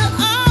happened to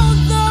all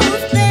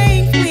those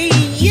things we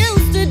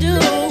used to do?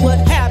 What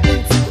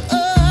happened to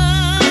us?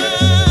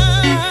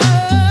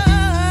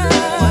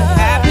 What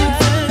happened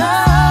to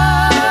love?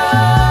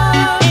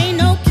 Ain't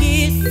no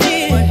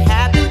kissing. What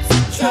happened to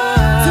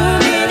trust? Too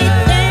many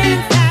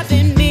things I've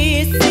been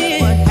missing.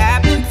 What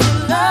happened to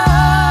love?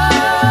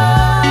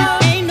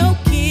 Ain't no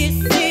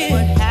kissing.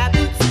 What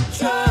happened to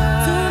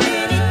trust? Too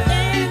many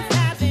things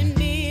I've been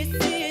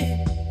missing.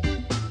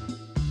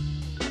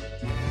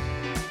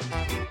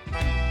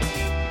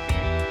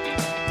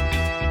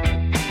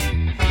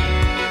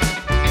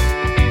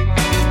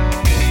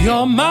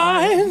 Your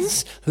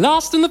mind's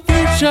lost in the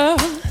future.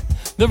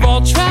 They're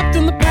all trapped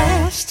in the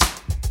past.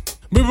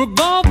 We're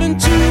evolving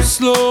too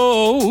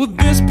slow.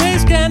 This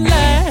pace can't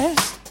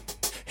last.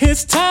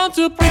 It's time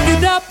to pick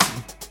it up.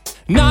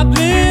 Not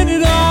let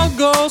it all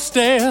go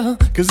stale.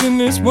 Cause in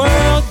this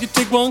world, you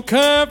take one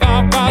curve,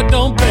 our ride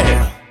don't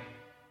bail.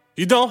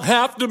 You don't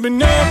have to be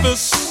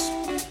nervous.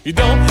 You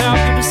don't have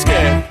to be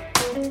scared.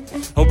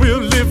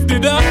 We'll lift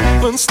it up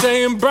and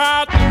staying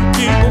bright and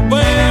keep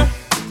aware.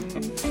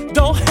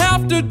 Don't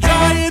have to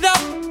dry it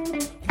up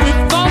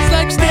with thoughts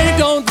like stay,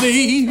 don't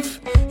leave.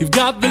 You've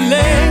got the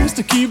legs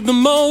to keep the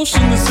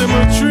motion, the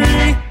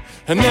symmetry.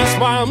 And that's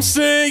why I'm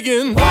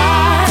saying,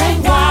 why?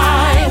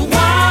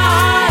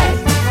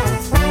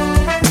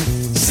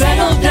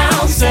 Settle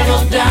down,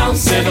 settle down,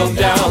 settle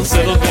down,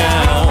 settle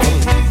down.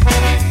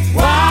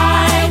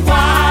 Why?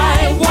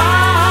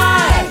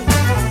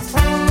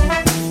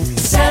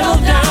 Settle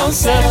down,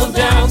 settle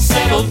down,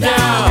 settle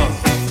down.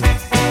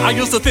 I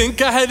used to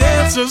think I had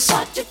answers.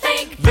 What you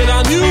think? That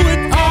I knew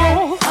it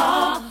all.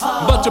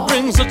 But you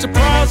bring such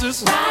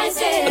surprises.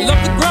 I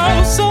love to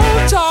grow so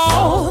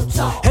tall.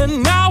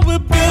 And now we're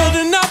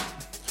building up.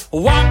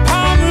 Why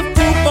power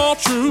prove more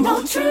true?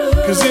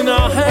 Cause in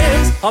our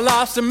hands, our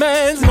life's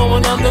demands. No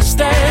one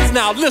understands.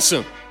 Now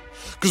listen.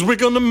 Cause we're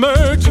gonna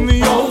merge in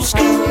the old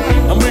school.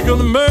 And we're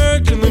gonna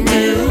merge in the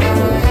new.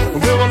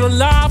 We're all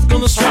alive,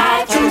 gonna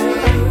strive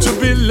to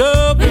be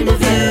loved in the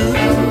view.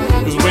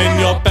 Cause when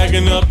you're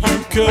backing up, you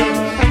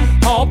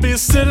could all be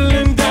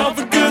settling down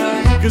for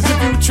good. Cause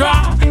if you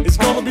try, it's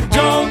gonna be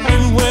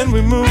jumping when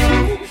we move.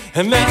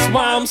 And that's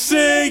why I'm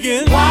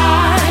saying,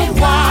 why?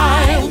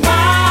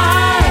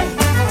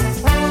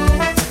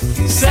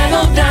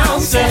 Settle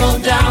down, settle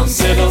down,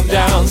 settle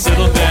down,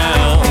 settle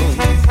down.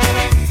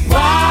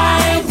 Why?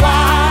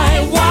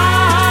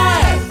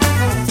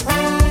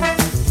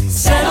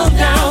 Settle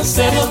down,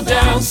 settle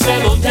down,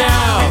 settle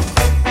down.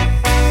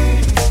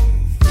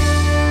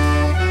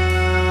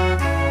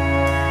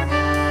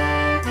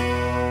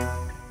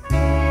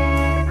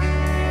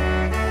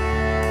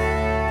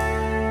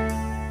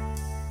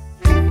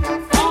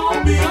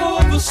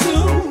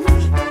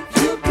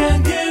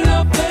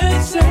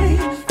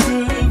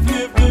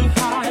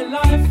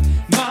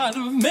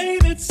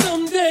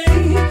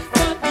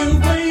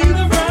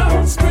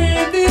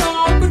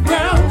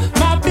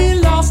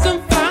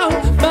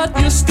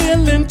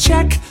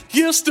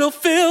 still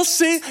feel,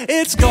 see,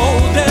 it's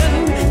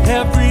golden.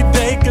 Every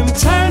day can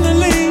turn to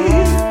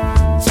leave.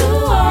 Too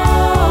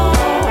old,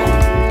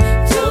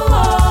 too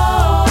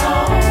old.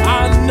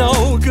 I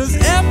know, cause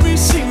every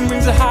scene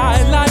brings a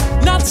highlight.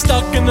 Not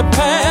stuck in the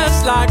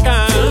past like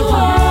I'm too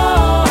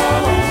old,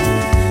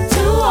 too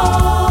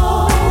old.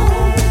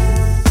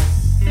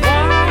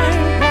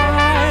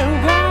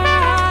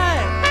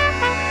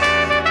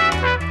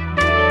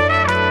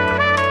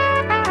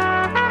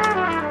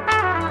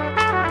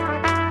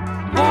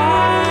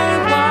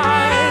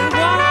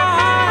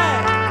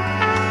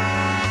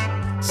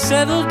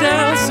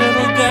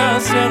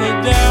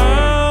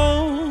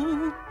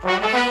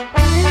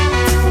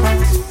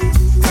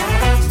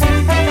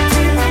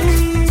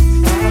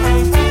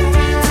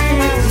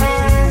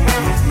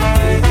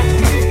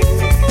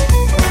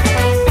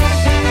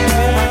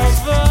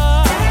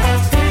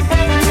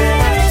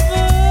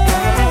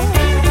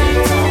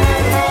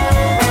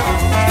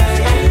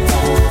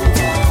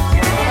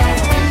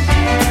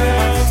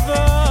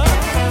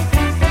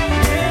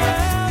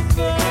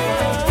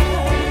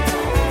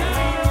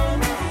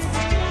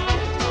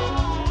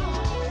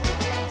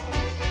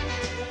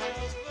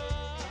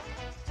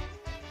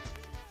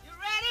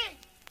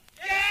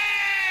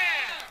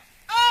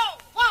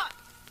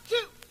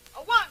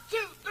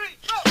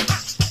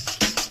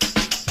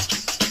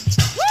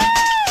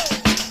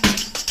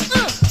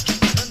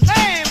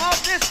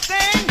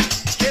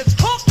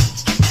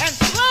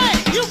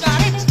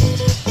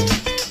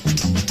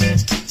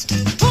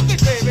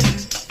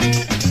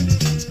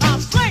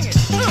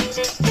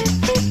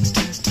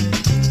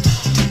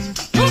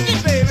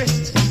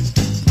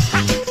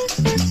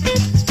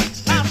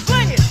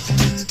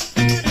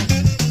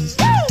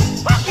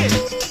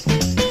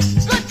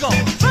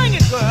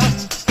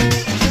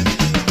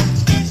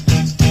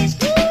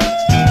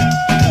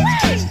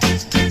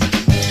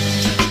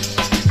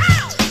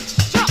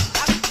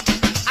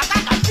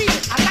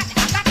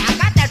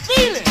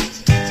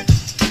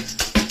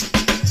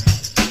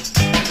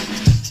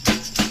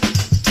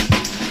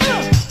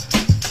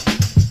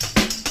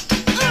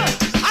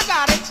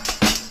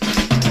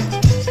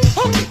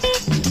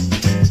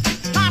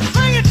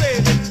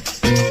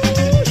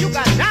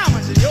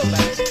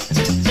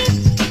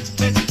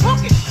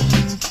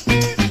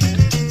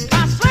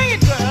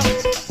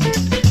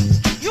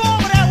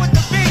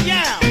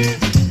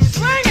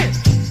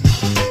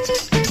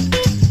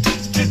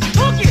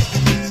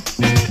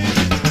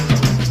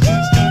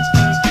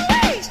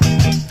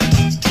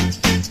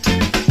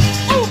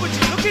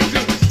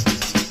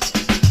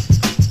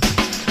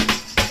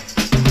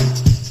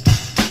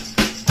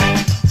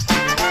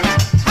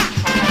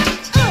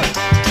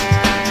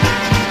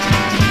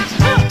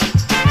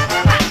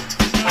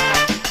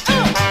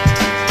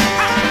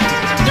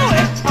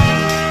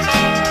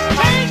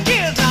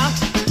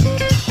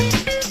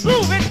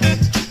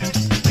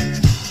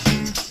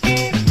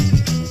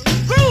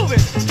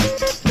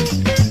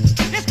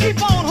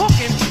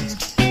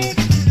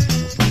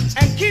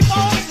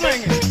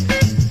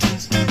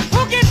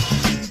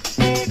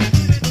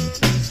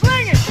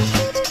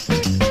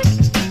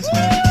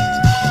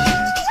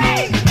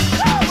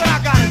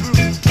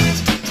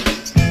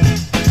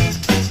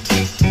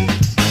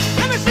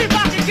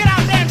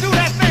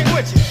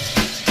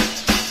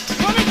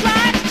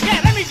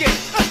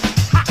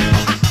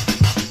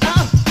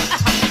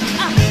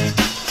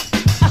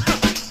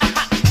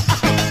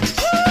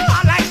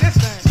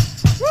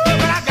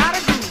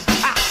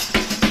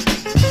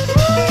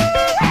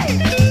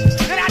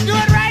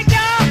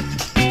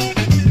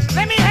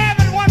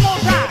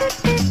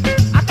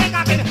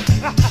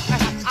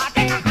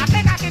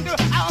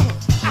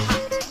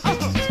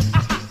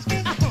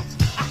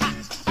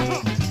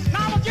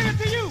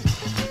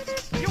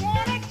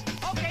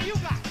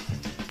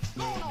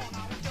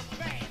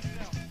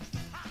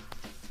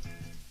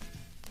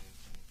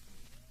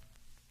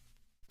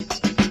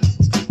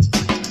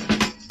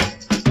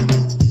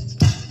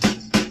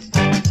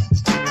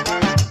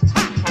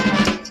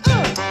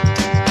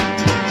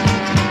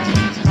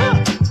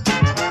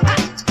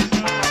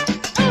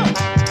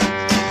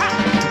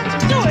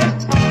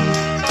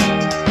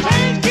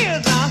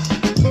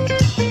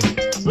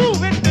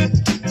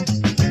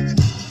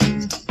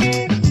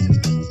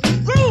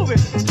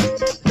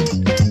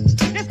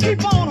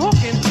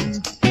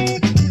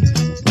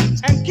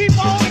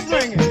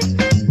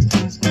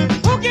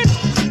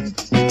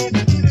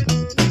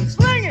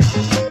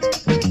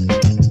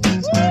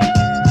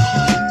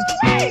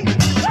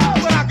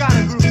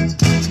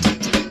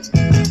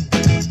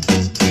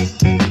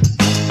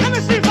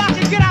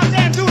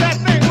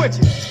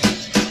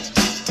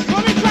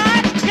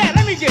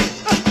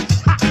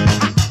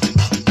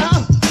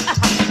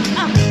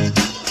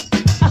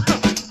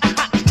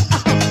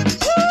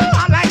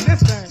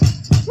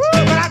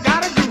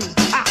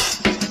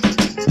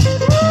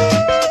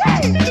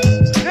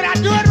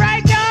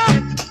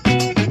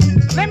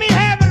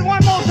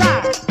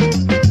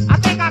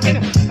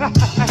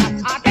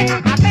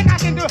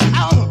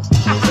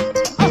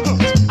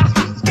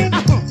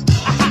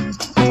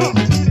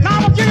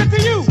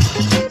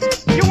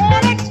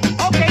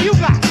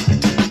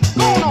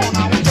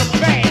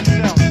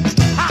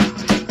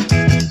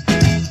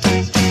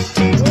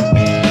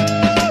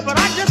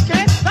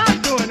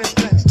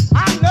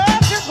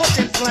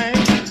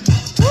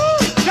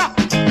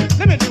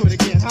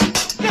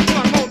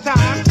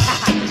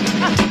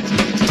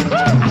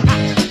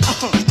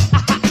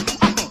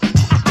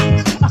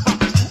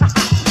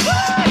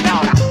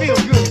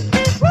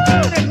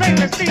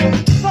 make me feel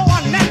so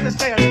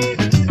unnecessary.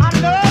 I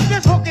love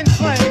this hook and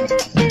sling.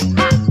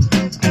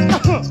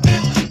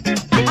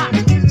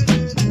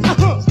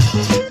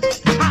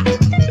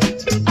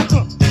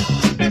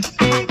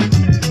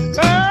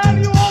 Girl,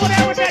 you over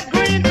there with that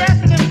green dress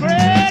and them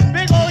red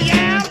big old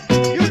yam,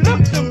 you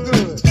look so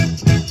good.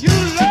 You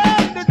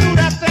love to do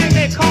that thing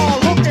they call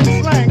hook and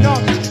sling,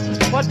 don't you?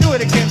 Well, do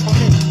it again for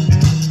me.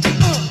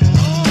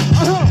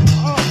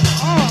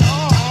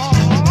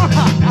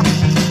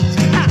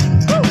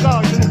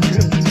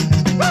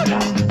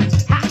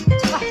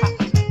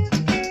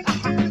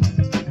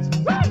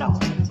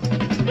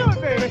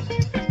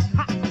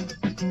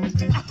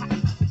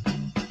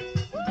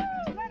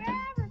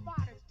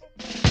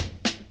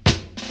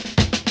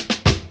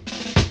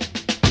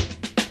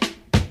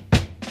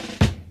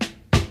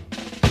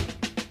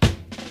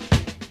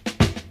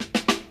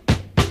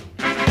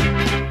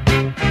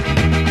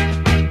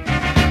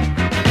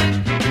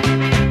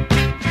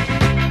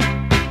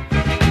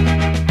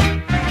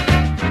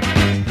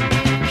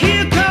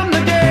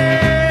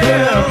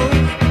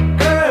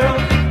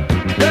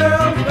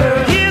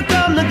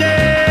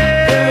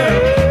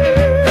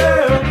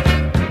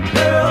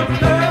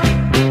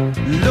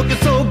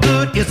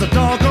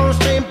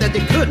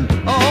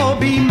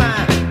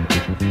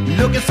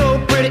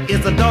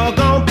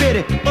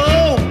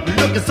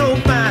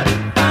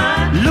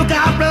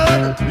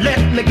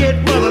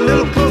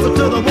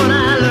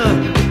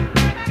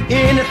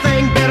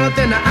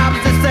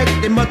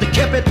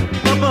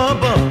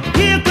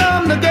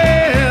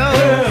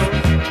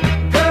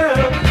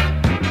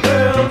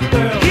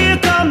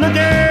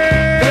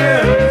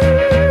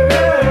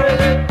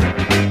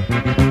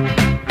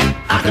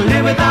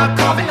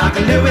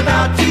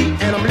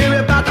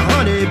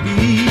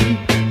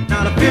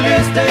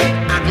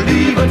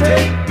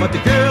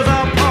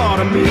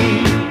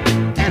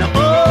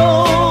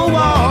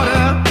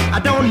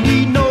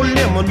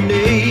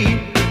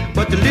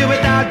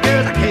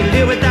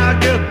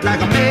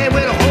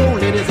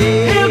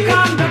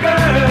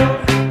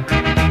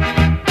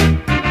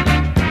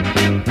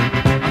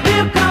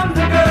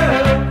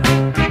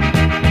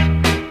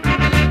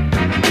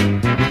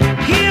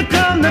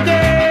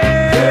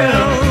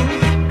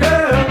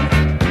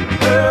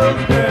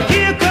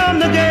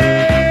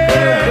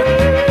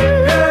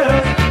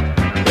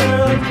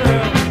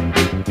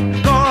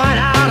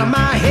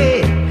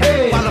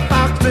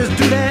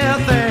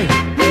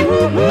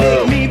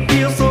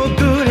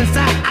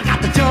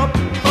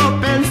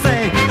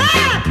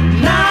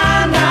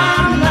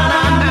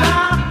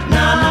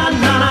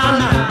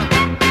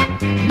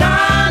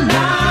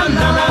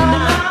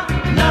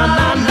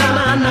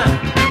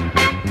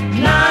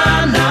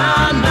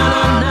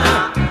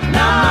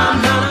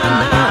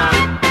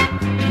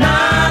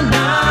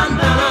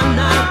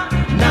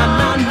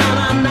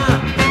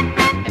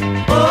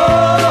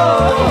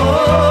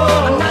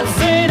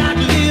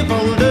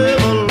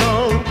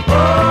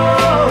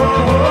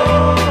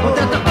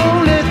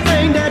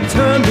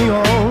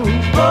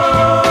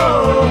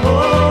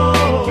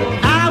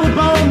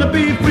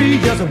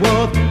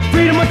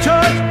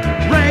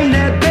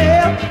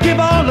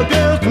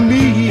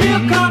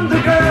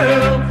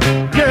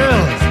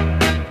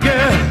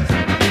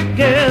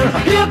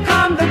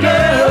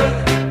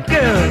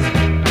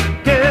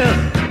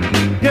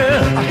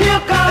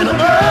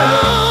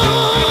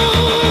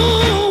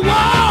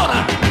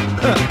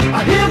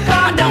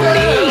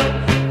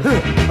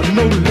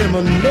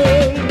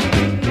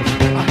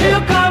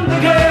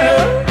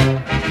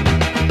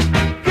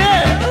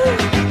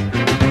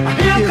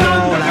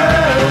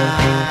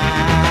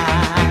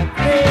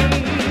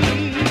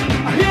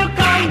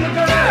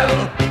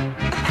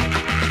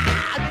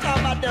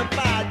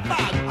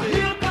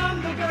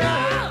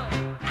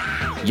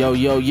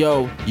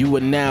 Yo, you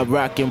are now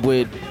rocking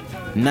with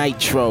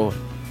Nitro,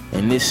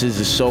 and this is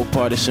the Soul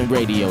Partisan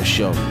Radio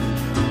Show.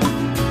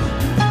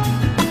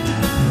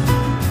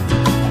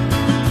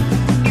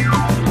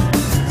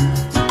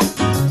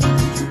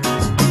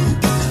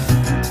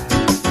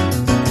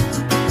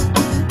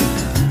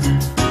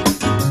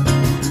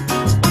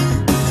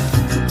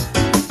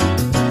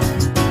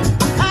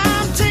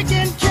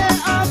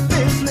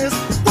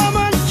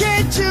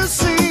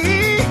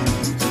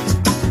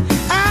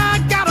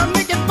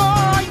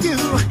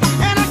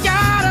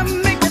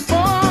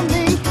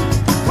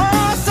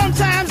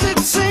 Sometimes it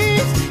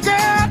seems,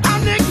 girl,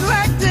 I'm neglected.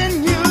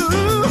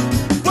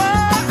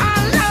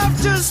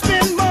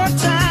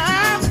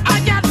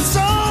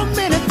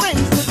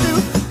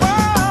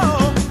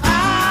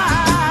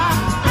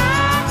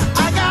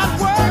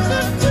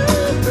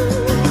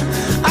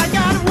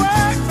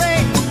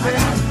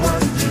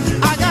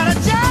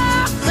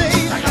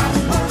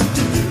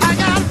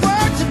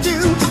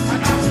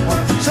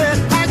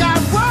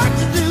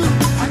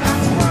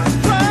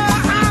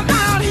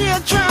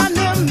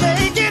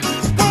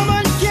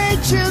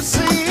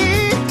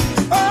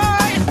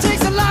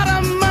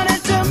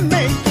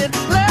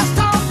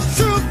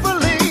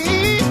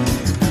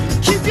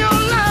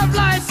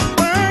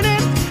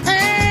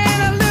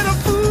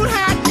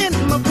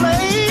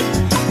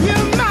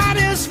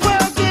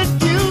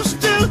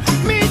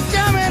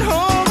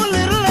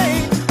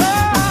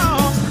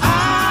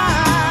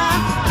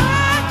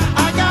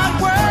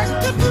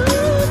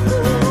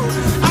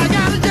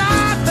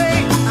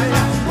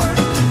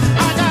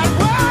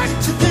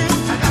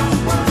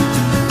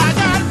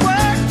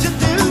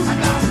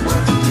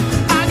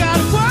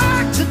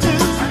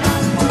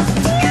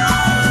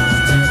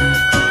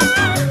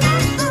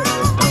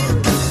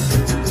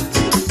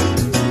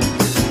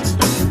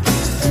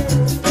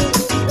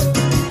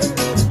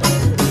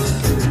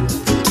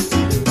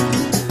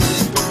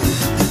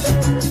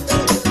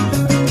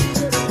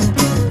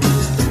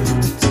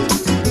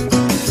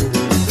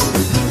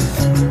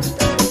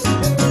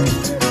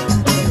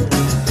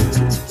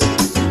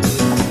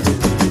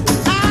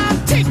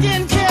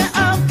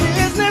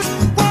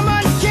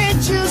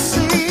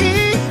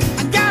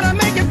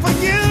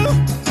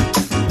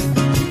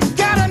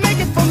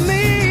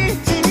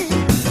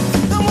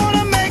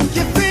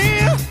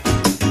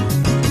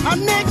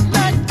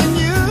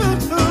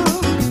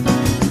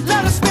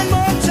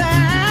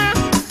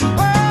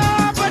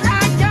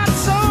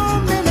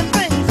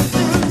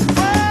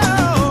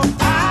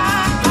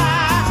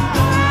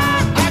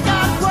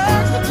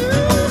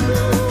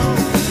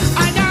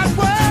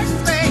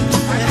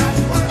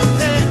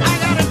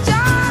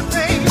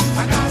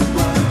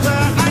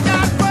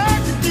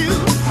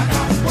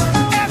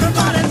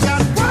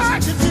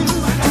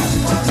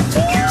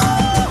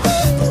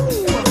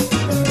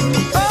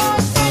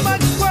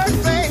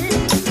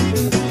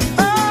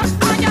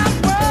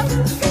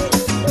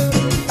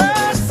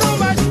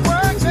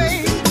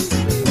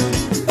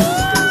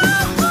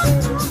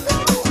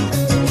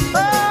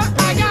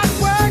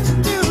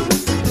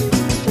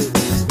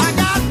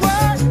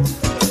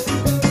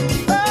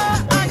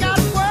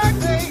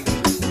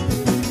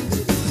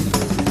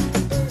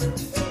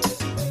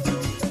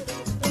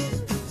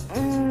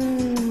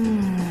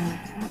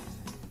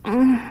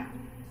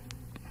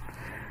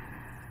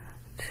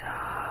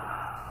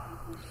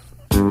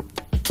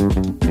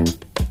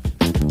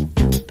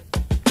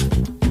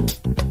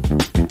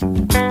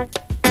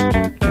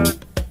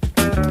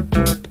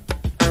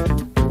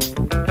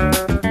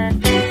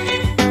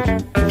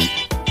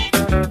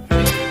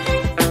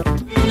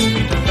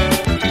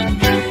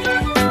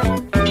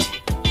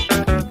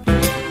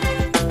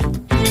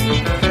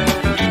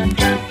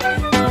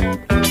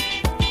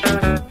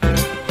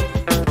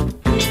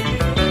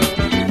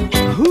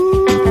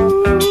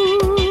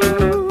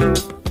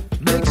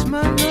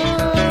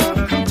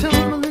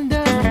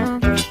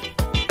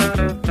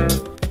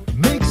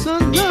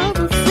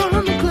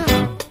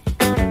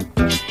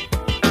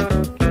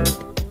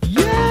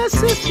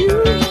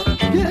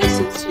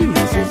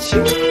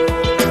 you.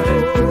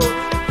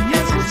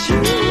 Yes, it's you.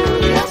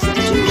 Yes,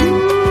 it's you.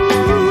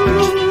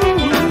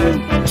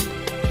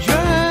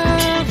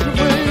 Drives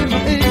away my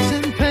aches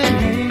and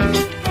pains.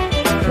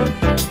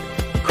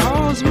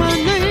 Calls my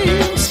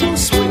name so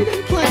sweet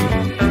and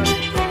plain.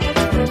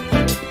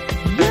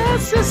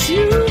 Yes, it's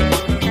you.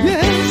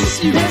 Yes, it's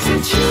you. Yes,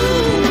 it's you.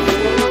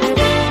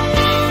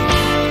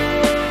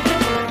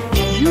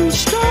 You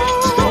stole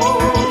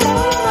my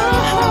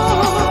heart.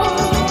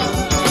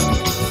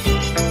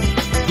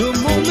 The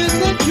moment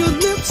that your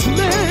lips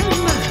met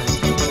mine,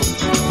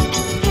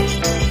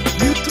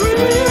 you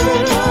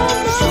thrilled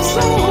my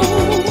soul.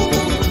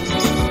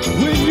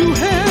 When you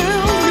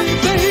held me,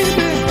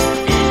 baby,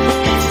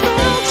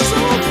 felt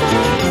so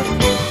fine.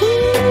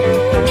 Ooh,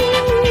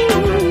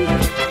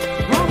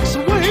 walks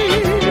away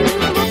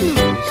my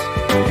blues.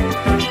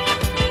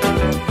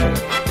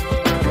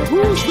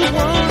 Who's the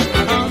one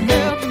I'll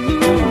never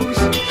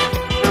lose?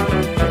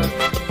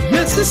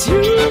 Yes, it's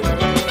you.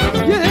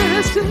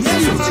 Yes, it's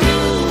you.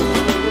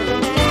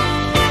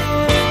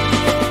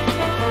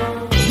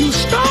 You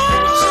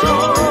stole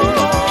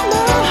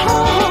my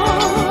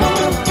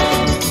heart.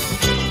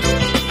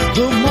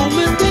 The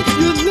moment that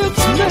your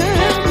lips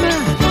met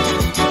mine,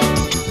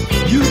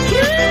 you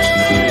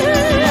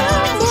thrilled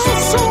my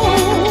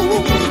soul.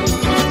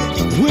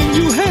 When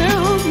you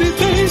held me,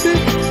 baby,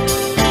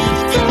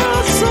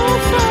 felt so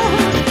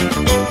fine.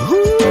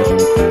 Ooh,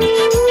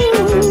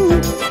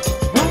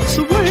 walks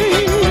away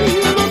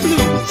my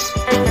blues.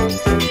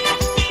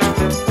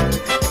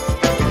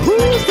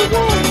 Who's the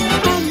one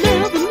I'll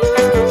never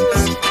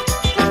lose?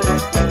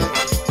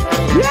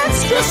 Yes,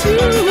 it's you.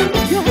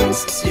 Yes,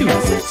 it's you.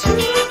 Yes, it's you.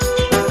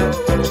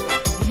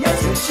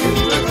 Yes, it's you.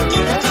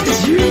 Yes,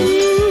 it's you.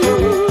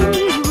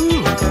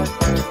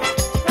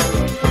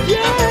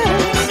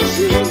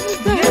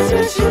 Yes,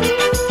 it's you. Yes, it's you.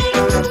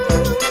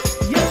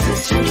 Yes,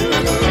 it's you.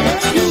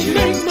 You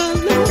make my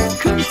love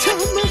come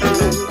turn my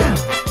moon down.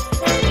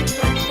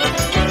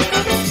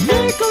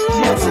 Make a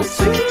love. Yes, it's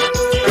you.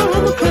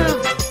 From a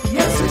cloud.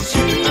 Yes, it's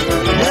you.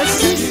 Yes,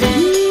 it's you.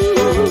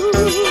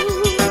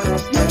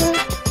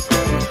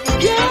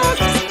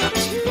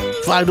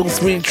 Final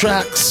 3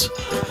 tracks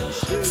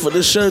for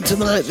the show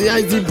tonight. The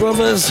ID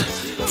Brothers,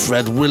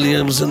 Fred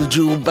Williams and the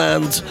Jewel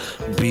Band,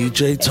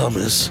 BJ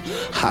Thomas.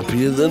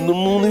 Happier than the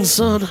morning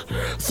sun.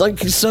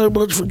 Thank you so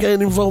much for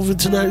getting involved in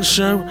tonight's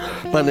show.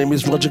 My name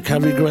is Roger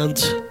Cary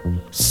Grant.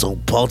 Soul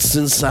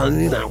Partisan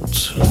signing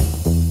out.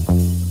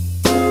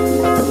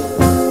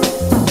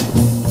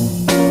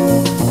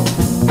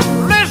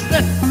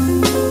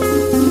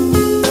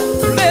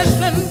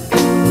 Listen,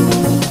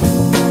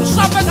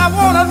 something I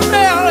want to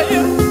tell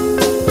you.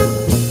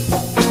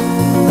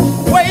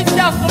 Wait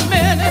just a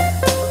minute,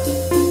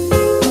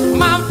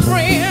 my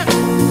friend.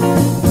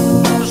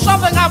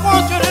 Something I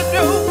want you to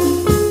do.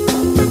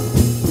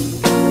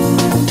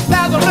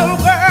 There's a little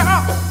girl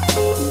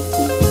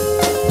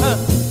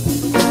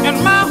in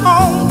my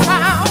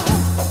hometown.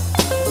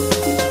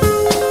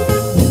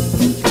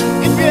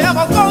 If you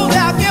ever go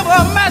there, give her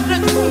a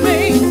message to me.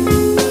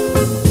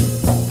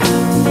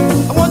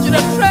 I want you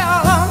to tell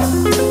her,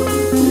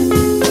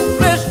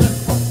 listen,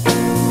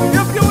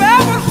 if you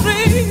ever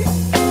see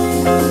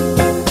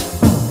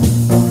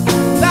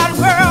that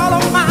girl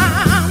of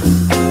mine,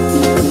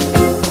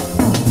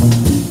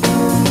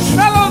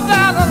 tell her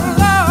that I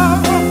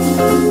love her,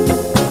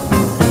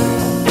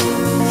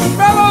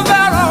 tell her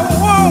that I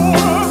want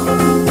her,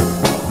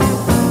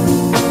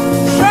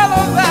 tell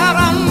her that I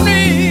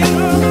need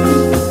her,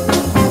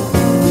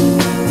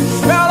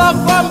 tell her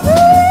for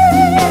me,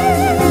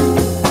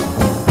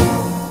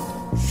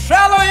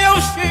 tell her you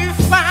she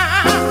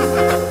fine,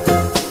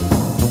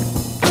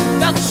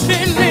 that she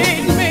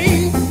need me,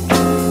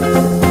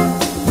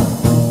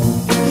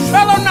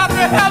 tell her not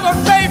to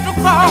hesitate to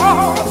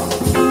call,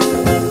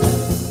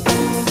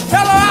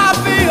 tell her I'll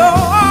be your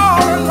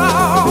all in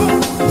all,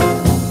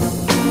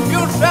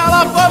 you tell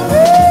her for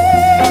me,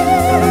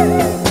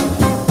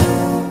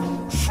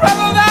 tell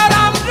her that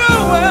I'm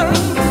doing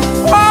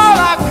all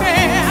I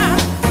can,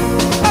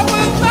 but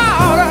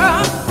without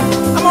her,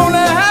 I'm only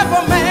half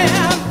a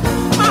man,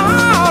 my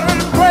heart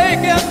is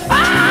breaking,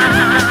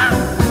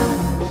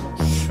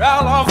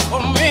 tell her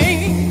for me,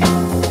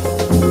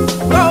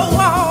 go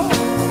on,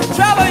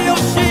 tell her you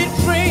see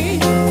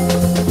dream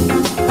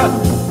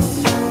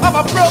of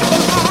a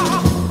broken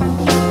heart,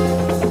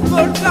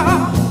 good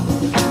God,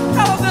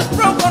 tell her this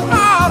broken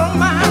heart of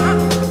mine,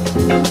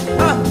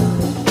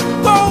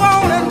 go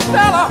on and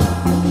tell her,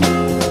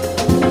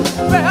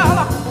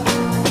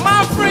 my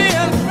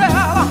friend,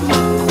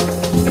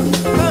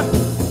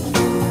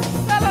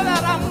 tell her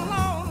that I'm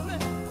lonely.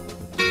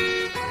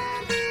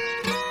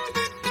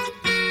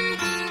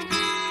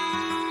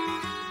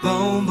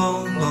 Boom,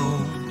 boom, boom,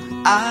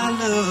 I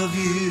love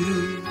you.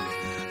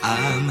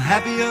 I'm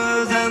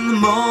happier than the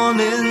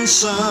morning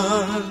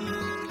sun.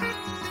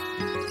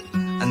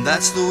 And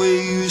that's the way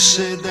you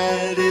said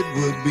that it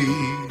would be.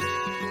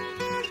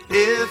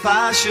 If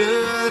I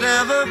should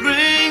ever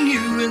bring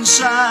you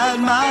inside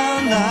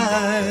my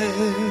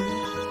life,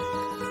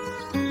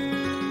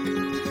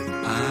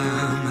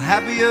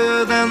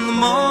 happier than the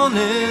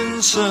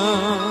morning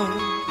sun.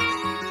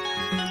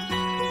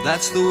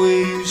 That's the way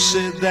you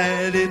said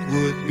that it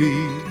would be.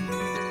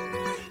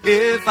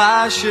 If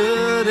I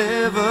should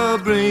ever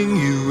bring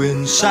you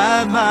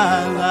inside my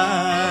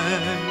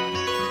life.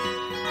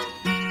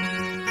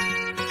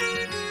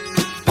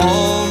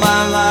 All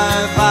my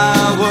life I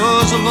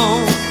was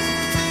alone,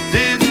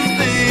 didn't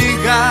think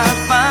I'd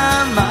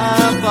find my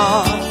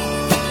part.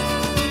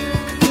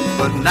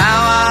 But now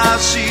I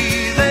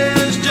see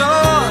there's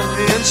joy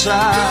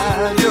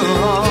inside your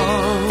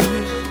heart.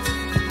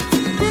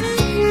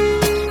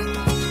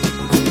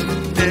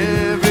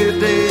 Every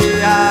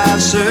day I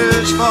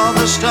search for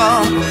the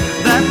star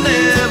that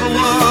never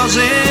was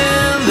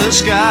in the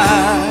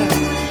sky.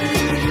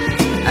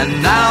 And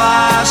now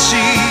I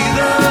see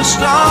the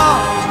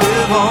stars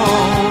live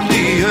on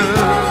the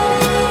earth.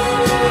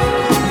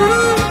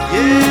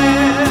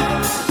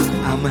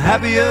 Yeah, I'm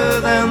happier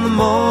than the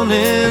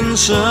morning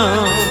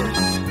sun.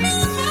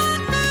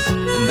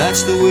 And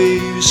that's the way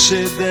you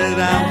said that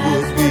I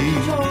would be.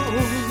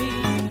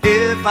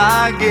 If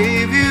I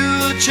gave you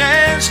a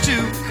chance to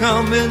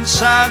come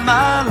inside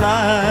my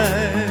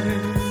life.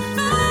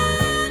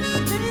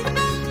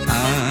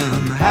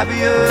 I'm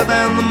happier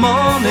than the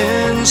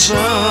morning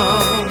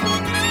sun.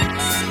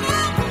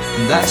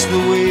 That's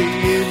the way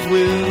it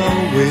will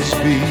always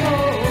be.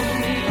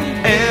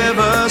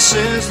 Ever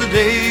since the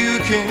day you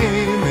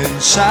came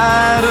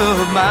inside of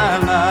my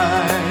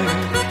life.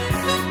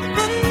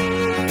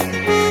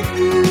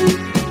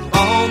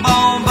 Boom,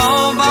 boom,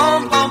 boom,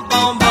 boom, boom,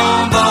 boom,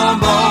 boom, boom,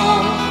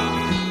 boom.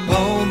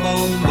 Boom,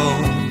 boom,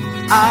 boom.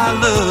 I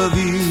love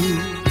you.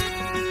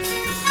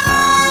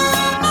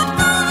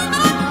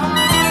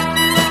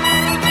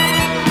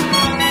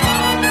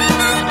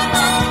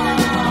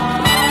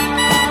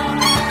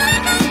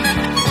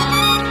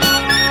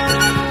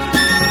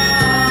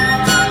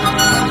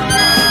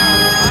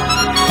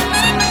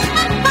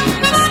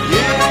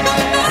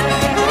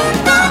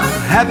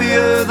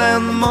 Happier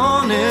than the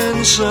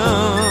morning sun.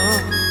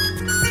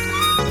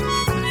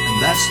 And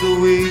that's the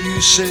way you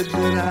said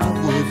that I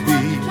would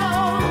be.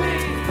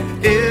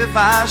 If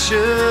I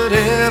should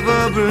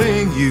ever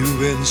bring you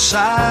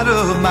inside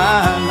of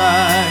my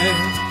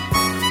life.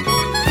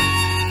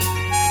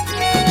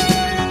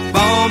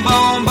 Boom,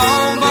 boom,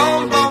 boom,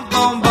 boom, boom,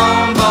 boom,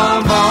 boom, boom,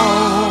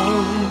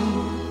 boom.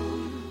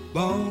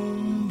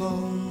 Boom,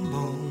 boom,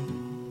 boom.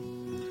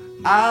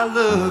 I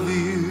love you.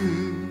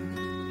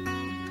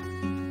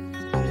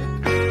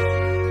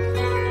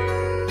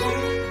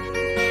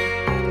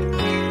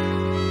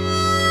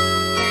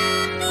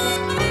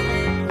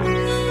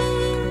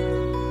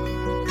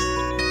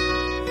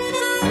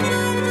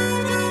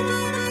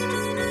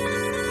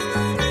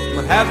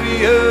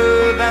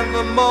 Happier than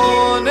the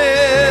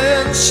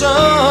morning sun.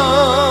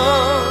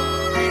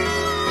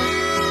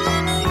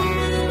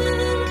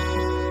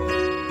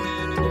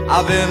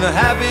 I've been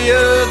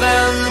happier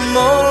than the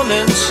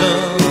morning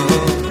sun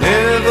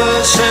ever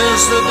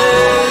since the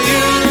day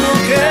you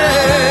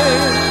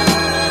came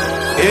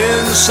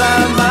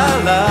inside my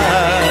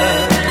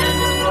life.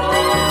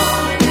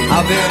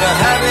 I've been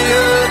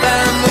happier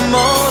than the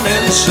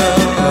morning sun,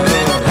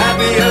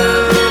 happier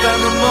than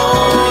the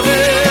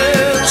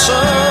morning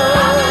sun.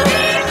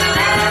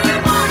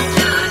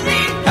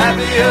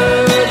 Happier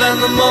than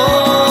the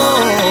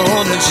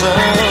morning sun.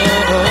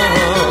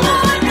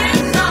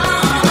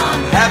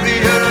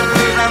 Happier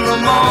than the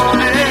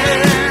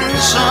morning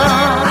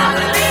sun.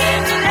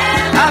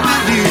 I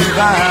believe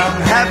I'm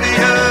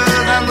happier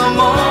than the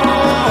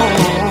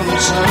morning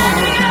sun.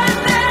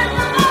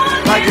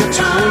 Like you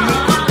told me.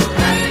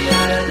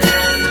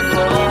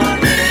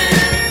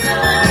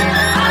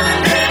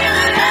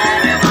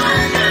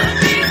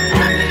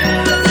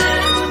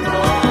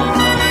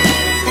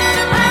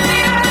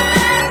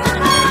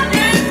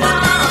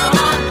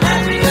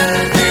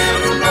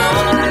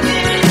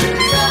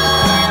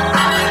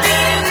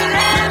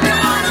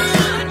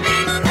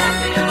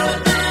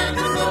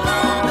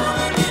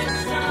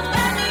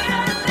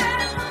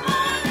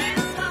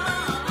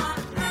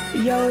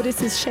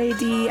 This is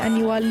Shady, and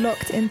you are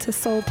locked into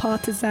Soul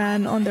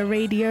Partisan on the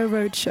Radio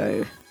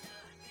Roadshow.